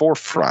public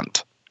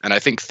forefront. And I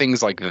think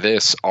things like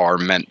this are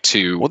meant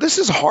to... Well, this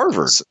is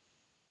Harvard.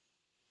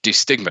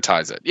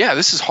 Destigmatize it. Yeah,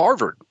 this is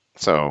Harvard.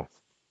 So...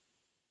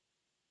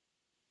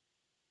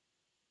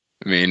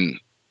 I mean...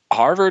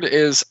 Harvard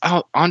is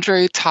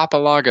Andre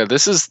Tapalaga.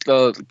 This is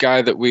the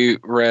guy that we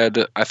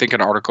read, I think,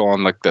 an article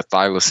on the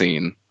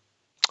thylacine.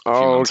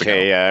 Oh,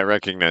 okay, yeah, I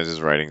recognize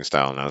his writing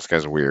style now. This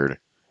guy's weird.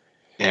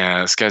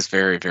 Yeah, this guy's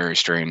very, very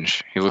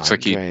strange. He looks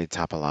like he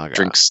Tapalaga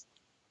drinks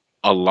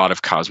a lot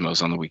of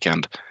Cosmos on the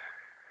weekend.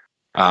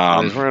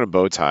 He's wearing a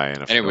bow tie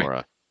and a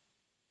fedora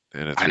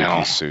and a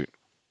three-piece suit.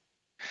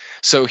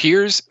 So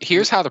here's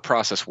how the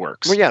process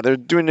works. Well, yeah, they're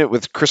doing it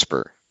with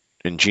CRISPR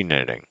and gene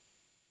editing.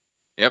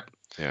 Yep.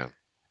 Yeah.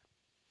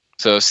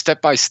 So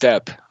step by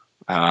step,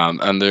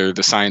 under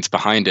the science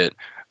behind it,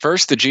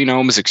 first the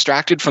genome is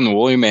extracted from the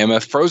woolly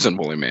mammoth, frozen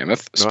woolly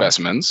mammoth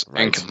specimens,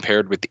 and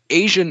compared with the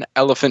Asian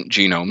elephant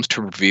genomes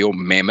to reveal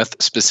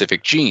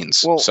mammoth-specific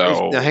genes.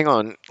 Well, now hang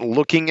on.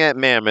 Looking at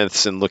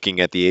mammoths and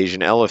looking at the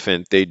Asian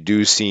elephant, they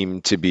do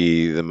seem to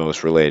be the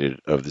most related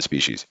of the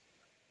species.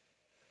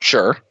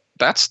 Sure.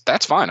 That's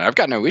fine. I've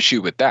got no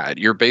issue with that.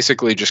 You're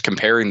basically just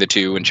comparing the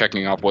two and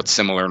checking off what's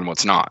similar and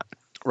what's not.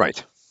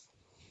 Right.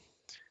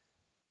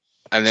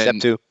 And then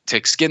Step 2.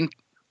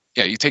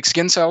 you take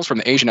skin cells from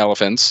the Asian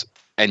elephants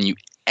and you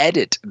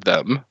edit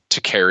them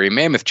to carry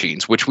mammoth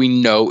genes, which we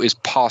know is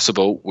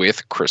possible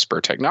with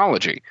CRISPR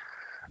technology.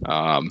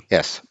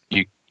 Yes.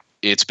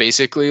 It's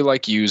basically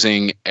like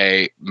using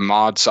a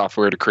mod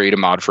software to create a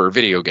mod for a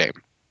video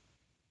game.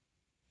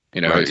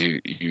 Right.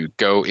 You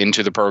go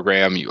into the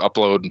program, you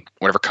upload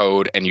whatever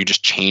code, and you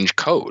just change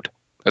code.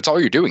 That's all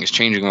you're doing is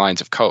changing lines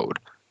of code.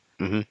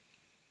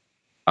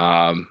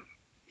 Mm-hmm.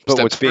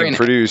 But what's being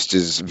produced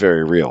is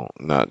very real,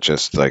 not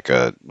just like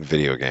a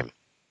video game.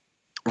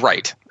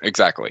 Right,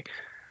 exactly.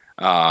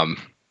 And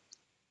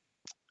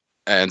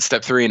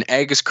step 3, an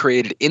egg is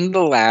created in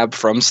the lab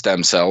from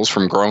stem cells,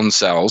 from grown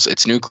cells.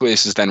 Its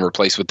nucleus is then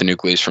replaced with the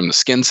nucleus from the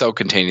skin cell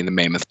containing the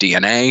mammoth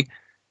DNA.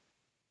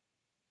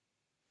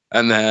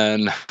 And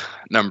then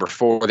number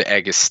 4, the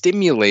egg is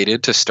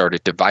stimulated to start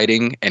it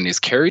dividing and is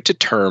carried to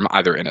term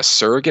either in a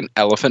surrogate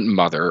elephant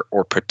mother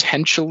or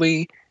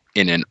potentially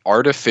in an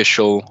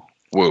artificial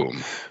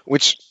womb.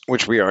 Which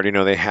we already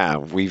know they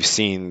have. We've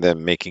seen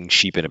them making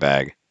sheep in a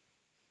bag.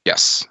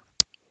 Yes.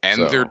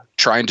 And they're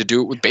trying to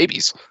do it with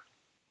babies.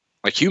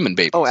 Like human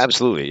babies. Oh,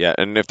 absolutely. Yeah.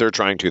 And if they're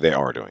trying to, they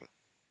are doing.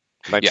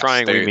 By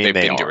trying, we mean they've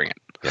been doing it.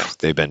 Yes,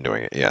 they've been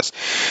doing it. Yes.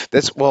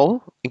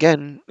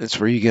 Again, it's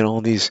where you get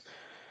all these...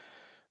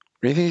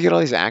 Where you get all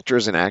these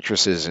actors and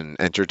actresses and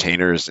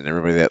entertainers and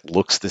everybody that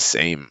looks the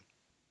same.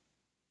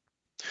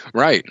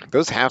 Right.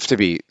 Those have to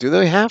be... Do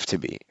they have to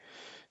be?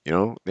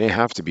 They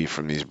have to be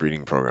from these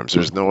breeding programs.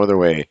 There's no other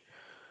way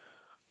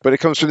But it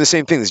comes from the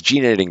same thing, this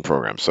gene editing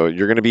program. So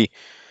you're going to be,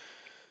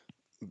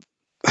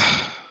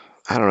 I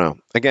don't know.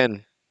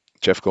 Again,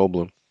 Jeff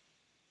Goldblum.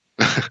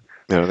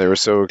 They were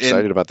so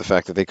excited about the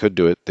fact that they could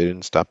do it, they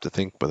didn't stop to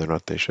think whether or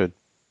not they should.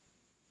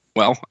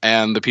 Well,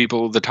 and the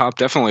people at the top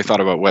definitely thought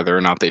about whether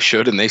or not they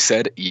should, and they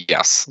said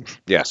yes.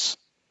 Yes.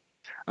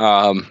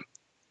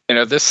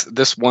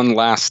 This one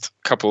last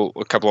couple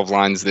of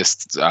lines, this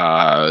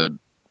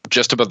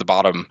just above the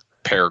bottom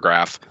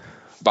paragraph,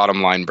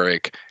 bottom line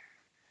break.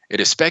 It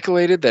is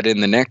speculated that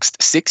in the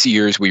next 6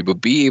 years, we will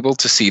be able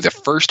to see the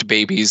first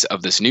babies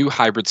of this new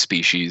hybrid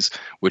species,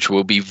 which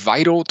will be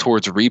vital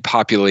towards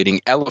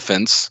repopulating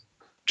elephants.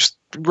 Just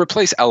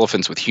replace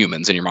elephants with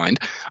humans in your mind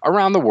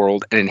around the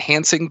world and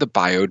enhancing the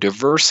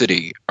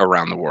biodiversity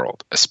around the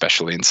world,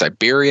 especially in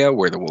Siberia,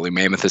 where the woolly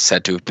mammoth is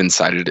said to have been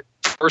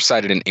first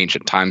sighted in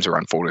ancient times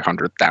around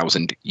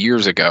 400,000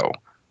 years ago.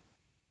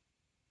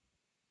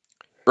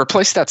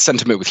 Replace that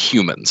sentiment with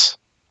humans.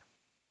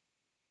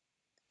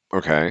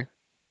 Okay.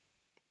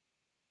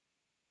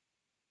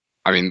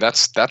 I mean,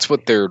 that's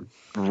what they're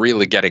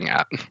really getting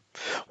at.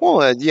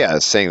 Well, yeah,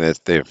 saying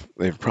that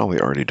they've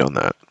probably already done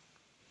that.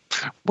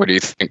 Where do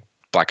you think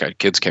black-eyed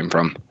kids came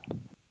from?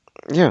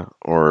 Yeah,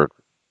 or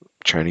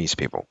Chinese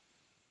people.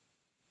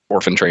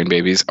 Orphan trained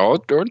babies. Oh,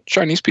 or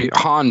Chinese people.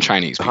 Han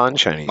Chinese people. Han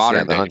Chinese.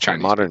 Modern yeah,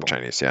 Chinese. Modern people.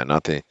 Chinese, yeah,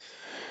 not the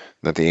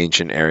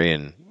ancient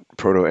Aryan,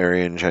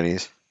 Proto-Aryan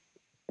Chinese.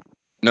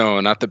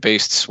 No, not the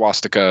based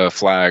swastika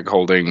flag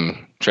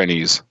holding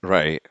Chinese.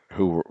 Right,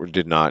 who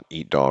did not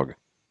eat dog.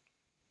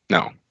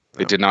 No,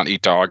 they did not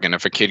eat dog, and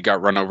if a kid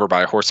got run over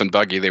by a horse and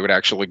buggy, they would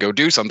actually go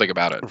do something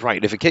about it.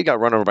 Right, if a kid got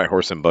run over by a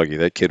horse and buggy,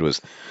 that kid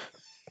was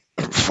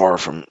far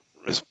from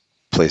his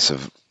place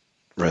of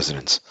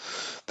residence.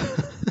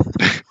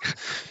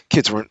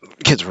 Kids were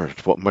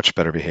much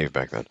better behaved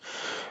back then,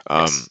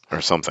 Yes.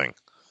 or something.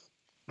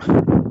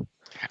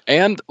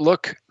 And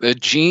look,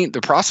 the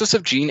process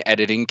of gene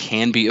editing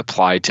can be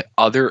applied to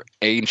other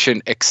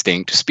ancient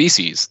extinct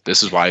species.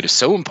 This is why it is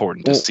so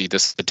important to see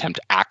this attempt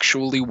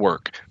actually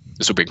work.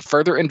 This will bring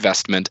further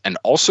investment and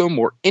also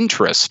more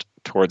interest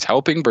towards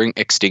helping bring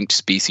extinct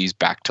species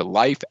back to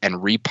life and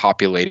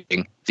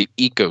repopulating the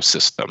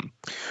ecosystem.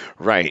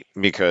 Right,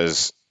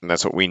 because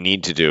that's what we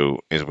need to do,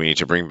 is we need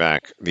to bring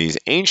back these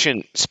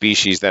ancient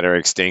species that are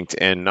extinct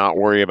and not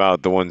worry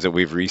about the ones that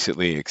we've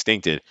recently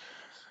extincted.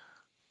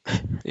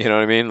 You know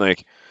what I mean?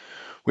 Like,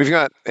 we've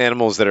got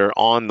animals that are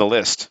on the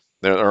list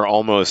that are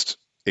almost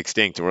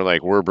extinct, and we're going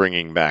to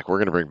bring back.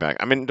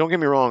 I mean, don't get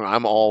me wrong,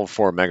 I'm all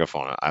for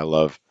megafauna. I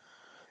love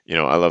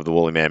the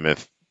woolly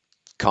mammoth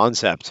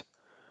concept.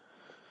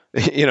 I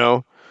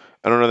don't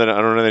know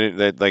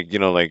that like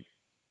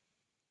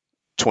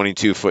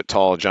 22-foot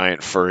tall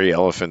giant furry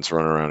elephants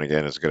running around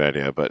again is a good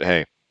idea, but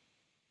hey.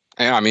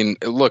 Yeah, I mean,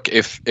 look,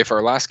 if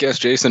our last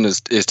guest, Jason,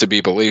 is to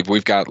be believed,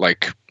 we've got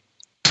like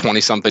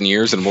 20-something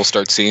years and we'll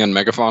start seeing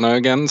megafauna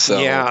again. So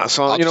yeah,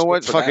 so you know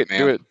what? Fuck it,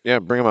 do it. Yeah,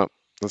 bring them up.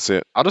 Let's see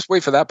it. I'll just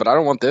wait for that, but I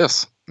don't want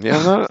this.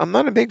 Yeah, I'm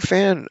not a big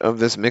fan of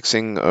this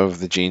mixing of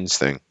the genes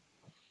thing.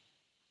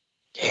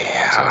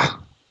 Yeah. So,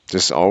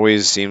 just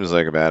always seems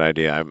like a bad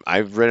idea.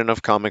 I've read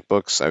enough comic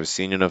books. I've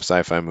seen enough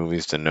sci-fi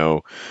movies to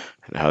know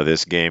how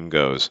this game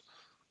goes.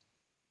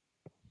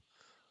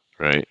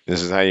 Right?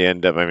 This is how you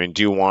end up. I mean,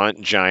 do you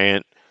want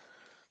giant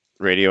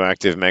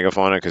radioactive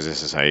megafauna? Because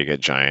this is how you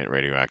get giant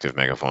radioactive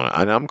megafauna.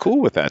 And I'm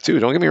cool with that, too.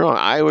 Don't get me wrong.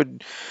 I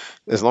would,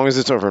 as long as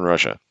it's over in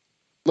Russia.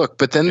 Look,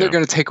 but then they're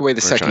going to take away the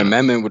Second China.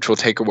 Amendment, which will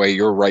take away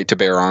your right to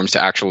bear arms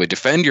to actually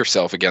defend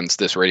yourself against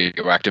this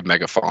radioactive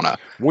megafauna.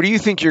 What do you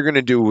think you're going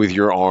to do with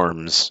your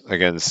arms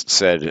against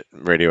said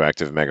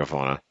radioactive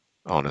megafauna,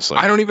 honestly?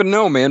 I don't even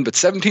know, man, but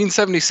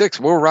 1776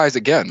 will rise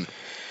again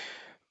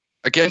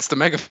against the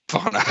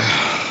megafauna.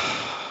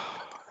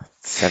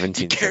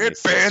 1776. You can't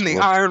ban the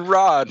iron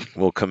rod.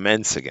 Will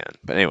commence again.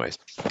 But anyways.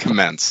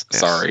 Commence.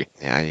 Yes. Sorry.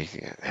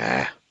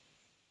 Yeah.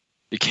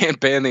 You can't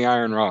ban the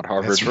iron rod,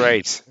 Harvard.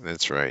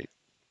 That's right.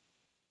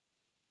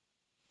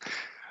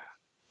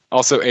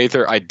 Also,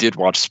 Aether, I did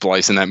watch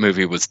Splice, and that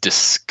movie was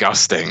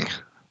disgusting.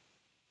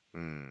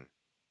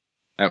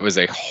 That was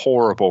a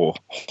horrible,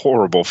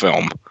 horrible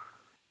film. Of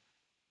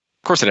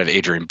course, it had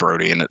Adrian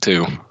Brody in it,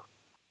 too. At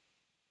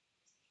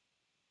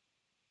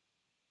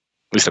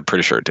least I'm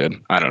pretty sure it did.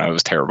 I don't know. It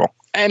was terrible.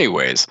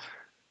 Anyways,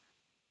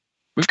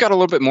 we've got a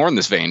little bit more in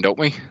this vein, don't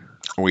we?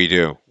 We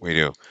do.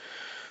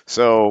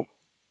 So,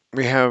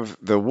 we have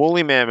the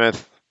woolly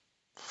mammoth,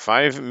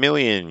 5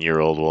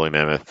 million-year-old woolly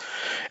mammoth.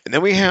 And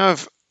then we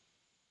have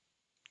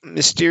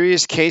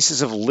mysterious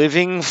cases of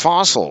living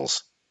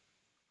fossils.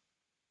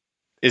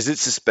 Is it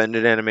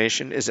suspended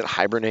animation? Is it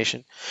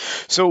hibernation?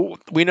 So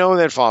we know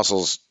that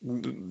fossils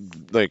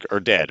are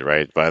dead,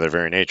 right? By their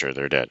very nature,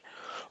 they're dead.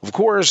 Of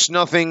course,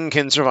 nothing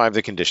can survive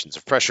the conditions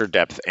of pressure,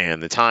 depth,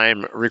 and the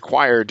time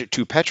required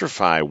to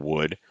petrify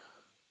wood.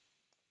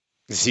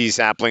 These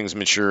saplings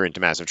mature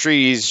into massive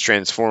trees,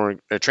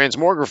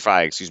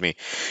 transmogrify,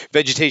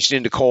 vegetation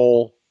into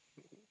coal.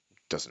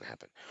 Doesn't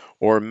happen.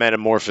 Or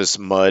metamorphose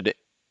mud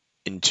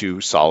into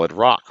solid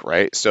rock,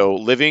 right? So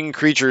living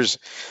creatures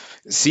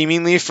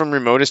seemingly from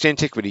remotest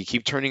antiquity,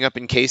 keep turning up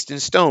encased in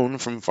stone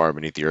from far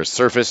beneath the Earth's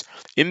surface,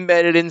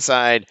 embedded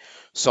inside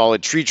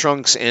solid tree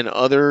trunks and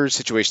other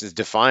situations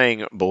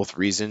defying both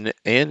reason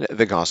and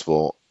the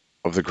gospel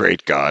of the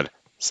great God,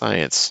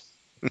 science.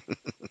 I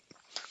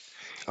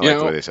You like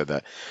the way know, they said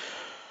that.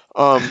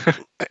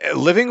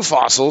 Living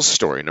fossils,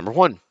 story number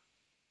 1.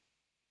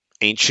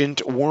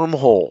 Ancient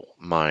wormhole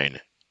mine.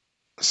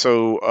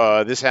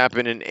 So this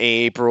happened in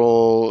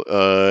April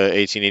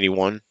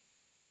 1881.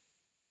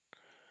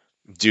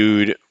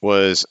 Dude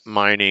was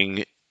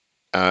mining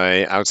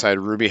outside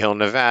Ruby Hill,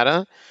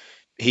 Nevada.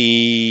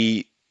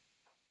 He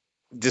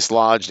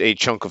dislodged a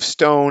chunk of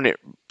stone. It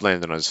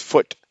landed on his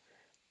foot.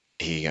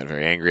 He got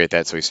very angry at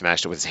that, so he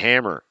smashed it with his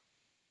hammer.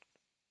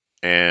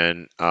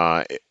 And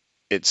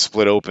it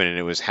split open, and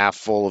it was half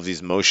full of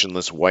these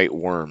motionless white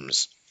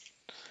worms.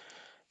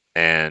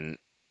 And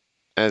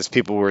as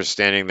people were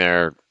standing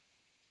there,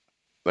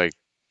 like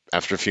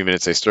after a few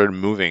minutes, they started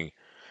moving,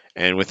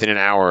 and within an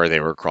hour, they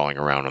were crawling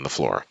around on the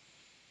floor.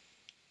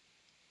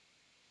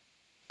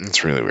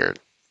 It's really weird.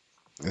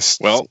 This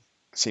well,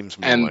 seems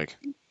more and like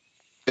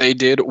they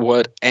did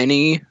what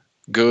any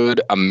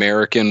good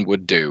American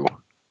would do.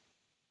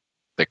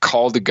 They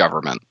called the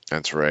government.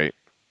 that's right.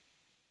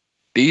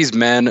 These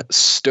men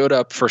stood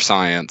up for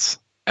science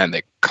and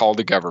they called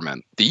the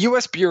government. The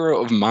U.S.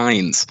 Bureau of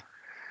Mines.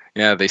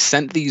 Yeah, they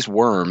sent these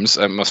worms.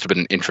 It must have been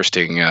an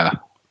interesting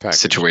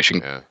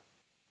situation Yeah.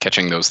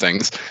 catching those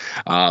things.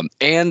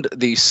 And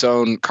the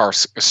sewn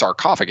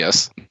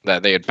sarcophagus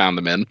that they had found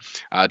them in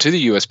to the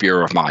U.S.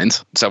 Bureau of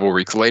Mines. Several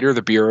weeks later,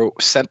 the Bureau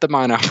sent the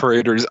mine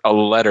operators a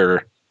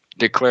letter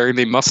declaring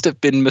they must have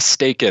been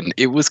mistaken.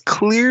 It was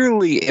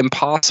clearly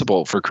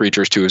impossible for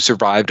creatures to have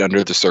survived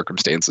under the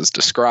circumstances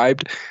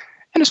described.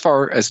 And as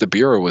far as the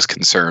Bureau was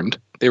concerned,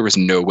 there was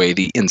no way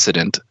the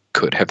incident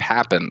could have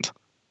happened.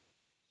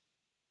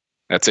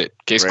 That's it.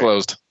 Case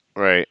closed.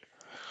 Right.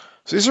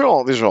 So these are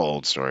all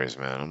old stories,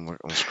 man. I'm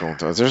scrolling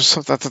through. I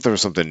thought there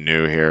was something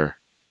new here.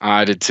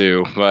 I did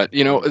too, but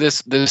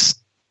this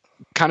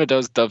kind of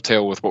does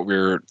dovetail with what we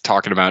were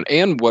talking about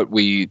and what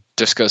we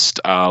discussed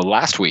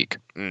last week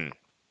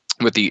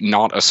with the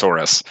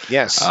Nautosaurus.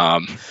 Yes.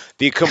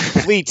 The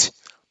complete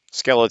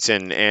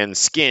skeleton and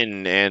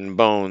skin and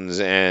bones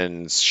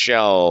and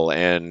shell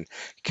and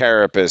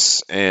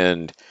carapace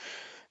and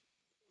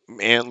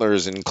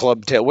antlers and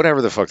club tail,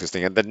 whatever the fuck this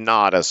thing had. The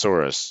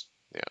Nautosaurus.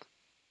 Yeah.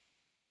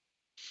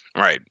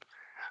 Right.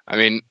 I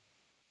mean,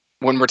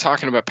 when we're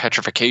talking about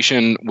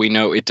petrification, we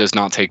know it does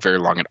not take very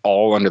long at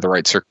all under the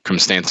right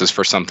circumstances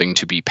for something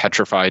to be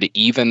petrified,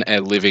 even a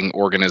living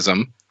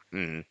organism.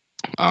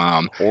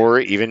 Or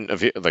even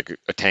like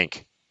a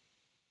tank.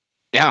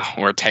 Yeah,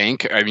 or a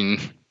tank. I mean,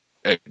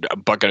 a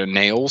bucket of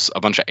nails,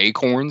 a bunch of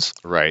acorns.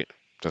 Right.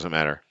 Doesn't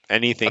matter.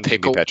 Anything can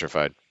be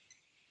petrified.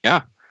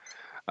 Yeah.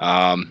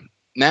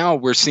 Now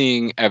we're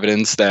seeing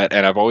evidence that,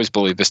 and I've always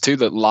believed this too,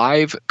 that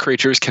live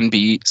creatures can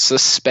be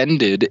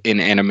suspended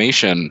in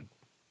animation.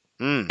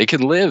 They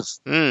can live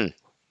under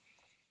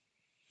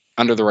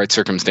the right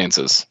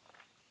circumstances.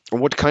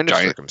 What kind of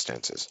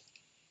circumstances?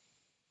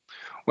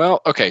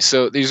 Well, okay,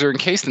 so these are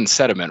encased in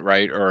sediment,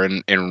 right, or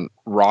in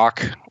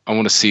rock. I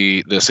want to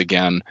see this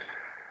again.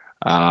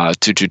 A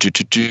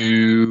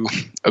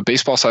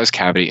baseball-sized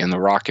cavity in the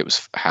rock. It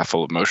was half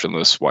full of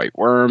motionless white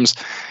worms.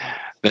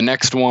 The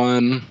next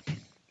one.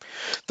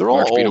 They're all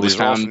old. These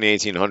are all from the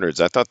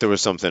 1800s. I thought there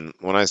was something.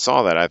 When I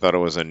saw that, I thought it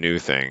was a new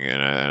thing,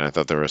 and I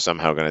thought they were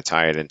somehow going to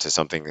tie it into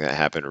something that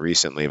happened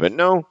recently. But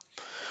no,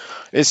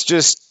 it's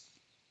just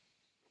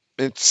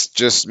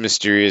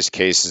mysterious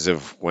cases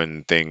of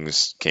when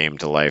things came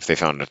to life. They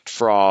found a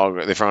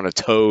frog. They found a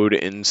toad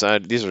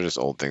inside. These are just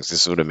old things.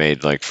 This would have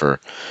made like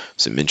for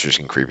some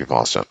interesting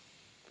creepypasta.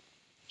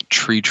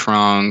 Tree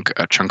trunk,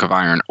 a chunk of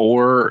iron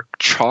ore,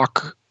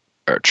 chalk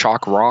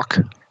rock.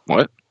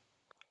 What?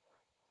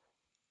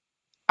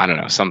 I don't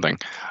know, something.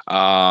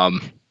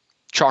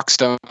 Chalk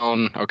stone.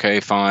 Okay,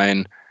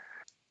 fine.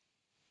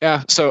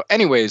 Yeah. So,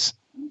 anyways,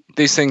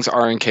 these things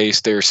are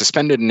encased. They're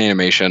suspended in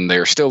animation. They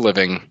are still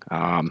living.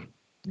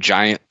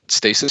 Giant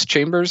stasis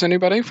chambers.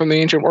 Anybody from the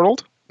ancient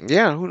world?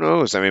 Yeah, who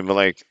knows? I mean, but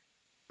like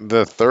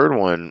the third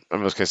one.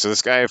 Okay, so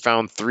this guy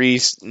found 3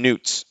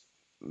 newts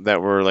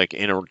that were like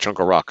in a chunk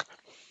of rock.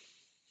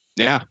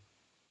 Yeah.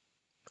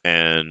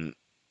 And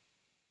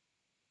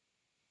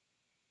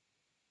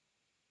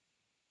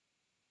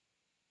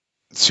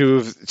two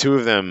of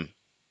them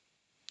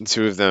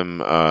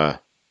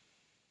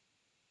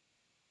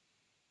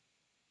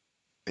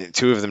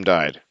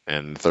died,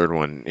 and the third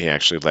one he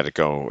actually let it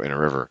go in a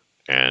river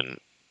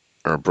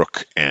or a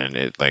brook, and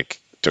it like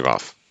took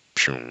off.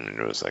 And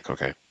it was like,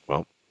 okay,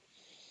 well.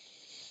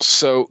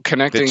 So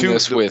connecting so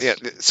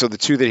the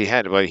 2 that he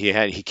had, well,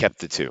 he kept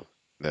the 2,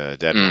 the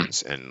dead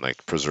ones, and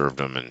like preserved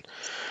them, and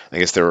I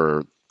guess they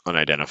were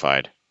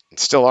unidentified.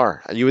 Still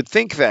are. You would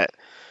think that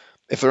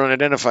if they're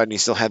unidentified and he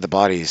still had the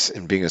bodies,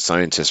 and being a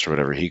scientist or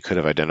whatever, he could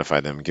have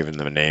identified them, given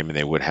them a name, and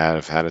they would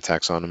have had a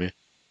taxonomy.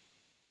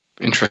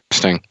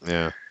 Interesting.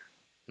 Yeah.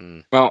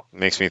 Well,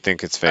 makes me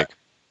think it's fake.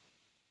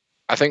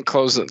 I think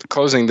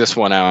closing this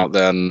one out,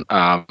 then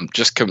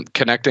just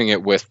connecting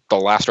it with the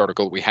last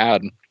article we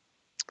had.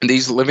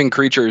 These living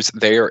creatures,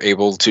 they are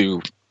able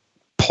to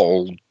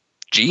pull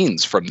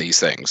genes from these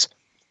things.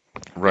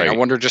 Right. And I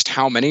wonder just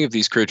how many of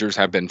these creatures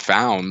have been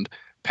found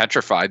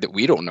petrified that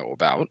we don't know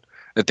about,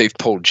 that they've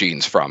pulled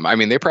genes from. I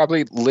mean, they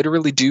probably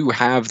literally do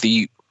have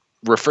the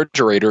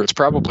refrigerator. It's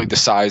probably the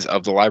size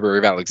of the Library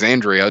of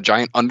Alexandria, a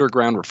giant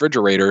underground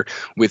refrigerator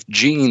with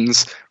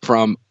genes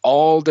from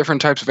all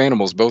different types of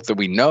animals, both that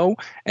we know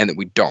and that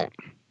we don't.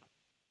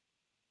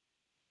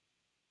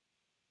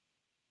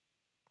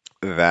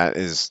 That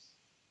is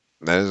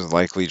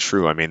likely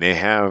true. I mean, they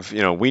have,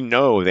 we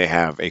know they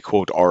have a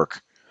quote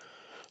arc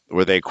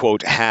where they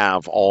quote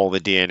have all the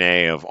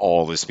DNA of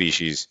all the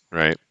species,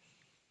 right?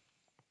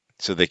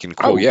 So they can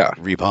quote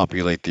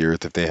repopulate the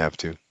earth if they have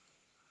to.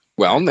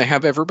 Well, and they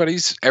have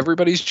everybody's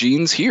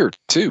genes here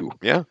too.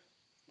 Yeah.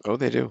 Oh,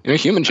 they do.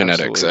 Human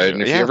genetics.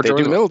 And if you ever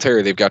join the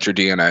military, they've got your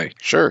DNA.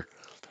 Sure.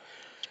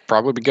 It's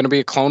probably going to be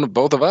a clone of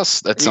both of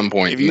us at some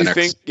point in the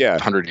next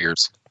 100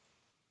 years.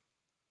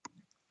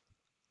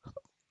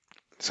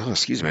 So,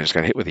 excuse me, I just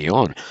got hit with a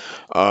yawn.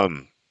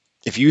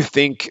 If you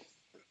think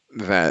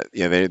that,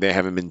 they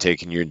haven't been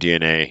taking your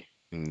DNA,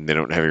 and they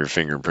don't have your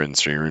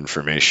fingerprints or your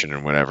information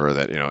or whatever,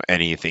 that,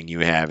 anything you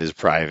have is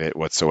private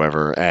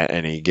whatsoever at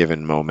any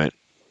given moment.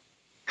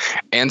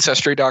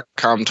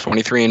 Ancestry.com,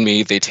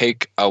 23andMe, they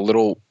take a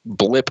little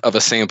blip of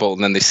a sample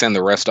and then they send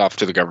the rest off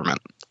to the government.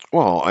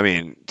 Well, I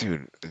mean,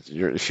 dude,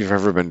 if you've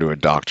ever been to a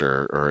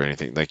doctor or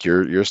anything, like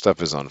your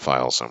stuff is on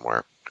file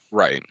somewhere.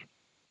 Right.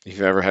 If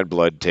you've ever had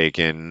blood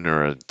taken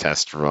or a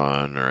test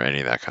run or any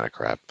of that kind of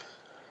crap.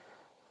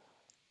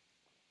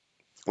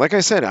 Like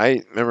I said,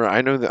 I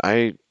know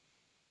that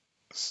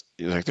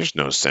there's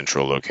no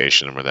central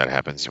location where that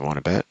happens. You want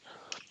to bet?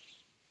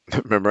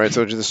 Remember I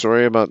told you the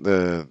story about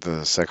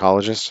the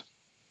psychologist?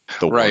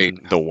 The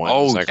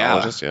one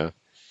psychologist, yeah.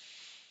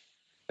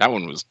 That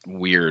one was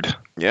weird.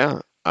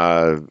 Yeah.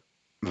 The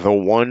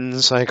one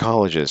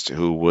psychologist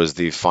who was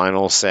the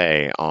final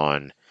say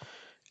on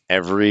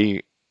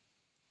every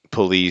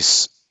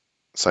police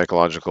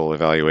psychological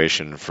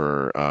evaluation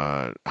for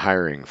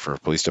hiring for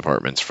police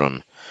departments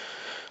from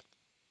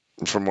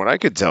what I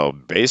could tell,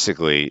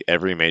 basically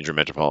every major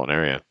metropolitan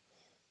area.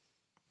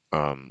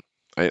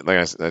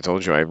 I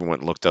told you, I even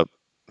went and looked up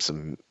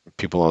some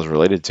people I was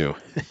related to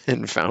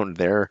and found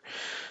their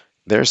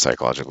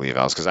psychological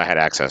evals because I had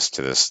access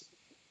to this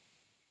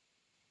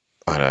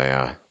on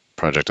a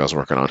project I was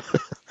working on.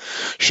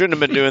 Shouldn't have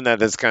been doing that.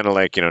 That's kind of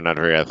like, not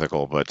very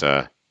ethical, but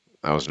I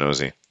was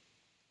nosy.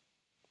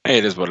 Hey,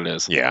 it is what it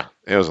is. Yeah,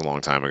 it was a long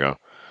time ago.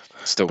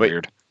 Still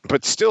weird.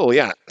 But still,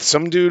 yeah,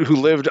 some dude who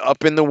lived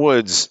up in the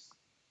woods,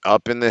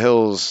 up in the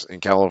hills in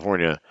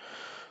California,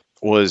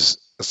 was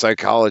a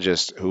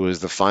psychologist who was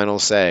the final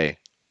say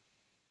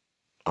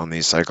on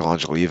these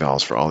psychological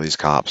evals for all these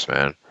cops,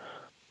 man.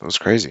 It was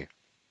crazy. It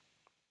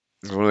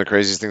was one of the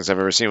craziest things I've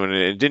ever seen. When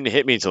it didn't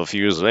hit me until a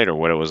few years later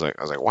what it was like.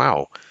 I was like,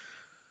 wow,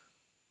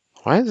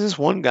 why is this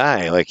one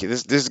guy, like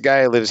this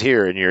guy lives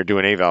here and you're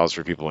doing evals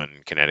for people in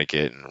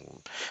Connecticut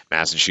and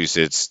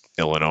Massachusetts,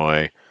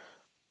 Illinois,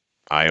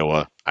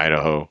 Iowa,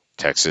 Idaho,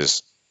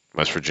 Texas,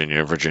 West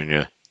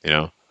Virginia,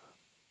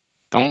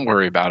 Don't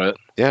worry about it.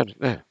 Yeah,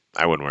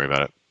 I wouldn't worry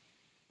about it.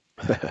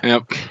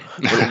 Yep.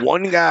 But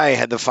one guy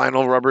had the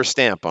final rubber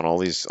stamp on all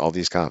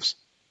these cops.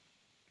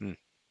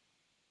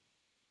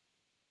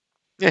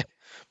 Yeah.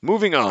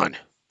 Moving on.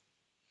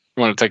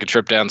 You want to take a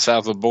trip down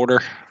south of the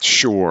border?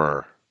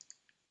 Sure.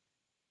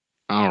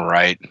 All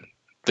right.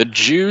 The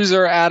Jews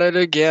are at it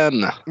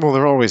again. Well,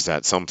 they're always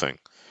at something.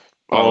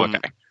 Oh, okay.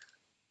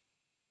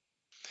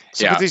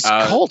 So with these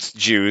cult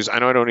Jews, I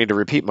know I don't need to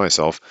repeat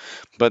myself,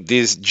 but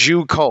these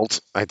Jew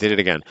cult, I did it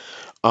again.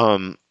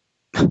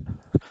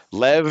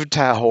 Lev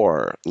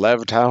Tahor,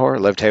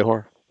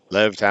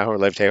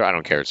 I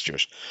don't care, it's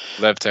Jewish.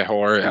 Lev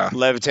Tahor, yeah.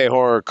 Lev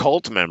Tahor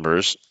cult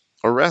members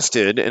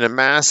arrested in a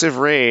massive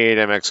raid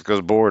at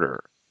Mexico's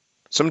border.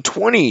 Some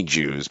 20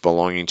 Jews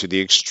belonging to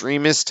the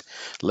extremist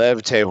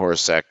Lev Tahor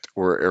sect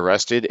were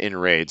arrested in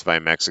raids by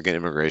Mexican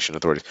immigration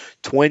authorities.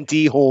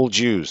 20 whole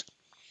Jews.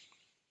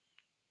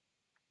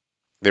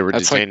 They were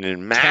detained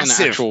in massive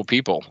 10 actual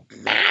people.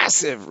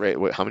 Massive raid.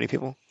 Wait, how many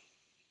people?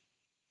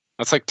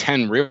 That's like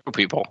 10 real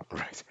people.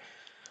 Right.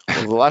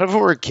 Well, a lot of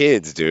them were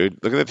kids, dude.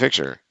 Look at the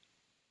picture.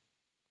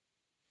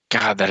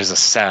 God, that is a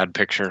sad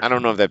picture. I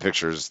don't know if that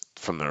picture is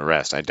from the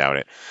arrest. I doubt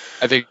it.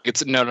 I think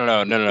it's no.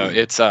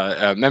 It's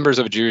members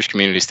of a Jewish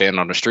community stand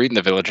on a street in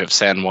the village of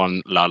San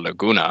Juan La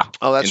Laguna.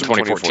 Oh, that's in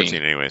 2014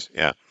 anyways.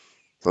 Yeah.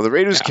 So the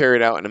raid was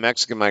carried out in a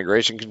Mexican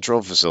migration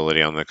control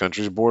facility on the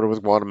country's border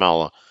with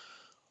Guatemala.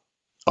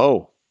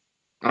 Oh,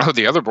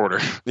 the other border.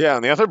 Yeah,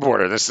 on the other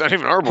border. That's not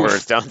even our border.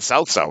 It's down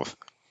south.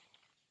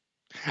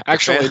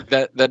 Actually,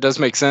 that does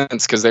make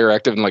sense because they were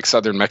active in like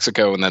southern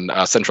Mexico and then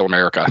Central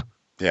America.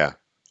 Yeah.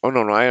 Oh,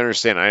 no, I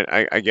understand.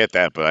 I get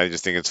that, but I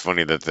just think it's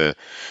funny that the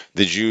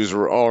Jews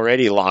were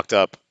already locked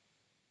up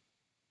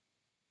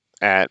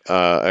at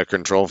a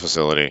control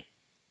facility.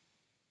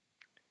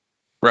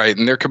 Right,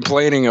 and they're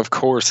complaining, of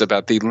course,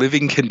 about the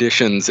living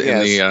conditions in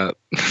the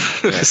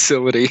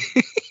facility.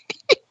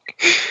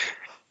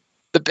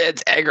 The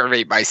beds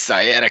aggravate my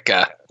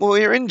sciatica. Well,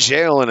 you're in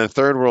jail in a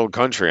third world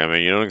country. I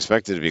mean, you don't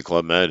expect it to be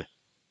Club Med.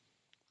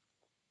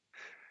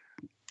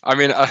 I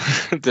mean,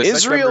 the sex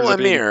Israel members are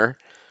being- Amir,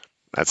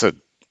 that's a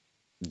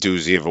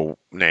doozy of a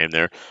name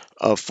there,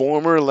 a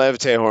former Lev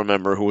Tehor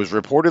member who was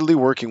reportedly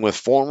working with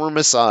former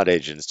Mossad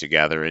agents to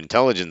gather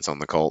intelligence on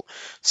the cult,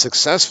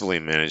 successfully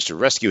managed to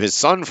rescue his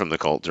son from the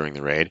cult during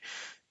the raid,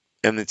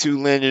 and the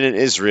two landed in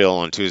Israel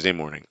on Tuesday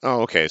morning.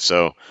 Oh, okay,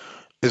 so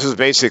this was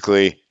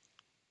basically...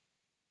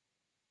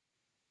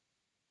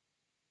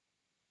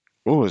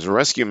 Ooh, it was a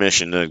rescue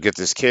mission to get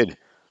this kid.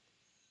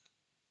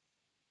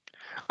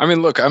 I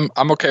mean, look, I'm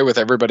okay with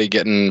everybody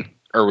getting,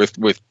 or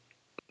with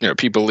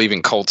people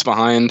leaving cults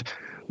behind,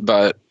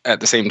 but at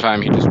the same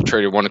time, he just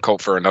traded one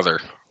cult for another.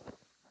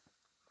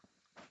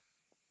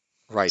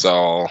 Right.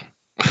 So,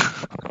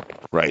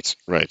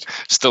 right.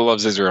 still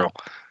loves Israel,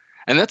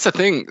 and that's the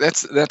thing.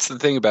 That's the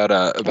thing about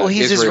well,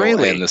 he's Israel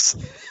Israeli. and this.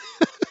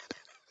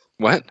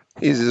 What?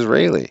 He's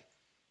Israeli.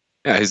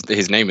 Yeah,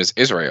 his name is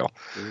Israel.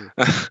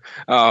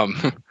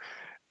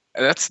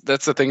 That's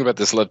the thing about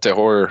this Lev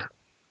Tehor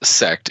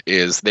sect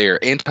is they are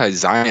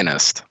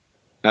anti-Zionist.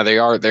 Now they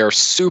are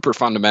super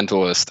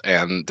fundamentalist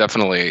and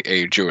definitely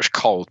a Jewish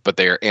cult, but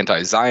they are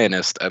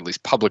anti-Zionist, at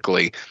least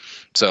publicly.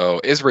 So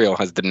Israel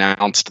has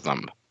denounced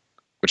them,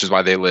 which is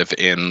why they live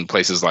in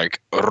places like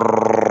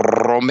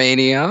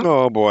Romania.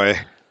 Oh boy.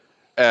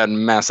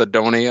 And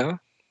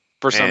Macedonia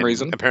for some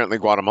reason. Apparently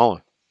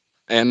Guatemala.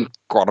 And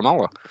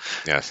Guatemala.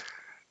 Yes.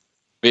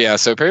 But yeah,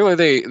 so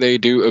apparently they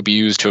do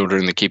abuse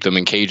children. They keep them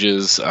in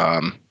cages.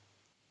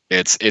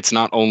 It's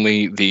not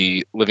only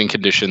the living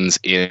conditions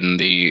in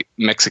the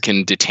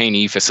Mexican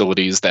detainee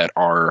facilities that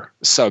are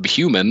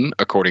subhuman,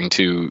 according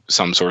to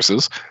some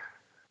sources.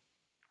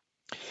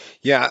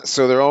 Yeah,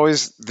 so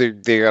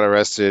they got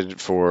arrested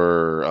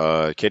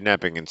for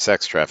kidnapping and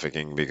sex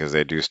trafficking because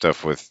they do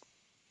stuff with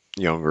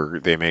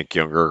they make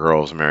younger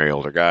girls marry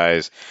older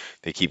guys.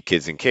 They keep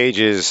kids in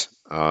cages.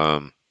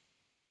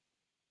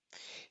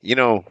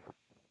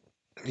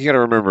 You got to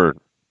remember,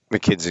 the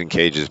kids in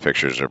cages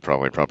pictures are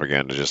probably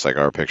propaganda, just like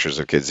our pictures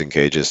of kids in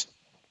cages.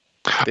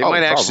 They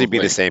might actually be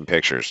the same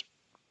pictures.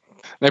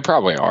 They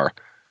probably are.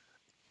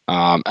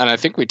 And I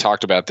think we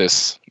talked about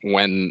this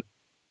when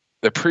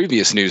the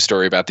previous news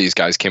story about these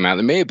guys came out.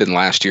 It may have been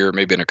last year,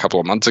 maybe been a couple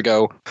of months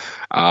ago.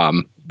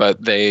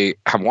 But they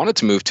have wanted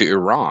to move to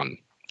Iran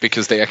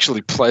because they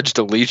actually pledged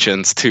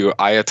allegiance to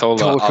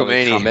Ayatollah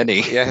Ali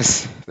Khamenei.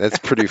 Yes, that's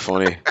pretty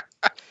funny.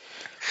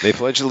 They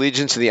pledged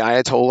allegiance to the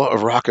Ayatollah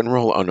of rock and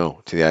roll. Oh,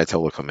 no, to the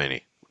Ayatollah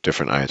Khamenei.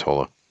 Different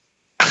Ayatollah.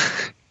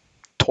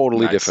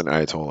 Totally nice. Different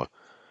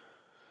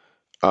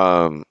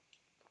Ayatollah.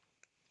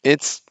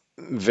 It's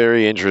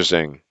very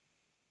interesting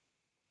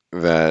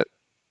that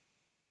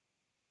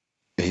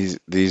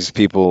these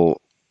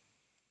people,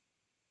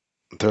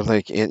 they're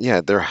like,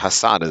 they're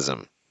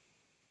Hasadism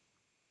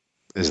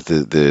is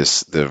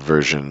the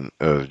version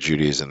of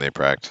Judaism they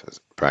practice.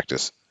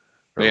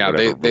 Yeah,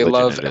 they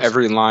love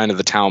every line of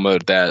the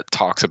Talmud that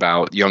talks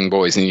about young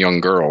boys and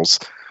young girls,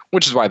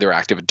 which is why they're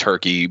active in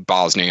Turkey,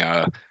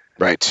 Bosnia,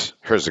 right,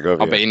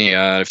 Herzegovina, Albania,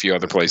 and a few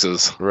other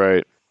places.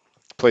 Right,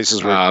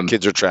 places where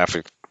kids are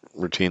trafficked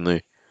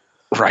routinely.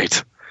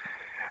 Right.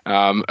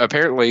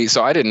 Apparently,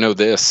 so I didn't know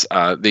this.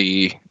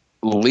 The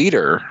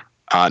leader,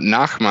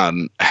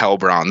 Nachman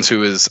Helbrans,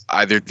 who is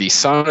either the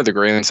son or the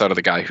grandson of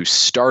the guy who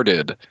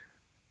started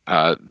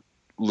Lev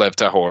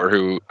Tehor,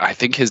 who I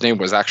think his name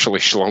was actually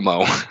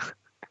Shlomo.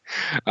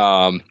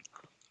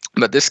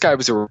 But this guy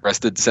was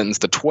arrested,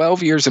 sentenced to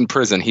 12 years in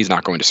prison. He's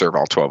not going to serve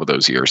all 12 of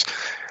those years.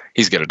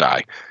 He's going to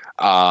die.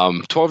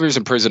 12 years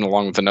in prison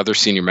along with another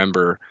senior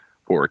member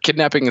for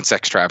kidnapping and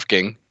sex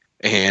trafficking.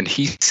 And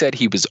he said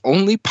he was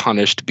only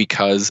punished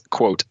because,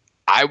 quote,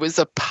 I was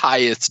a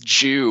pious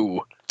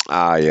Jew.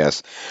 Ah,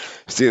 yes.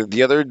 See,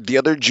 the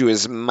other Jew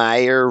is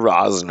Meyer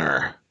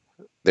Rosner.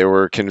 They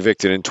were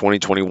convicted in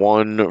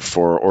 2021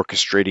 for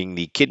orchestrating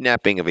the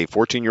kidnapping of a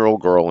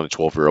 14-year-old girl and a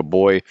 12-year-old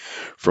boy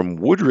from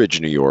Woodridge,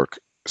 New York,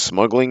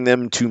 smuggling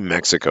them to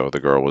Mexico. The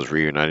girl was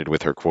reunited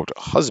with her, quote,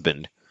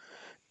 husband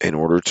in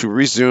order to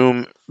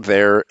resume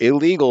their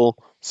illegal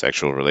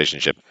sexual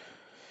relationship.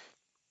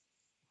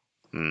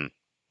 I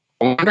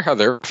wonder how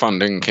their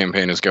funding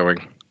campaign is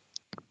going.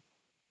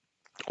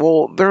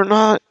 Well, they're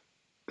not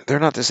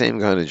the same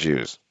kind of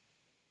Jews.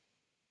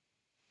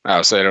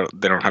 Oh, so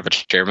they don't have a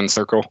chairman's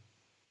circle?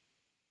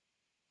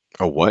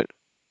 A what?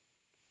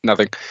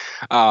 Nothing.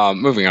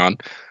 Moving on.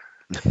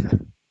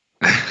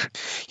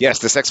 Yes,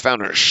 the sex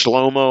founder,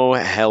 Shlomo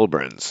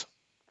Helbrans.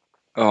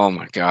 Oh,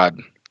 my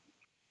God.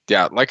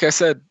 Yeah, like I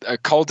said, a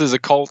cult is a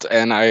cult,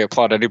 and I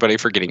applaud anybody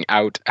for getting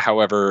out.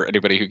 However,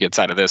 anybody who gets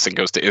out of this and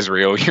goes to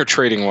Israel, you're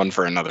trading one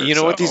for another. You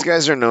know what these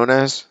guys are known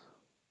as?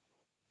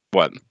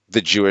 What?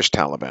 The Jewish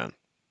Taliban.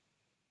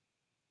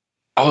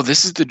 Oh,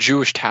 this is the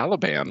Jewish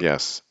Taliban.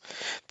 Yes.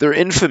 They're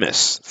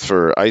infamous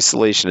for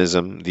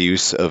isolationism, the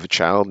use of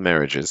child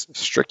marriages,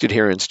 strict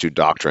adherence to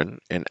doctrine,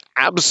 and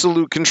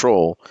absolute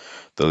control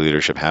the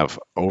leadership have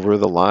over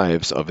the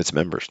lives of its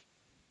members.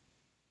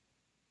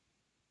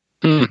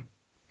 Hmm.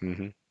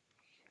 hmm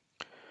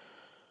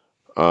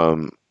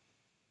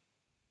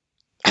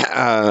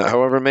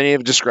However, many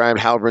have described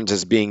Halbrand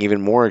as being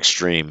even more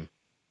extreme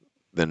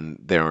than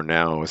they are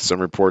now, with some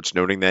reports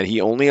noting that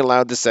he only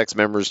allowed the sex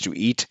members to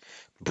eat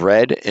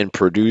bread and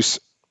produce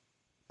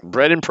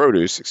and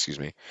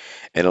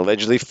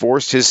allegedly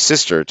forced his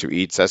sister to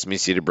eat sesame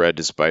seeded bread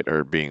despite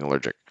her being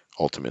allergic,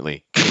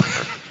 ultimately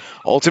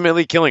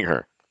killing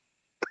her.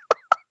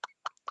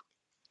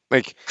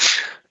 Like,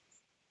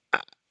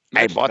 I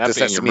Imagine bought that the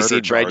being your sesame murder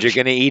seed bread. You're charge.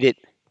 gonna eat it.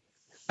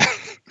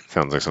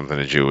 Sounds like something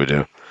a Jew would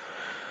do.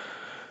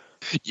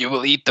 You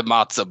will eat the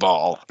matzo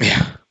ball.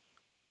 Yeah.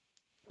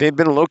 They've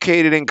been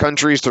located in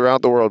countries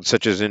throughout the world,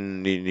 such as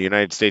in the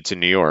United States and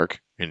New York,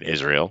 in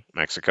Israel,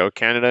 Mexico,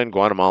 Canada, and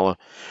Guatemala.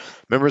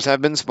 Members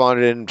have been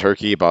spotted in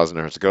Turkey, Bosnia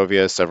and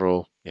Herzegovina,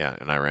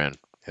 in Iran.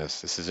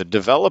 Yes, this is a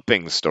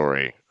developing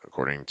story,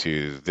 according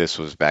to this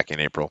was back in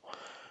April.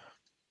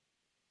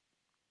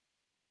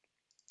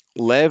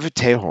 Lev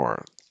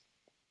Tehor.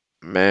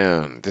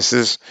 Man, this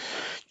is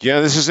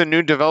a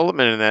new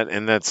development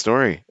in that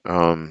story.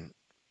 In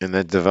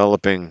that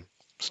developing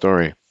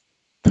story.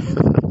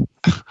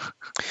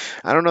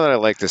 I don't know that I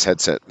like this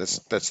headset.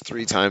 That's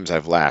 3 times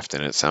I've laughed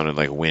and it sounded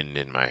like wind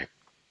in my.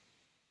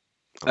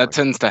 That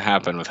tends to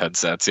happen with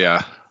headsets,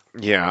 yeah.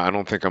 Yeah, I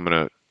don't think I'm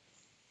gonna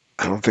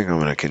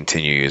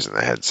continue using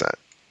the headset.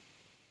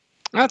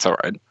 That's all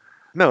right.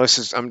 No,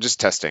 I'm just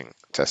testing.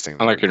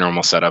 I like your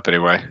normal setup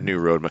anyway. New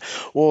roadmap.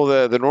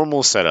 Well, the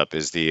normal setup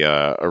is the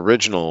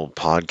original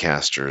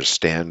podcaster's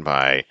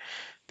standby,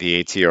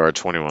 the ATR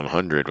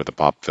 2100 with a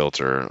pop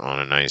filter on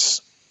a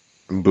nice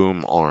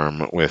boom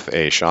arm with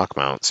a shock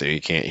mount, so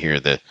you can't hear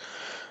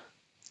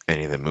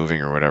any of the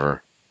moving or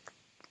whatever.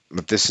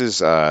 But this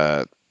is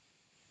a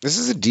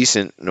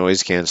decent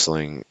noise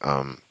canceling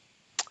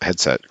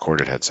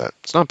corded headset.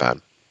 It's not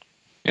bad.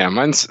 Yeah,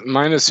 mine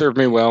has served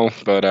me well,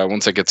 but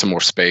once I get some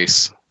more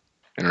space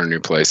in our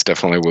new place,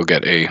 definitely we'll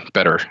get a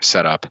better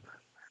setup.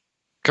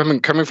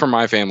 Coming from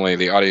my family,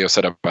 the audio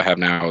setup I have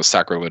now is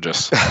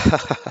sacrilegious.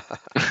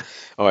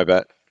 Oh, I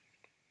bet.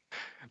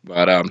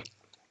 But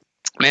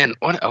man,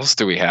 what else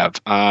do we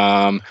have?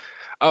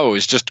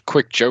 It's just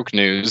quick joke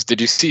news.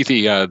 Did you see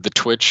the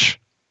Twitch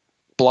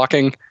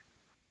blocking?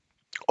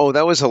 Oh,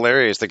 that was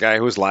hilarious. The guy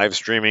who was live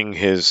streaming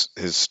his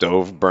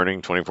stove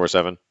burning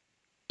 24/7.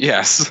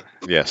 Yes.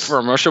 Yes.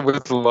 From Russia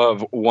with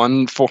Love,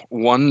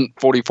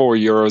 144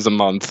 euros a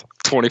month,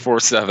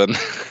 24/7.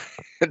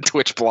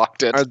 Twitch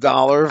blocked it.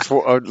 $1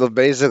 for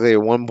basically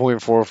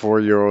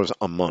 1.44 euros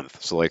a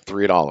month, so like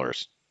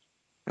 $3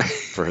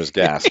 for his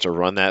gas to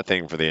run that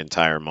thing for the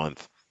entire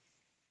month.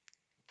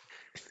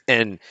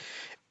 And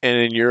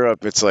in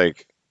Europe, it's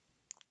like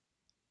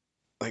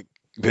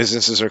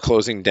businesses are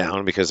closing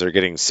down because they're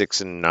getting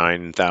 $6,000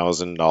 and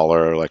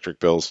 $9,000 electric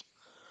bills.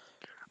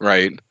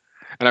 Right.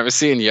 And I was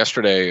seeing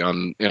yesterday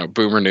on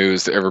Boomer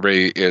News that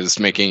everybody is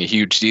making a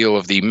huge deal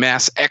of the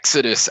mass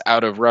exodus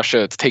out of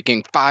Russia. It's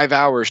taking 5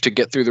 hours to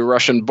get through the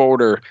Russian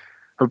border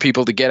for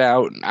people to get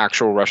out. And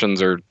actual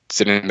Russians are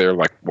sitting there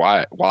like,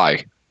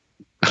 why?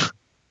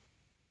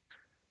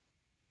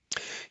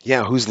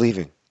 Yeah, who's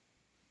leaving?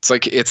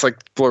 It's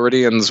like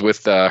Floridians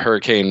with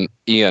Hurricane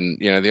Ian.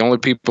 The only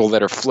people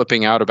that are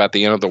flipping out about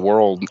the end of the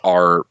world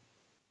are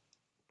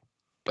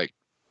like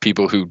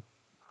people who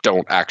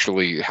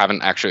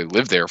haven't actually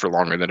lived there for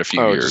longer than a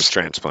few years. Just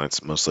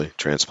transplants, mostly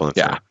transplants.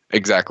 Yeah,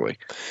 exactly.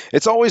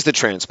 It's always the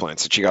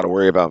transplants that you got to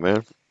worry about,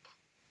 man.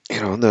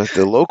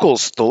 The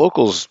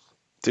locals,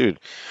 dude.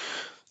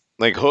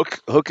 Like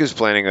Hook is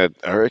planning a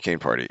hurricane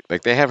party.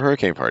 Like they have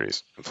hurricane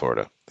parties in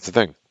Florida. It's a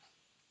thing.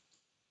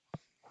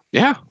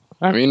 Yeah,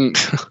 I mean,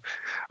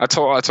 I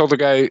told the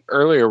guy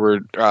earlier we're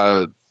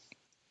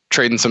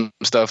trading some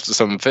stuff to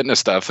some fitness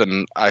stuff,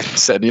 and I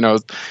said,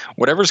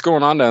 whatever's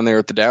going on down there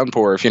at the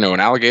downpour, if an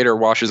alligator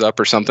washes up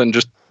or something,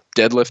 just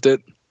deadlift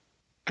it.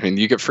 I mean,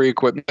 you get free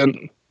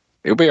equipment,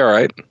 it'll be all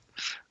right.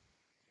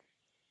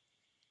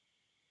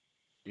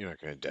 You're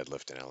not going to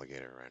deadlift an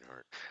alligator,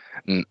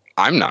 Reinhardt.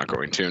 I'm not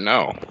going to.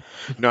 No,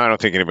 I don't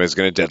think anybody's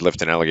going to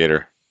deadlift an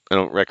alligator. I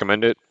don't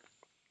recommend it.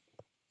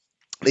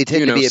 They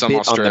tend to be a some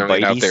bit on the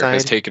Australian out bitey there side.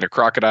 has taken a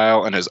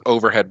crocodile and has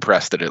overhead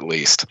pressed it at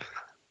least.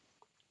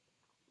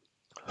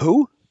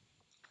 Who?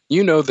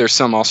 There's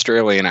some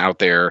Australian out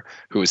there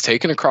who has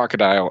taken a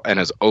crocodile and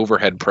has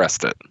overhead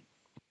pressed it.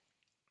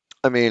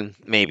 I mean,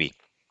 maybe.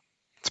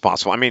 It's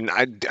possible. I mean,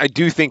 I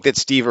do think that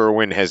Steve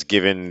Irwin has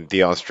given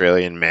the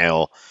Australian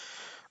male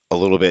a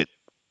little bit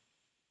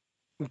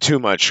too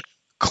much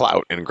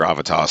clout and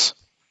gravitas.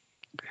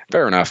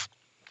 Fair enough.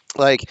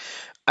 Like,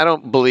 I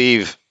don't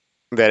believe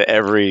that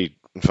every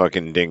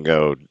fucking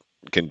dingo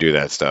can do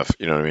that stuff.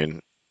 You know what I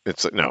mean?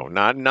 It's no,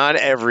 not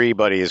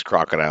everybody is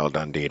Crocodile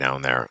Dundee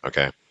down there.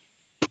 Okay.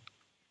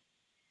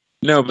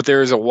 No, but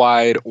there is a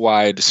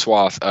wide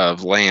swath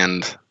of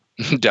land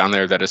down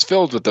there that is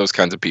filled with those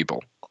kinds of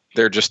people.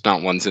 They're just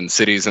not ones in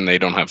cities, and they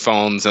don't have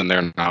phones, and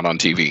they're not on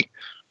TV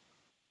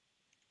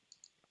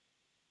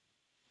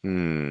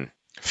because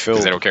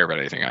Filled they don't care about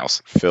anything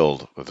else.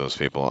 filled with those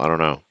people. I don't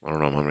know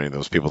how many of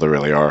those people there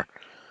really are.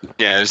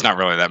 Yeah, there's not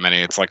really that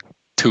many. It's like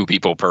 2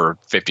 people per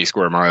 50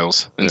 square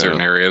miles in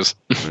certain areas.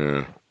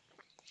 Yeah.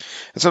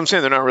 That's what I'm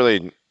saying. They're not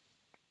really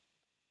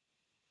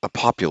a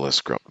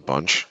populous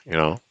bunch, you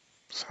know.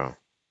 So,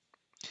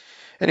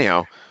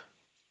 anyhow,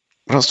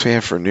 what else do we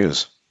have for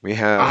news? We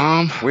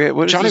have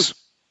what is Johnny, this?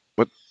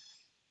 What?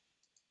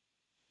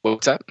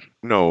 What's that?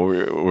 No,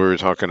 we were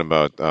talking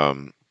about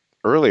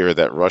earlier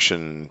that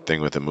Russian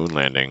thing with the moon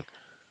landing.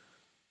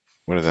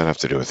 What did that have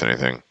to do with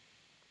anything?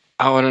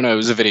 Oh, I don't know. It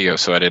was a video,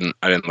 so I didn't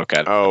look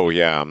at it. Oh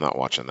yeah, I'm not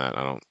watching that.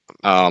 I'm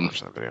not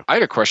watching that video. I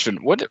had a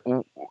question. What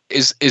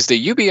is the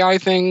UBI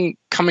thing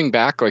coming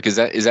back? Like, is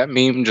that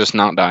meme just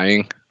not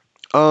dying?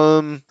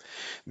 The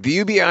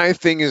UBI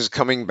thing is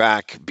coming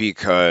back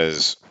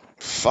because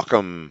fuck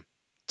them.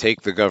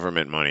 Take the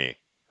government money,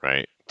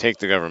 right? Take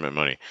the government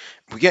money.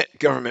 We get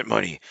government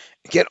money.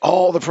 Get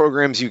all the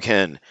programs you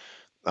can,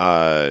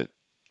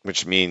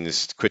 which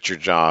means quit your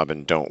job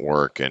and don't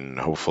work, and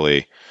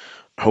hopefully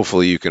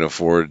you can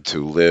afford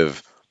to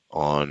live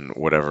on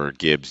whatever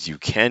gibs you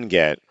can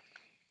get,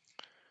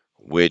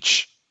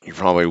 which you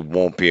probably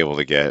won't be able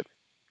to get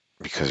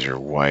because you're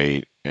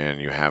white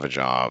and you have a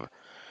job.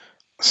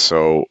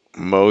 So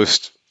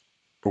most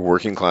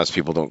working class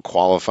people don't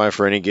qualify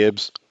for any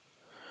gibs.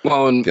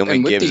 Well, and The only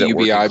with gives the that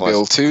UBI working class-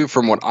 bill too,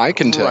 from what I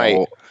can tell,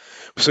 Right.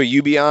 So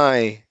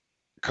UBI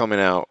coming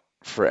out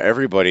for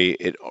everybody,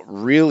 it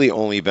really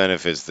only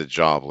benefits the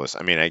jobless.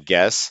 I mean, I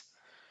guess.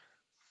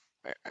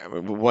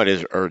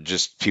 Are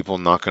just people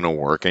not going to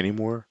work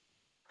anymore?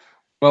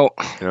 well,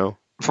 You know,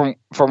 from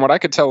what I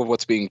could tell of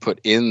what's being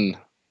put in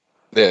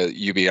the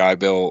UBI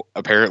bill,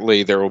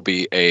 apparently there will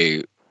be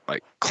a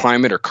like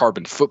climate or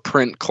carbon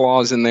footprint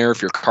clause in there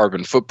if your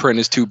carbon footprint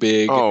is too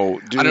big. oh,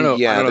 dude, I don't know.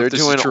 yeah, I don't know they're if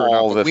this doing is true all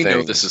or not, the but we things.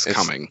 know this is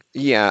coming.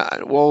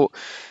 Yeah, well,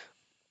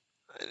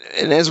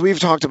 and as we've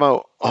talked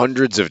about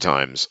hundreds of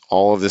times,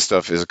 all of this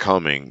stuff is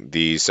coming.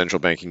 The central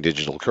banking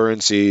digital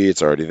currency,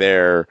 it's already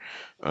there.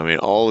 I mean,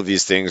 all of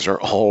these things are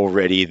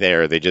already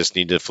there. They just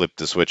need to flip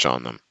the switch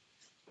on them.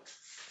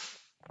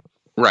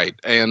 Right.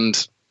 And,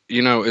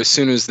 as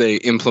soon as they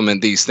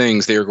implement these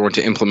things, they are going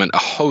to implement a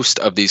host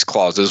of these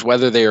clauses,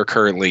 whether they are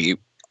currently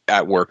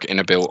at work in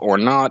a bill or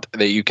not,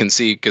 that you can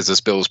see, because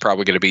this bill is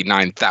probably going to be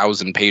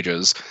 9,000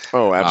 pages.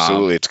 Oh,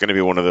 absolutely. It's going to be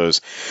one of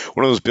those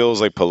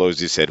bills like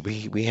Pelosi said,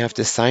 we have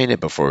to sign it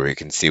before we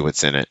can see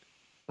what's in it.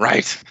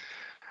 Right.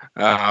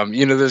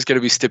 There's going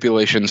to be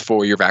stipulations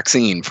for your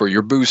vaccine, for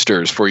your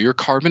boosters, for your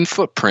carbon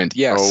footprint.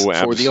 Yes.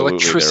 For the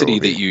electricity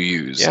that you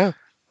use. Yeah.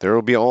 There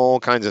will be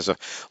all kinds of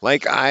stuff.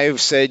 Like I've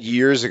said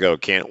years ago,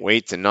 can't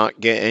wait to not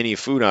get any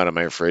food out of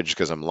my fridge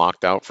because I'm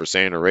locked out for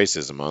saying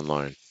racism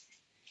online.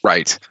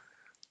 Right.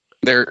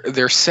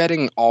 They're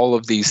setting all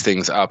of these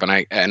things up,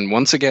 and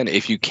once again,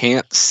 if you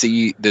can't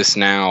see this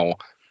now,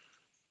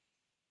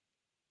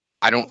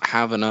 I don't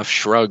have enough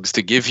shrugs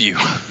to give you.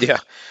 Yeah.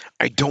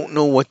 I don't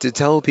know what to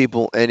tell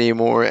people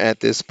anymore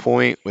at this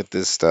point with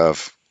this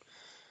stuff.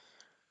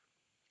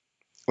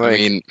 Like, I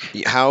mean,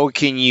 how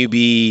can you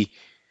be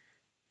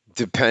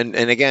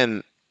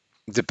dependent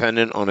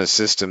on a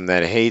system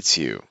that hates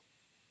you?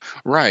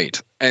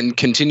 right, and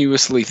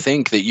continuously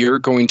think that you're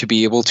going to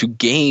be able to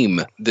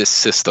game this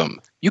system.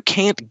 You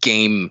can't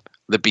game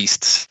the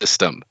beast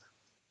system.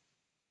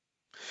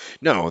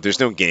 No, there's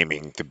no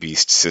gaming the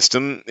beast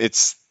system.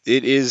 It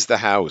is the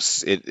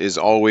house. It is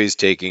always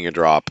taking a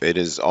drop. It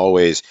is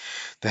always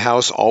the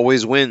house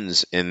always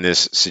wins in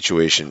this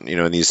situation,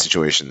 in these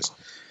situations.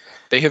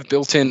 They have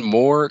built in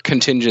more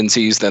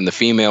contingencies than the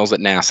females at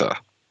NASA.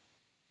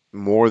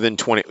 More than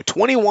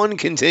 21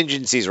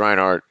 contingencies,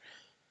 Reinhardt.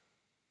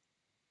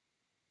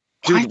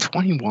 Why Dude,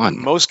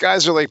 21? Most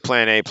guys are like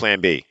plan A,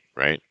 plan B,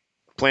 right?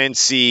 Plan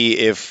C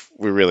if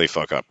we really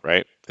fuck up,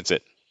 right? That's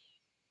it.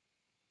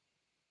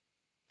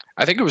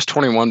 I think it was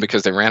 21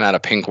 because they ran out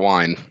of pink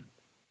wine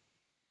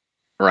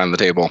around the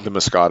table. The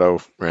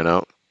Moscato ran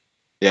out.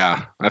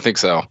 Yeah, I think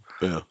so.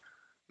 Yeah.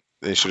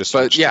 They should have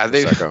But switched yeah, to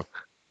they Prosecco.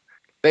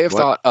 have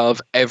thought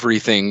of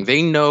everything.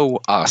 They know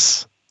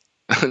us.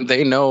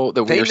 They know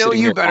that we're sitting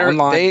here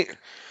online.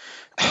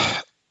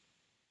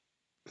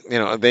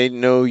 They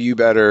know you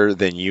better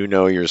than you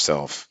know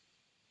yourself.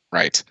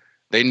 Right.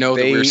 They know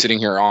that we're sitting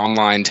here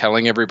online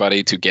telling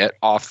everybody to get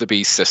off the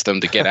beast system,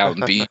 to get out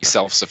and be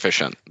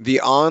self-sufficient. The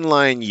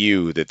online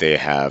you that they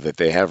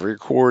have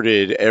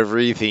recorded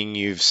everything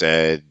you've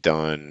said,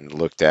 done,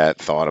 looked at,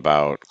 thought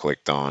about,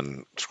 clicked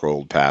on,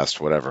 scrolled past,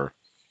 whatever.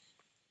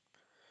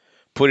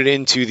 Put it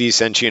into the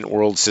sentient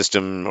world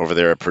system over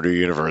there at Purdue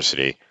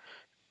University.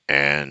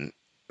 And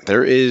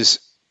there is,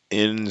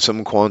 in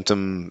some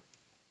quantum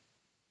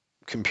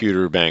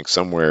computer bank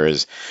somewhere,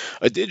 is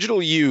a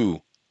digital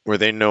you where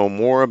they know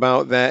more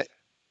about that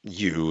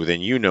you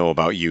than you know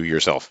about you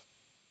yourself.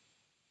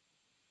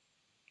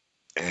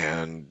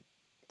 And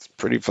it's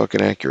pretty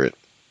fucking accurate.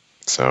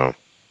 So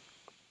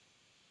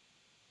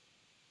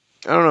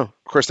I don't know.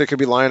 Of course, they could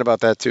be lying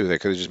about that too. They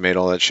could have just made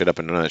all that shit up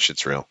and none of that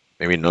shit's real.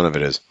 Maybe none of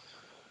it is.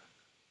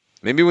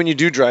 Maybe when you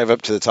do drive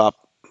up to the top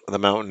of the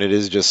mountain, it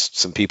is just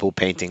some people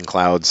painting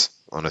clouds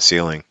on a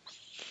ceiling.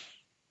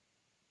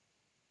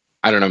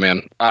 I don't know,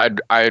 man.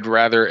 I'd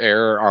rather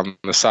err on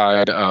the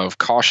side of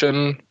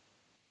caution.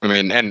 I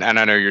mean, and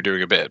I know you're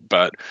doing a bit,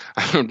 but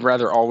I would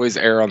rather always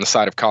err on the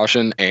side of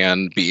caution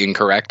and be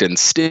incorrect and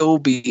still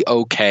be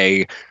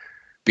okay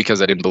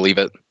because I didn't believe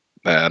it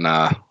than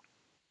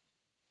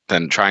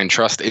try and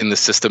trust in the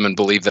system and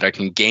believe that I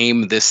can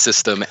game this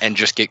system and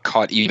just get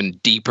caught even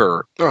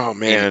deeper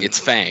in its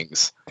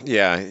fangs.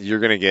 Yeah, you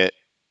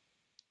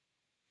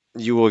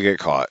will get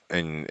caught,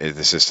 and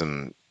the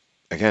system,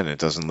 again, it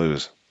doesn't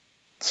lose.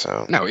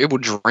 So no, it will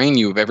drain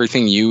you of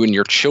everything you and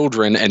your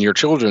children and your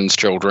children's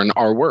children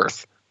are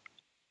worth,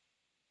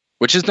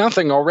 which is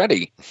nothing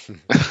already.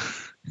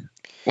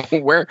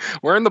 We're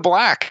in the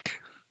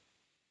black.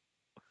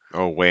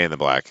 Oh, way in the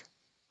black.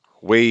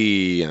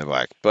 Way in the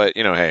black. But,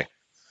 hey.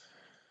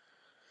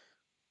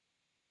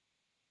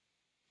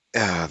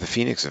 The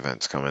Phoenix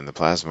event's coming, the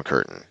plasma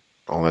curtain.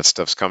 All that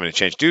stuff's coming to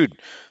change. Dude,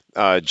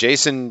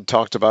 Jason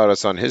talked about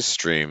us on his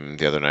stream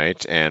the other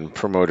night and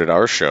promoted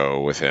our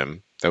show with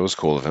him. That was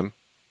cool of him.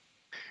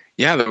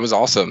 Yeah, that was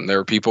awesome. There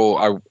were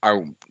people,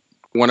 I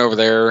went over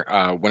there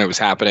when it was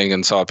happening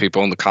and saw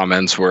people in the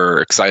comments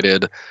were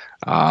excited.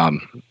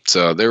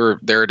 So there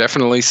are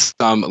definitely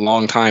some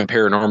longtime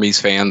Paranormies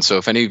fans. So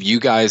if any of you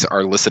guys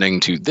are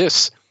listening to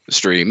this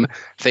stream,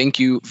 thank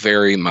you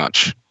very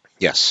much.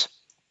 Yes.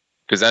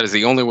 Because that is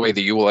the only way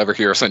that you will ever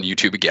hear us on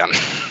YouTube again.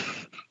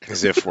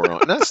 As if we're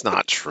on. That's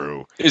not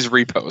true. Is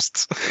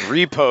reposts.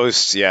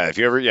 Reposts, yeah. If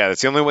you ever,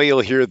 that's the only way you'll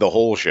hear the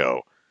whole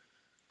show.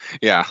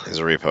 Yeah. Is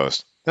a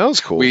repost. That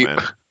was cool, man.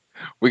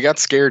 We got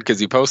scared because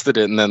he posted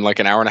it, and then like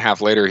an hour and a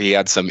half later, he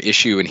had some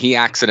issue, and he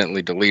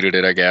accidentally deleted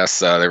it, I guess.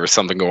 There was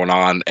something going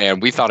on,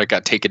 and we thought it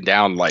got taken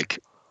down like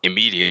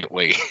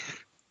immediately.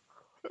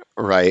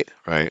 Right.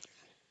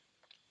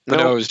 But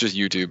no, it was just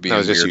YouTube being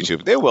weird. Just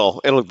YouTube. They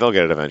will. They'll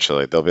get it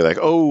eventually. They'll be like,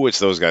 oh, it's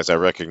those guys. I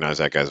recognize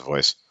that guy's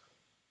voice.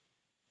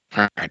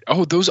 All right.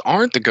 Oh, those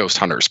aren't the ghost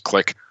hunters.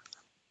 Click.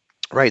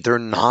 Right. They're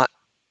not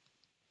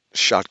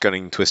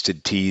shotgunning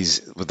twisted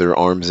T's with their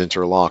arms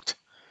interlocked.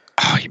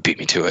 Oh, you beat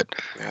me to it.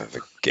 Yeah,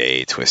 the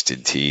gay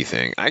twisted T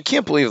thing. I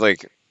can't believe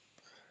like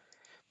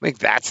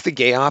that's the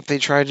gay op they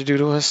tried to do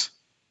to us.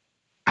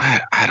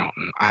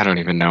 I don't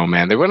even know,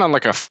 man. They went on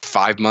like a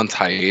 5-month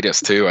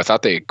hiatus too. I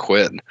thought they had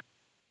quit.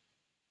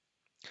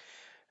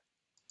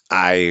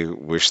 I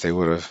wish they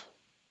would have.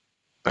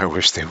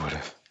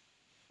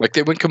 Like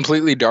they went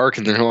completely dark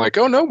and they're like,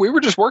 oh no, we were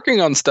just working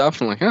on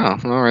stuff. I'm like, oh,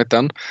 all right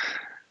then.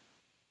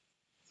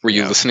 Were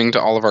you listening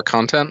to all of our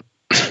content?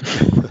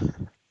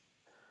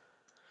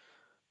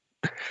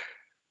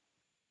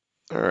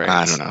 All right.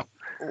 I don't know.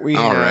 We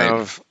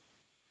have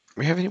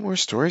any more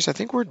stories? I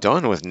think we're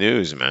done with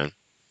news, man.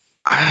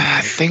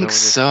 I think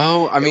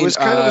so. I mean, it was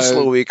kind of a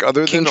slow week.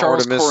 Other King than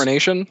Charles' Artemis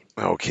coronation.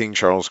 Oh, King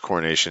Charles'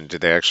 coronation.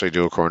 Did they actually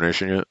do a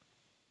coronation yet?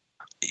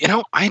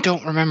 I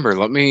don't remember.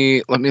 Let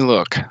me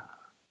look.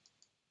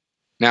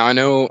 Now I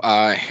know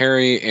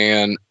Harry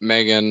and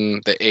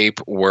Meghan the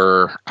ape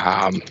were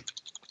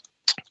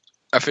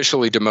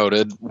officially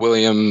demoted.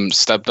 William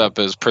stepped up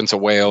as Prince of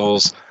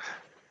Wales.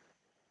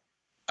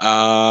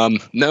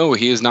 No,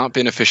 he has not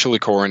been officially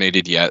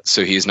coronated yet,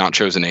 so he has not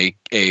chosen a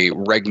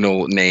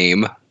regnal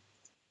name,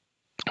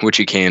 which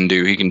he can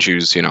do. He can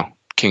choose,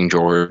 King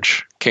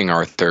George, King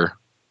Arthur.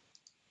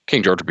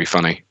 King George would be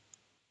funny.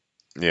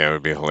 Yeah, it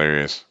would be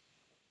hilarious.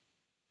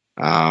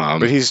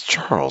 But he's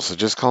Charles, so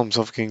just call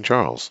himself King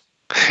Charles.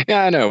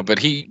 Yeah, I know, but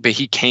he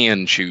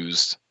can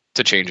choose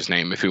to change his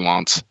name if he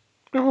wants.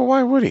 No, well,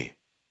 why would he?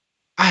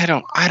 I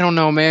don't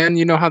know, man.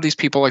 You know how these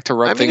people like to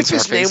rub things in our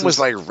faces? If his name was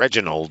like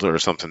Reginald or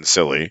something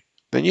silly,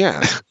 then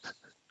yeah.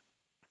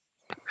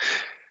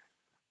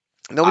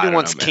 Nobody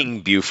wants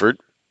King Buford,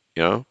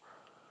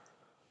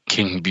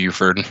 King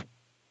Buford.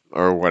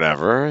 Or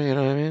whatever, you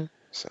know what I mean?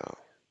 So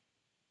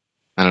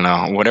I don't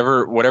know.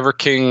 Whatever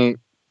king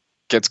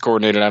gets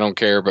coordinated, I don't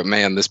care, but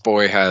man, this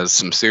boy has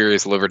some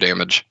serious liver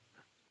damage.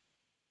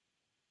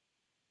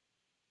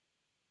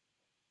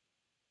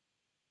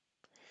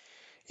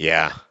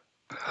 Yeah.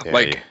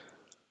 Like,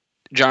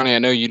 Johnny, I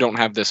know you don't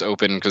have this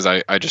open because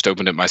I just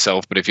opened it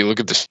myself, but if you look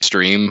at the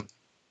stream,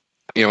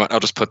 you know what, I'll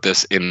just put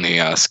this in the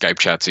Skype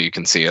chat so you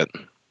can see it.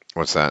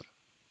 What's that?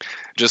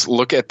 Just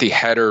look at the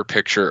header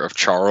picture of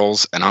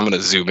Charles, and I'm going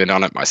to zoom in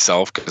on it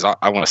myself because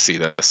I want to see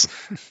this.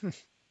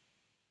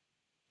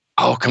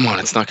 Oh, come on.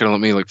 It's not going to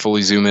let me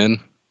fully zoom in.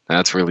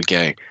 That's really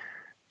gay.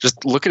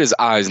 Just look at his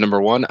eyes.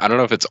 Number one, I don't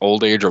know if it's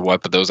old age or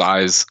what, but those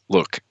eyes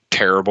look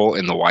terrible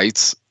in the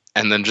whites.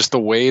 And then just the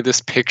way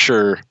this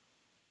picture,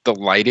 the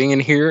lighting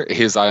in here,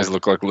 his eyes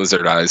look like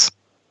lizard eyes.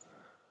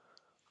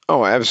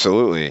 Oh,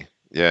 absolutely.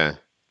 Yeah.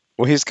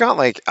 Well, he's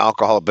got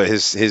alcohol, but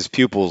his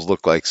pupils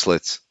look like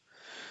slits.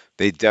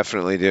 They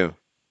definitely do.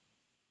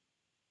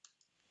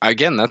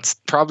 Again, that's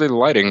probably the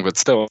lighting, but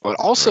still. But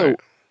also, right.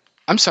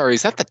 I'm sorry,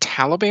 is that the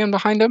Taliban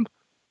behind him?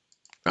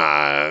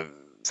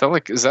 Is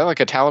that like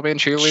a Taliban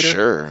cheerleader?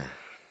 Sure.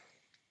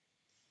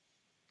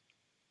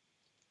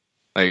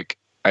 Like,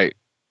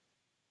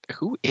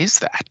 who is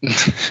that?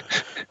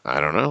 I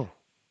don't know.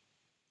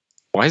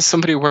 Why is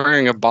somebody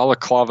wearing a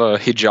balaclava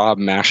hijab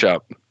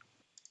mashup?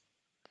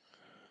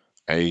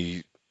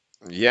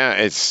 Yeah,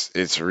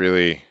 it's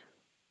really.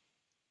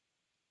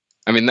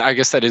 I mean, I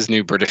guess that is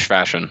new British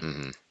fashion.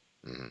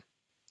 Mm-hmm. Mm-hmm.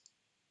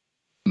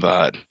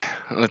 But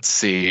let's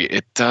see.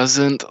 It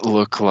doesn't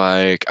look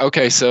like.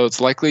 Okay, so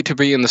it's likely to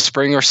be in the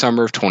spring or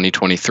summer of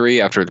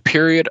 2023 after the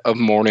period of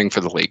mourning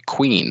for the late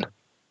Queen.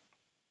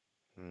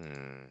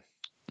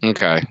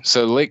 Okay,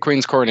 so the late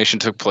Queen's coronation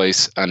took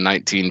place in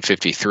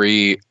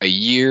 1953, a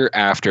year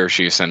after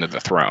she ascended the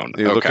throne.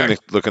 Dude, Okay.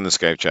 look in the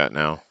Skype chat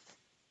now.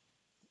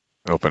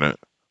 Open it.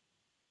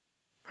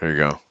 There you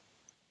go.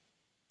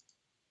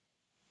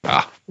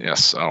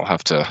 Yes, I'll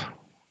have to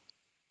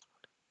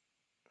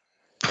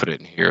put it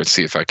in here and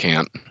see if I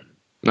can't.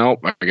 Nope,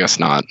 I guess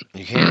not.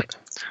 You can't.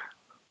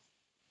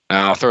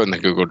 I'll throw it in the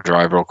Google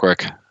Drive real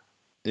quick.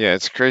 Yeah,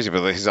 it's crazy,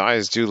 but his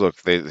eyes do look.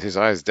 His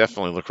eyes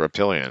definitely look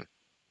reptilian.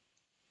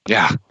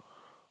 Yeah.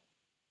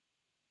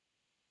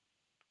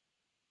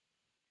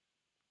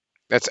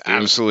 That's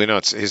absolutely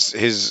nuts.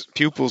 His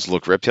pupils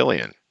look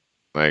reptilian.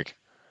 Like,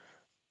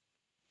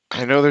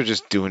 I know they're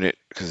just doing it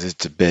because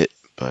it's a bit,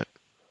 but.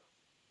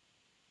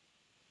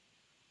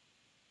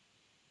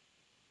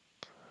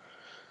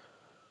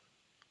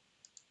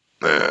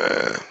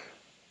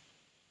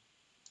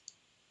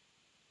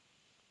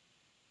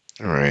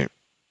 All right.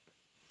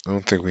 I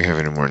don't think we have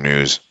any more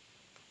news.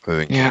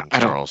 Yeah,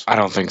 Charles. I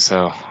don't think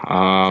so.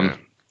 Okay.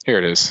 Here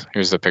it is.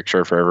 Here's the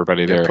picture for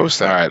everybody there. Post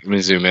that. All right, let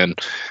me zoom in.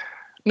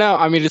 No,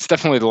 I mean, it's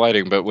definitely the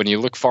lighting, but when you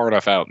look far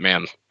enough out,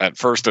 man, at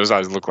first those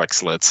eyes look like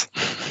slits.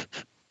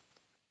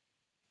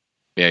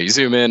 Yeah, you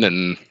zoom in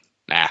and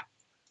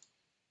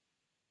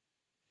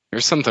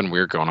there's something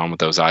weird going on with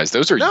those eyes.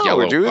 Those are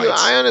yellow dude. The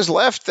lights. eye on his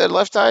left, that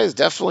left eye is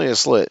definitely a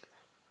slit.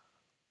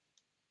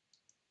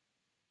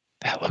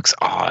 That looks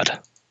odd.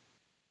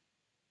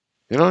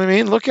 You know what I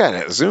mean? Look at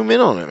it. Zoom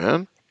in on it,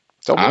 man.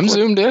 I'm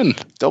zoomed in.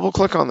 Double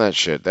click on that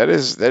shit. That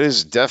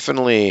is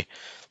definitely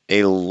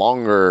a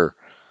longer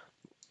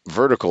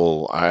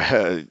vertical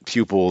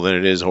pupil than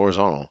it is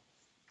horizontal.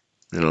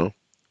 You know?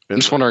 I'm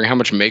just wondering how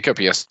much makeup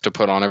he has to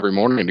put on every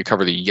morning to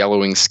cover the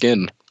yellowing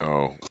skin.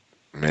 Oh,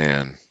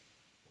 man.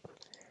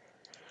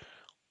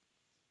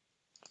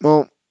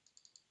 Well,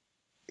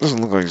 doesn't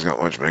look like he's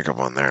got much makeup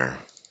on there.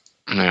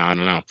 Yeah, I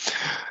don't know.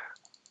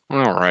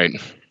 All right.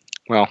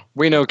 Well,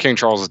 we know King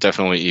Charles is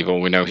definitely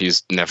evil. We know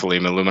he's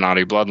Nephilim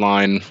Illuminati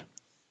bloodline.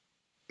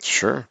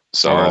 Sure.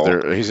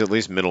 So he's at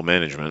least middle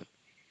management.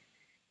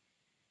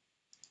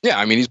 Yeah,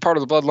 I mean, he's part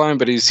of the bloodline,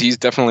 but he's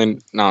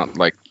definitely not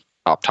like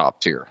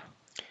top tier.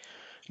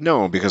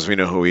 No, because we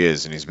know who he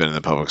is, and he's been in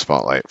the public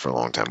spotlight for a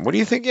long time. What do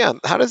you think? Yeah,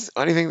 how do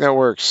you think that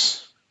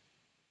works?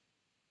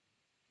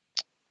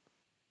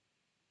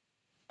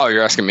 Oh,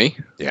 you're asking me?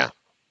 Yeah.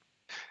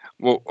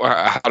 Well,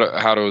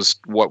 how does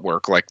what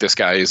work? Like, this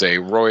guy is a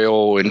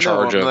royal in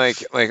charge of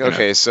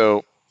okay,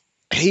 so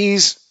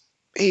he's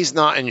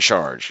not in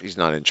charge. He's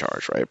not in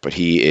charge, right? But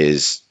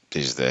he's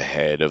the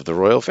head of the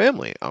royal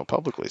family out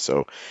publicly.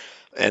 So,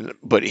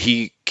 but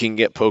he can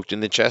get poked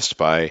in the chest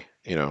by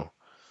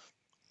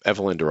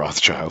Evelyn de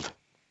Rothschild.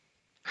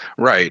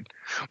 Right.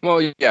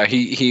 Well, yeah,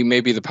 he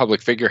may be the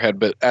public figurehead,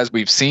 but as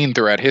we've seen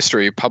throughout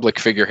history, public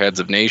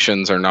figureheads of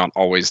nations are not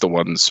always the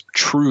ones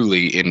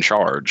truly in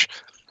charge.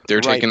 They're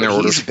taking their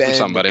orders from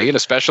somebody, and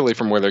especially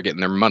from where they're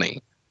getting their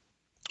money.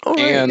 Oh,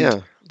 right,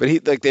 yeah.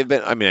 But they've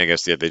been. I mean, I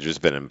guess they've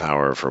just been in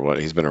power for what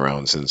he's been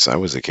around since I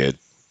was a kid.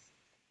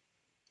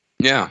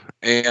 Yeah,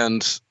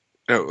 and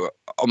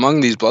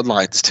among these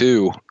bloodlines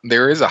too,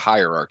 there is a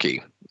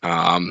hierarchy.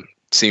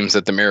 Seems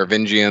that the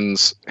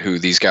Merovingians, who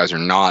these guys are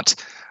not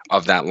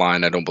of that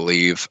line, I don't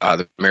believe,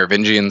 the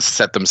Merovingians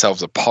set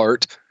themselves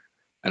apart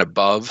and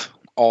above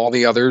all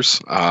the others.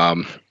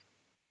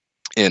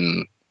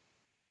 In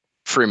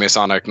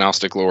Freemasonic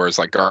Gnostic lore is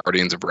like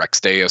Guardians of Rex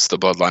Deus, the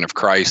bloodline of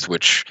Christ,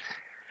 which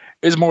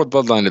is more the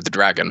bloodline of the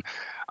dragon.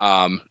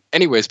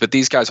 Anyways, but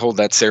these guys hold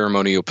that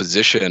ceremonial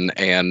position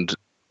and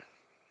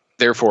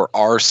therefore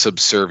are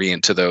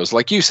subservient to those,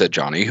 like you said,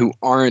 Johnny, who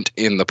aren't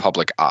in the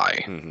public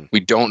eye. Mm-hmm. We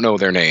don't know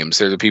their names.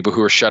 They're the people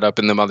who are shut up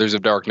in the Mothers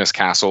of Darkness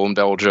castle in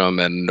Belgium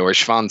and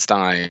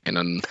Neuschwanstein.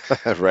 And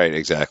right,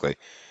 exactly.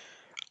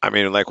 I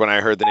mean, like when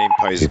I heard the name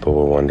people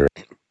were wondering.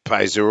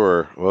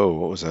 Paisur. Whoa,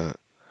 what was that?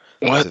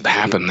 What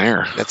happened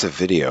there? That's a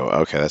video.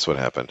 Okay, that's what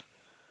happened.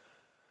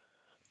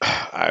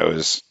 I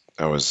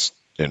was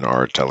in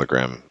our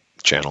Telegram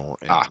channel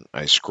and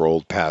I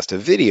scrolled past a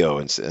video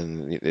and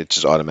it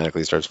just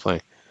automatically starts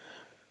playing.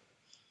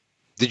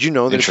 Did you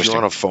know that if you're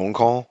on a phone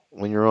call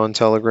when you're on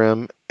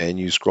Telegram and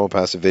you scroll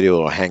past a video,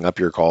 it'll hang up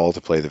your call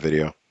to play the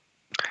video?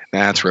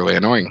 That's really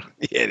annoying.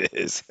 It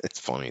is. It's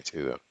funny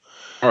too, though.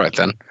 All right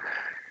then.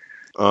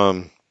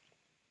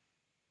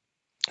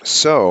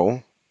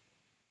 So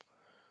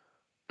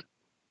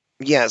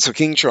yeah, so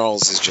King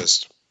Charles is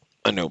just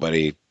a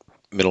nobody,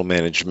 middle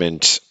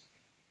management,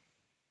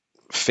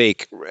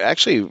 fake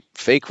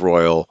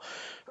royal.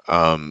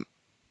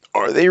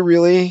 Are they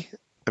really?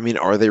 I mean,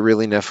 are they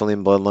really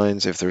Nephilim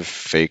bloodlines if they're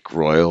fake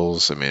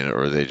royals? I mean,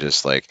 or are they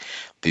just like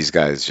these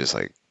guys, just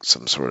like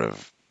some sort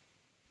of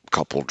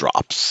couple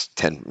drops,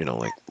 10,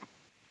 like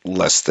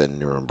less than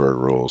Nuremberg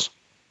rules?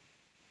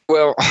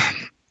 Well,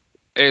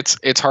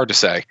 it's hard to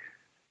say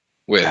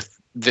with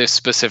this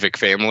specific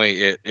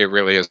family. It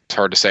really is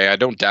hard to say. I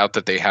don't doubt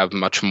that they have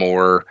much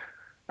more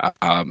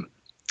um,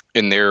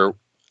 in their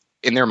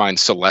mind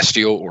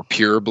celestial or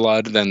pure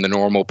blood than the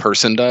normal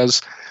person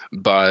does,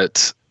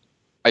 but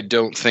I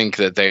don't think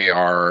that they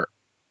are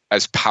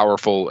as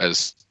powerful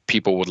as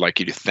people would like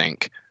you to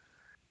think.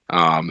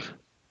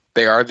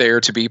 They are there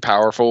to be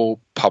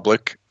powerful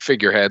public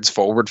figureheads,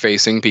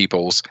 forward-facing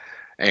peoples,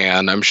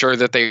 and I'm sure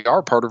that they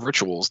are part of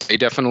rituals. They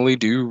definitely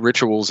do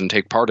rituals and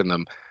take part in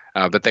them,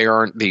 but they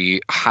aren't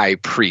the high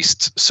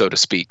priests, so to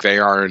speak. They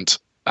aren't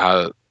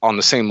on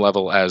the same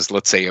level as,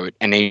 let's say,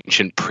 an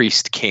ancient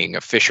priest king,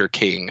 a fisher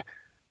king.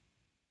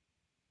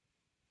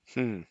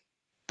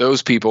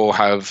 Those people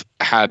have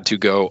had to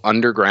go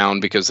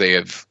underground because they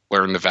have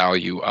learned the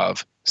value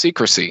of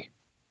secrecy.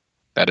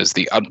 That is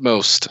the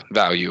utmost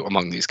value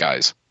among these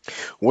guys.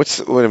 What's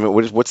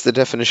the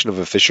definition of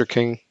a Fisher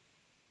King?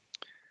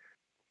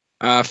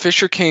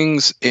 Fisher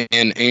kings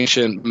in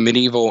ancient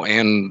medieval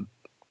and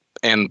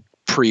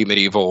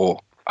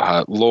pre-medieval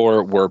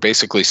lore were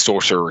basically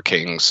sorcerer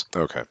kings.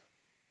 Okay.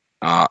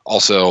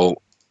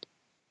 Also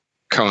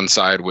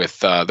coincide with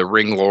the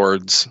ring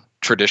lords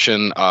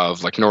tradition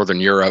of like Northern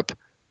Europe,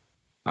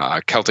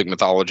 Celtic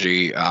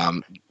mythology.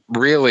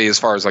 Really, as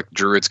far as like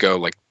druids go,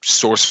 like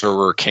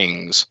sorcerer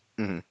kings,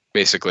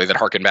 basically that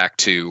harken back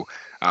to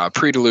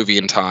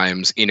pre-Diluvian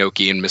times,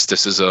 Enochian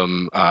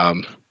mysticism,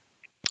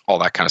 all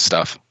that kind of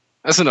stuff.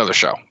 That's another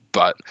show,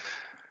 but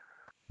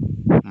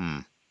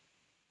right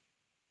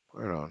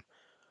on.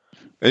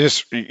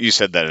 You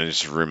said that and it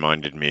just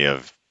reminded me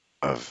of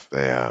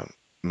a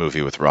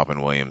movie with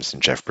Robin Williams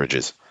and Jeff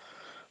Bridges.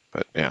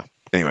 But yeah,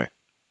 anyway.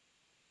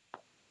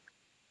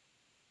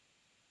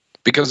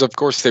 Because of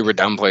course they would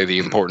downplay the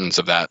importance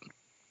of that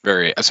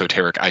very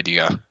esoteric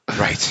idea.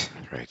 Right.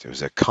 It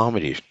was a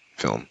comedy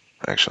film,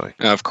 actually.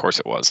 Of course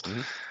it was.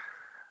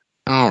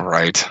 All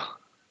right.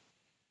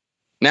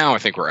 Now I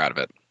think we're out of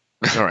it.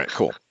 All right,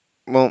 cool.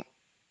 Well,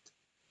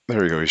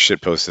 there we go. We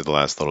shit posted the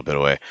last little bit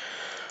away.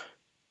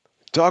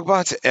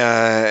 Dogbot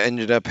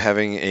ended up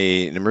having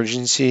an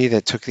emergency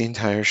that took the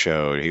entire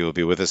show. He will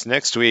be with us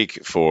next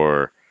week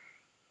for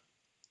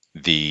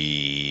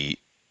the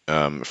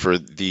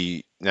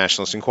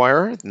Nationalist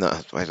Enquirer. No,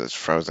 I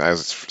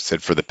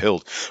said for the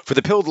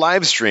Pilled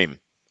live stream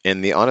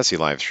and the Odyssey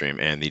live stream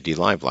and the D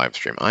Live live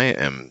stream. I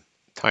am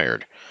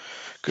tired.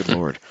 Good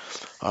Lord.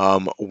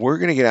 We're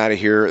going to get out of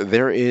here.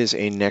 There is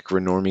a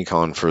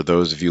Necronormicon for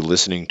those of you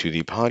listening to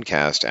the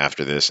podcast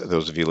after this.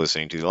 Those of you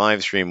listening to the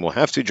live stream will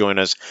have to join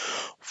us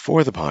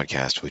for the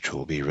podcast, which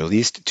will be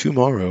released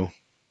tomorrow.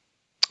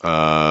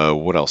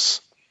 What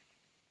else?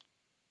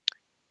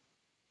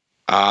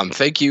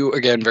 Thank you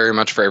again very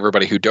much for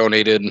everybody who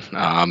donated.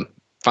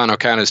 Final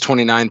count is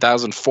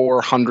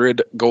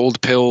 29,400 gold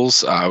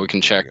pills. We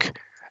can check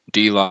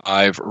D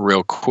Live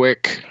real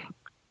quick.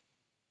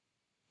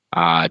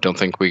 I don't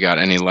think we got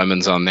any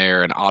lemons on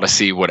there. And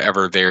Odyssey,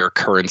 whatever their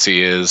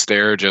currency is,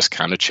 they're just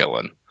kind of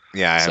chilling.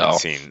 Yeah,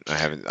 I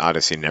haven't.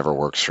 Odyssey never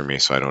works for me,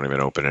 so I don't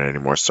even open it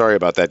anymore. Sorry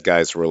about that,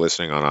 guys who are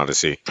listening on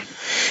Odyssey.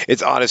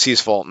 It's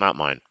Odyssey's fault, not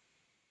mine.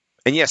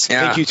 And yes,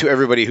 Thank you to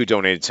everybody who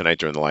donated tonight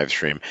during the live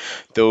stream.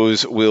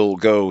 Those will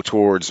go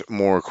towards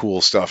more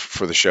cool stuff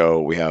for the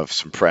show. We have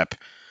some prep.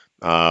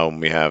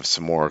 We have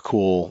some more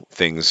cool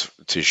things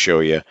to show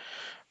you.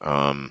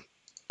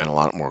 And a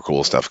lot more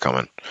cool stuff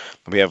coming.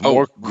 We have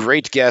more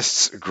great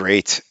guests,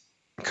 great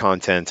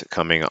content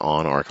coming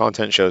on our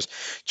content shows.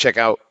 Check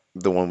out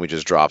the one we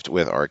just dropped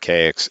with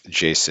Archaics,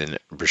 Jason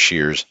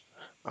Brashears.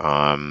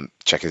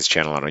 Check his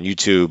channel out on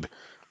YouTube.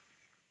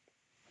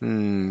 What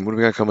do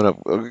we got coming up?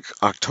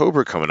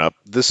 October coming up.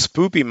 The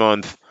spoopy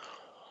month.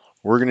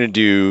 We're going to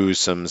do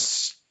some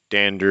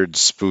standard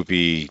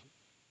spoopy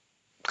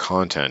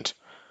content.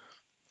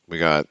 We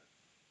got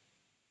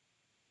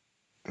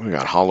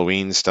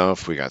Halloween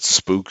stuff. We got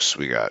spooks.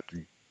 We got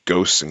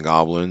ghosts and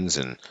goblins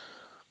and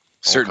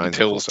certain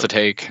pills to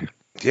take.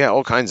 Yeah,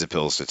 all kinds of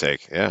pills to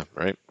take. Yeah,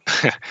 right.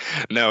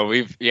 No,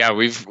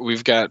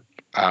 we've got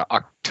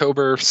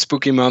October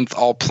spooky month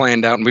all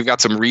planned out, and we've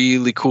got some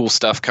really cool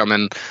stuff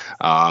coming.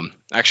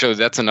 Actually,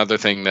 that's another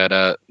thing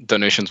that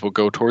donations will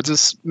go towards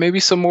is maybe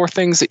some more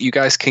things that you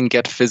guys can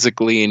get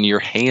physically in your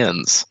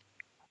hands.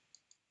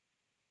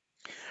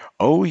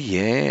 Oh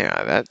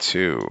yeah, that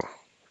too.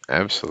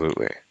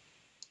 Absolutely.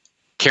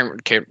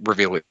 Can't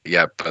reveal it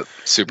yet, but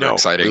super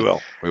exciting.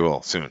 We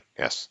will soon.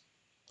 Yes.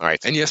 All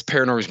right. And yes,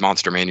 Paranorm's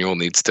Monster Manual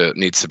needs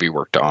to be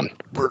worked on.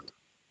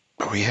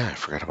 Oh yeah, I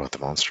forgot about the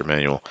Monster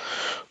Manual.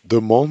 The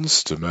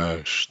Monster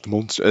Mash. The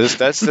Monster.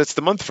 That's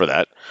the month for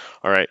that.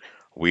 All right.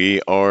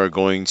 We are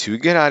going to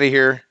get out of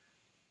here.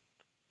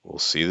 We'll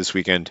see you this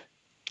weekend.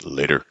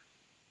 Later.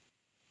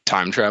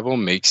 Time travel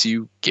makes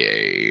you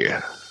gay.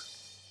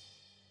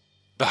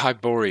 The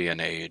Hyborian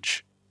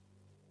Age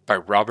by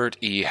Robert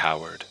E.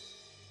 Howard.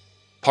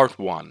 Part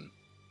 1.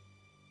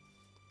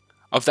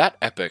 Of that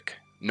epoch,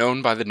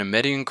 known by the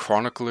Nemedian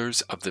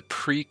chroniclers of the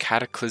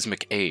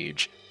pre-cataclysmic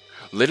age,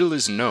 little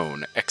is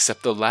known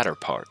except the latter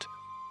part,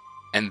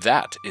 and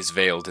that is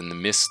veiled in the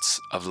mists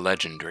of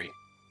legendary.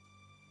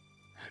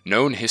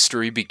 Known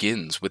history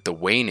begins with the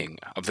waning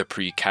of the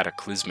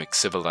pre-cataclysmic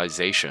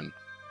civilization,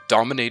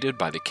 dominated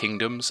by the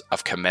kingdoms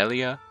of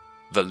Camelia,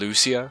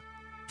 Valusia,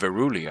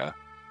 Verulia,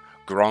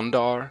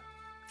 Grondar,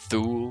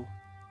 Thule,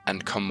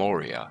 and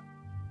Comoria.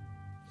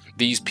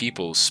 These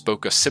peoples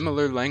spoke a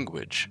similar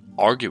language,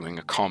 arguing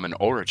a common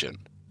origin.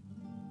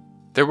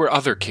 There were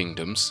other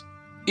kingdoms,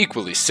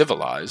 equally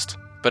civilized,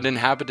 but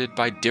inhabited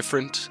by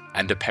different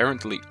and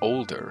apparently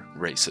older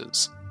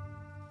races.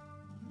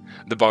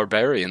 The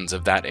barbarians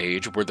of that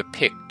age were the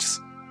Picts,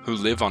 who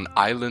live on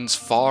islands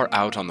far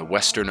out on the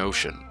Western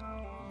Ocean,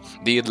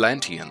 the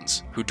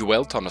Atlanteans, who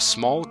dwelt on a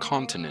small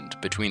continent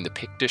between the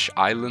Pictish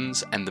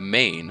Islands and the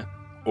main,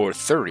 or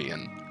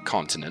Thurian,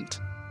 continent,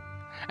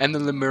 and the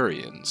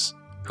Lemurians,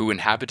 who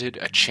inhabited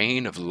a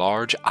chain of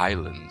large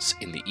islands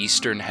in the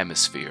Eastern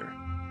Hemisphere.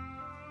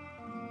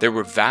 There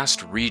were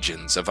vast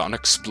regions of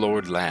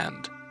unexplored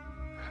land.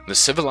 The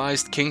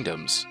civilized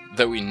kingdoms,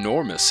 though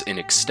enormous in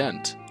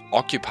extent,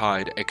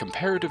 occupied a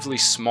comparatively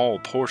small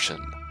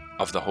portion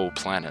of the whole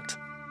planet.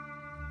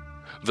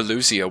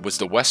 Valusia was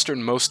the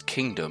westernmost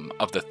kingdom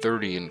of the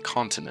Thurian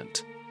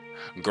continent,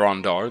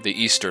 Grondar the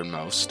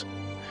easternmost,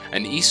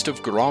 and east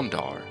of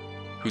Grondar,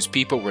 whose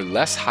people were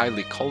less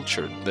highly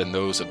cultured than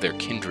those of their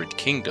kindred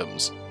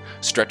kingdoms,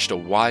 stretched a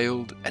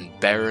wild and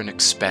barren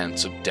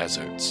expanse of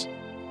deserts.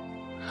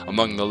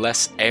 Among the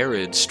less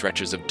arid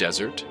stretches of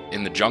desert,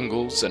 in the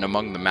jungles and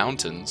among the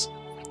mountains,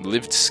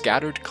 lived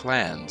scattered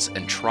clans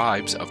and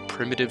tribes of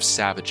primitive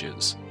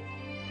savages.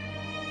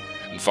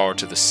 And far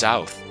to the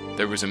south,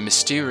 there was a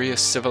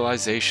mysterious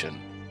civilization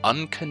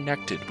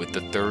unconnected with the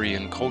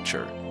Thurian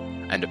culture,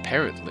 and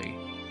apparently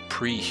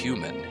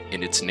pre-human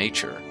in its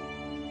nature.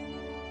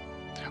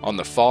 On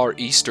the far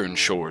eastern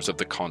shores of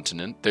the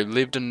continent there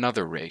lived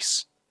another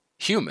race,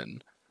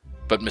 human,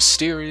 but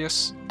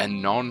mysterious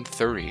and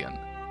non-Thurian,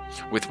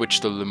 with which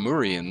the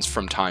Lemurians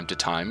from time to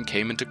time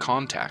came into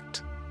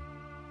contact.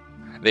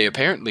 They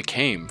apparently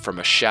came from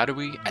a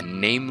shadowy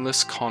and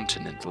nameless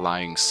continent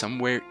lying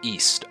somewhere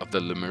east of the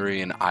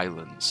Lemurian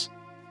islands.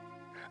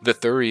 The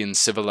Thurian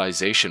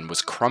civilization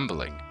was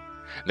crumbling.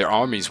 Their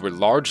armies were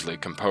largely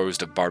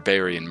composed of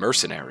barbarian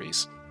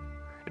mercenaries.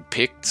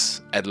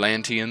 Picts,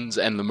 Atlanteans,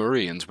 and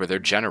Lemurians were their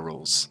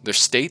generals, their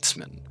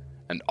statesmen,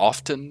 and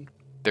often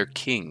their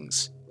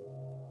kings.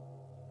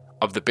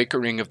 Of the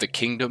bickering of the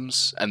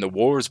kingdoms and the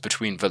wars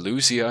between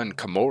Valusia and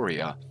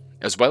Comoria,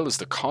 as well as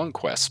the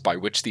conquests by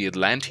which the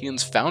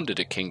Atlanteans founded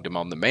a kingdom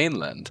on the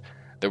mainland,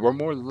 there were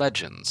more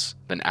legends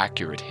than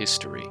accurate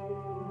history.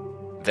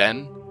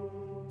 Then,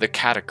 the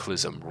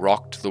cataclysm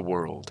rocked the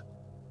world.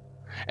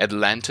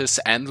 Atlantis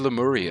and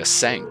Lemuria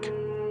sank,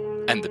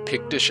 and the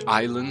Pictish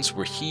Islands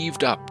were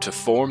heaved up to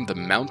form the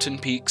mountain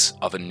peaks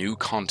of a new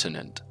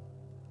continent.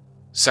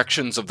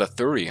 Sections of the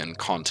Thurian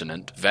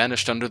continent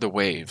vanished under the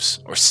waves,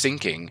 or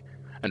sinking,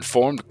 and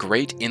formed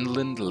great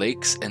inland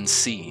lakes and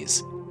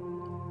seas.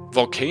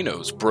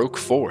 Volcanoes broke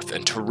forth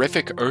and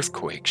terrific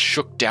earthquakes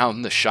shook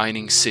down the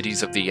shining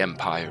cities of the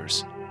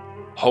empires.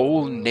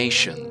 Whole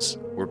nations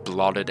were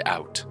blotted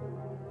out.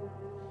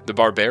 The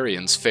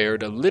barbarians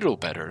fared a little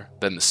better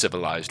than the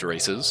civilized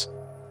races.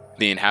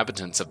 The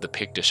inhabitants of the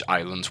Pictish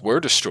Islands were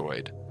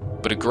destroyed,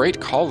 but a great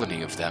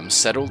colony of them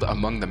settled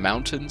among the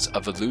mountains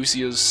of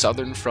Valusia's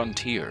southern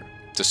frontier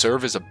to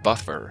serve as a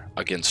buffer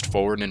against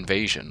foreign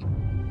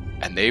invasion,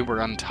 and they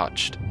were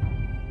untouched.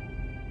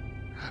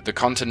 The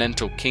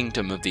continental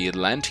kingdom of the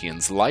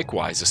Atlanteans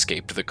likewise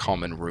escaped the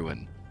common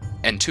ruin,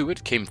 and to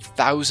it came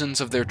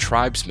thousands of their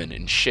tribesmen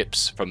in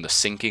ships from the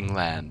sinking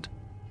land.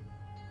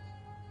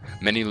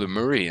 Many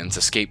Lemurians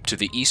escaped to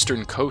the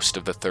eastern coast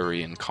of the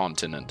Thurian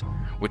continent,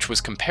 which was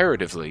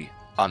comparatively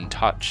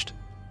untouched.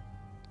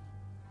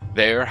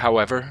 There,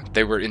 however,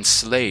 they were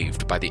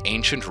enslaved by the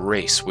ancient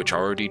race which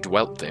already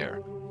dwelt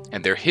there,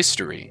 and their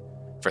history,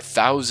 for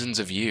thousands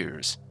of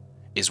years,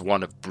 is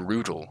one of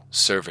brutal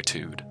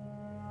servitude.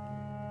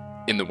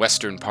 In the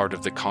western part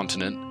of the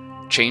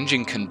continent,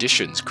 changing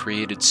conditions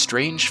created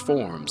strange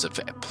forms of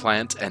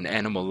plant and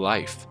animal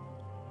life.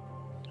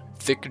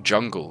 Thick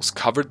jungles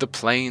covered the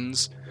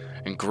plains,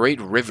 and great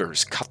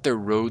rivers cut their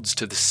roads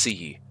to the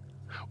sea.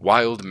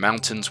 Wild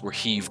mountains were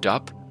heaved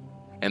up,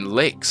 and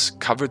lakes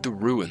covered the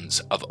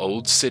ruins of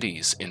old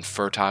cities in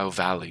fertile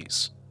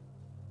valleys.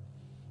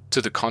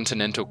 To the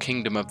continental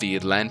kingdom of the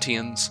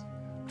Atlanteans,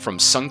 from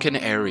sunken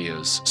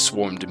areas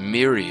swarmed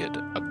myriad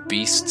of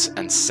beasts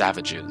and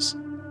savages,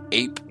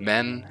 ape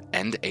men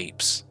and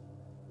apes.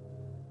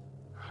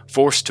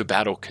 Forced to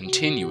battle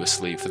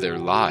continuously for their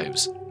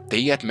lives, they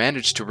yet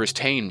managed to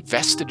retain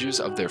vestiges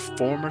of their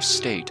former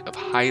state of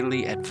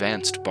highly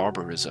advanced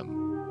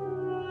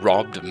barbarism.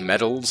 Robbed of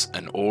metals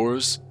and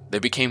ores, they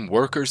became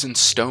workers in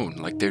stone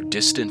like their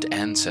distant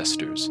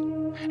ancestors,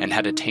 and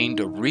had attained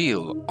a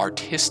real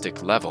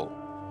artistic level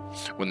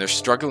when their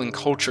struggling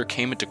culture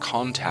came into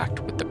contact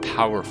with the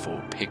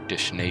powerful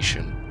Pictish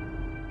nation.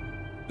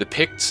 The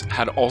Picts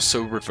had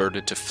also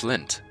reverted to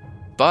flint,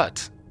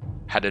 but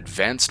had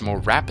advanced more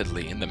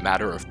rapidly in the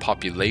matter of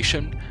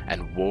population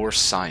and war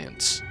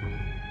science.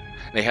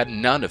 They had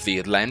none of the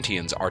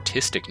Atlanteans'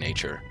 artistic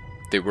nature.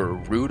 They were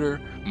a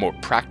ruder, more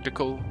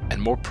practical,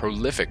 and more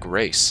prolific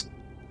race.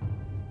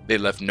 They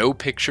left no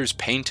pictures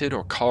painted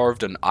or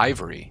carved on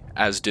ivory,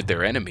 as did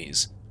their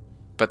enemies,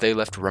 but they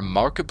left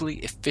remarkably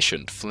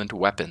efficient flint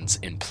weapons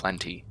in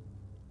plenty.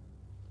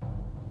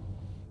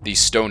 These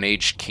Stone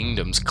Age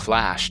kingdoms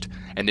clashed,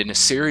 and in a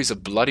series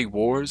of bloody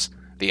wars,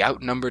 the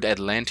outnumbered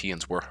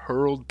Atlanteans were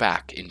hurled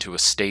back into a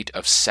state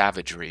of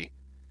savagery,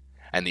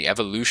 and the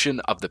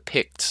evolution of the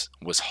Picts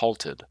was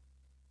halted.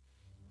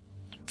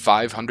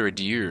 500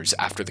 years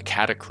after the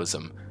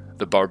cataclysm,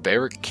 the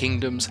barbaric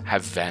kingdoms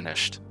have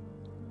vanished.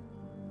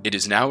 It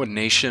is now a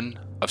nation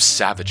of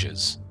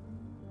savages.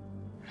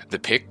 The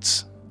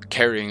Picts,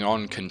 carrying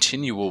on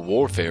continual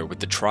warfare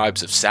with the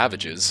tribes of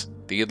savages,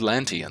 the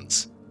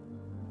Atlanteans.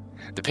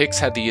 The Picts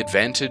had the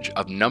advantage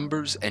of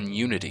numbers and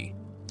unity,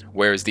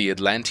 whereas the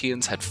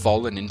Atlanteans had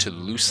fallen into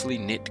loosely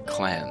knit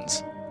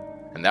clans,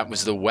 and that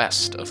was the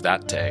west of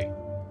that day.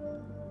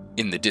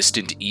 In the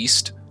distant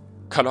east,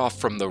 cut off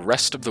from the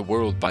rest of the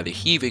world by the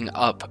heaving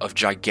up of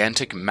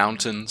gigantic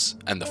mountains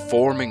and the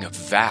forming of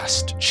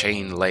vast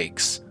chain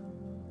lakes,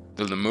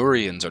 the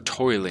Lemurians are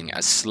toiling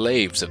as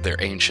slaves of their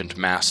ancient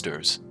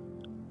masters.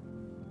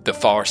 The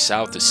far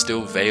south is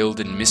still veiled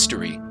in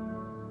mystery.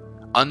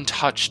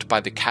 Untouched by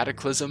the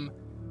cataclysm,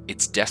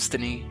 its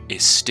destiny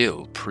is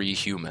still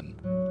pre-human.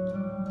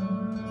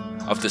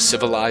 Of the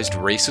civilized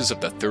races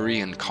of the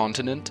Thurian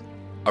continent,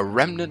 a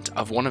remnant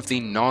of one of the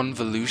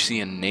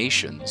non-Volusian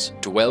nations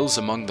dwells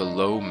among the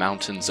low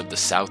mountains of the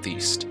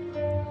southeast,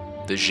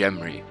 the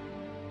Gemri.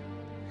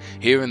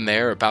 Here and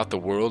there about the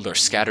world are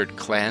scattered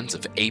clans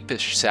of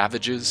apish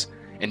savages,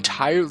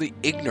 entirely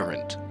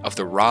ignorant of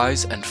the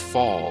rise and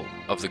fall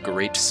of the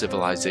great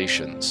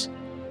civilizations.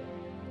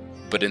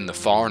 But in the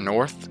far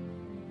north,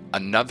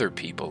 another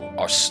people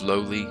are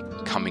slowly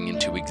coming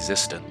into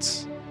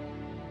existence.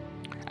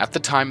 At the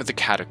time of the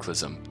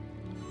cataclysm,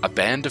 a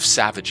band of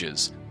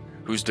savages,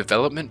 whose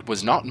development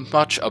was not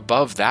much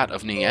above that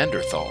of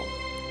Neanderthal,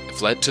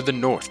 fled to the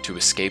north to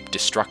escape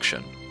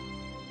destruction.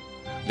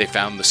 They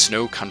found the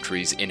snow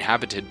countries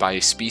inhabited by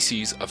a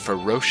species of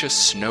ferocious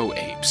snow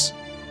apes,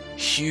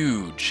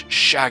 huge,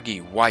 shaggy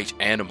white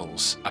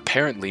animals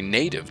apparently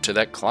native to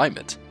that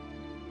climate.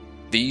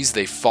 These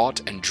they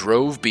fought and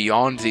drove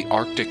beyond the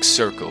Arctic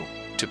Circle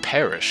to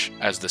perish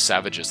as the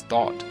savages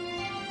thought.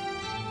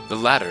 The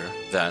latter,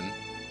 then,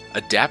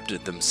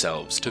 adapted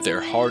themselves to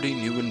their hardy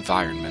new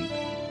environment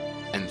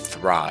and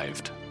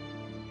thrived.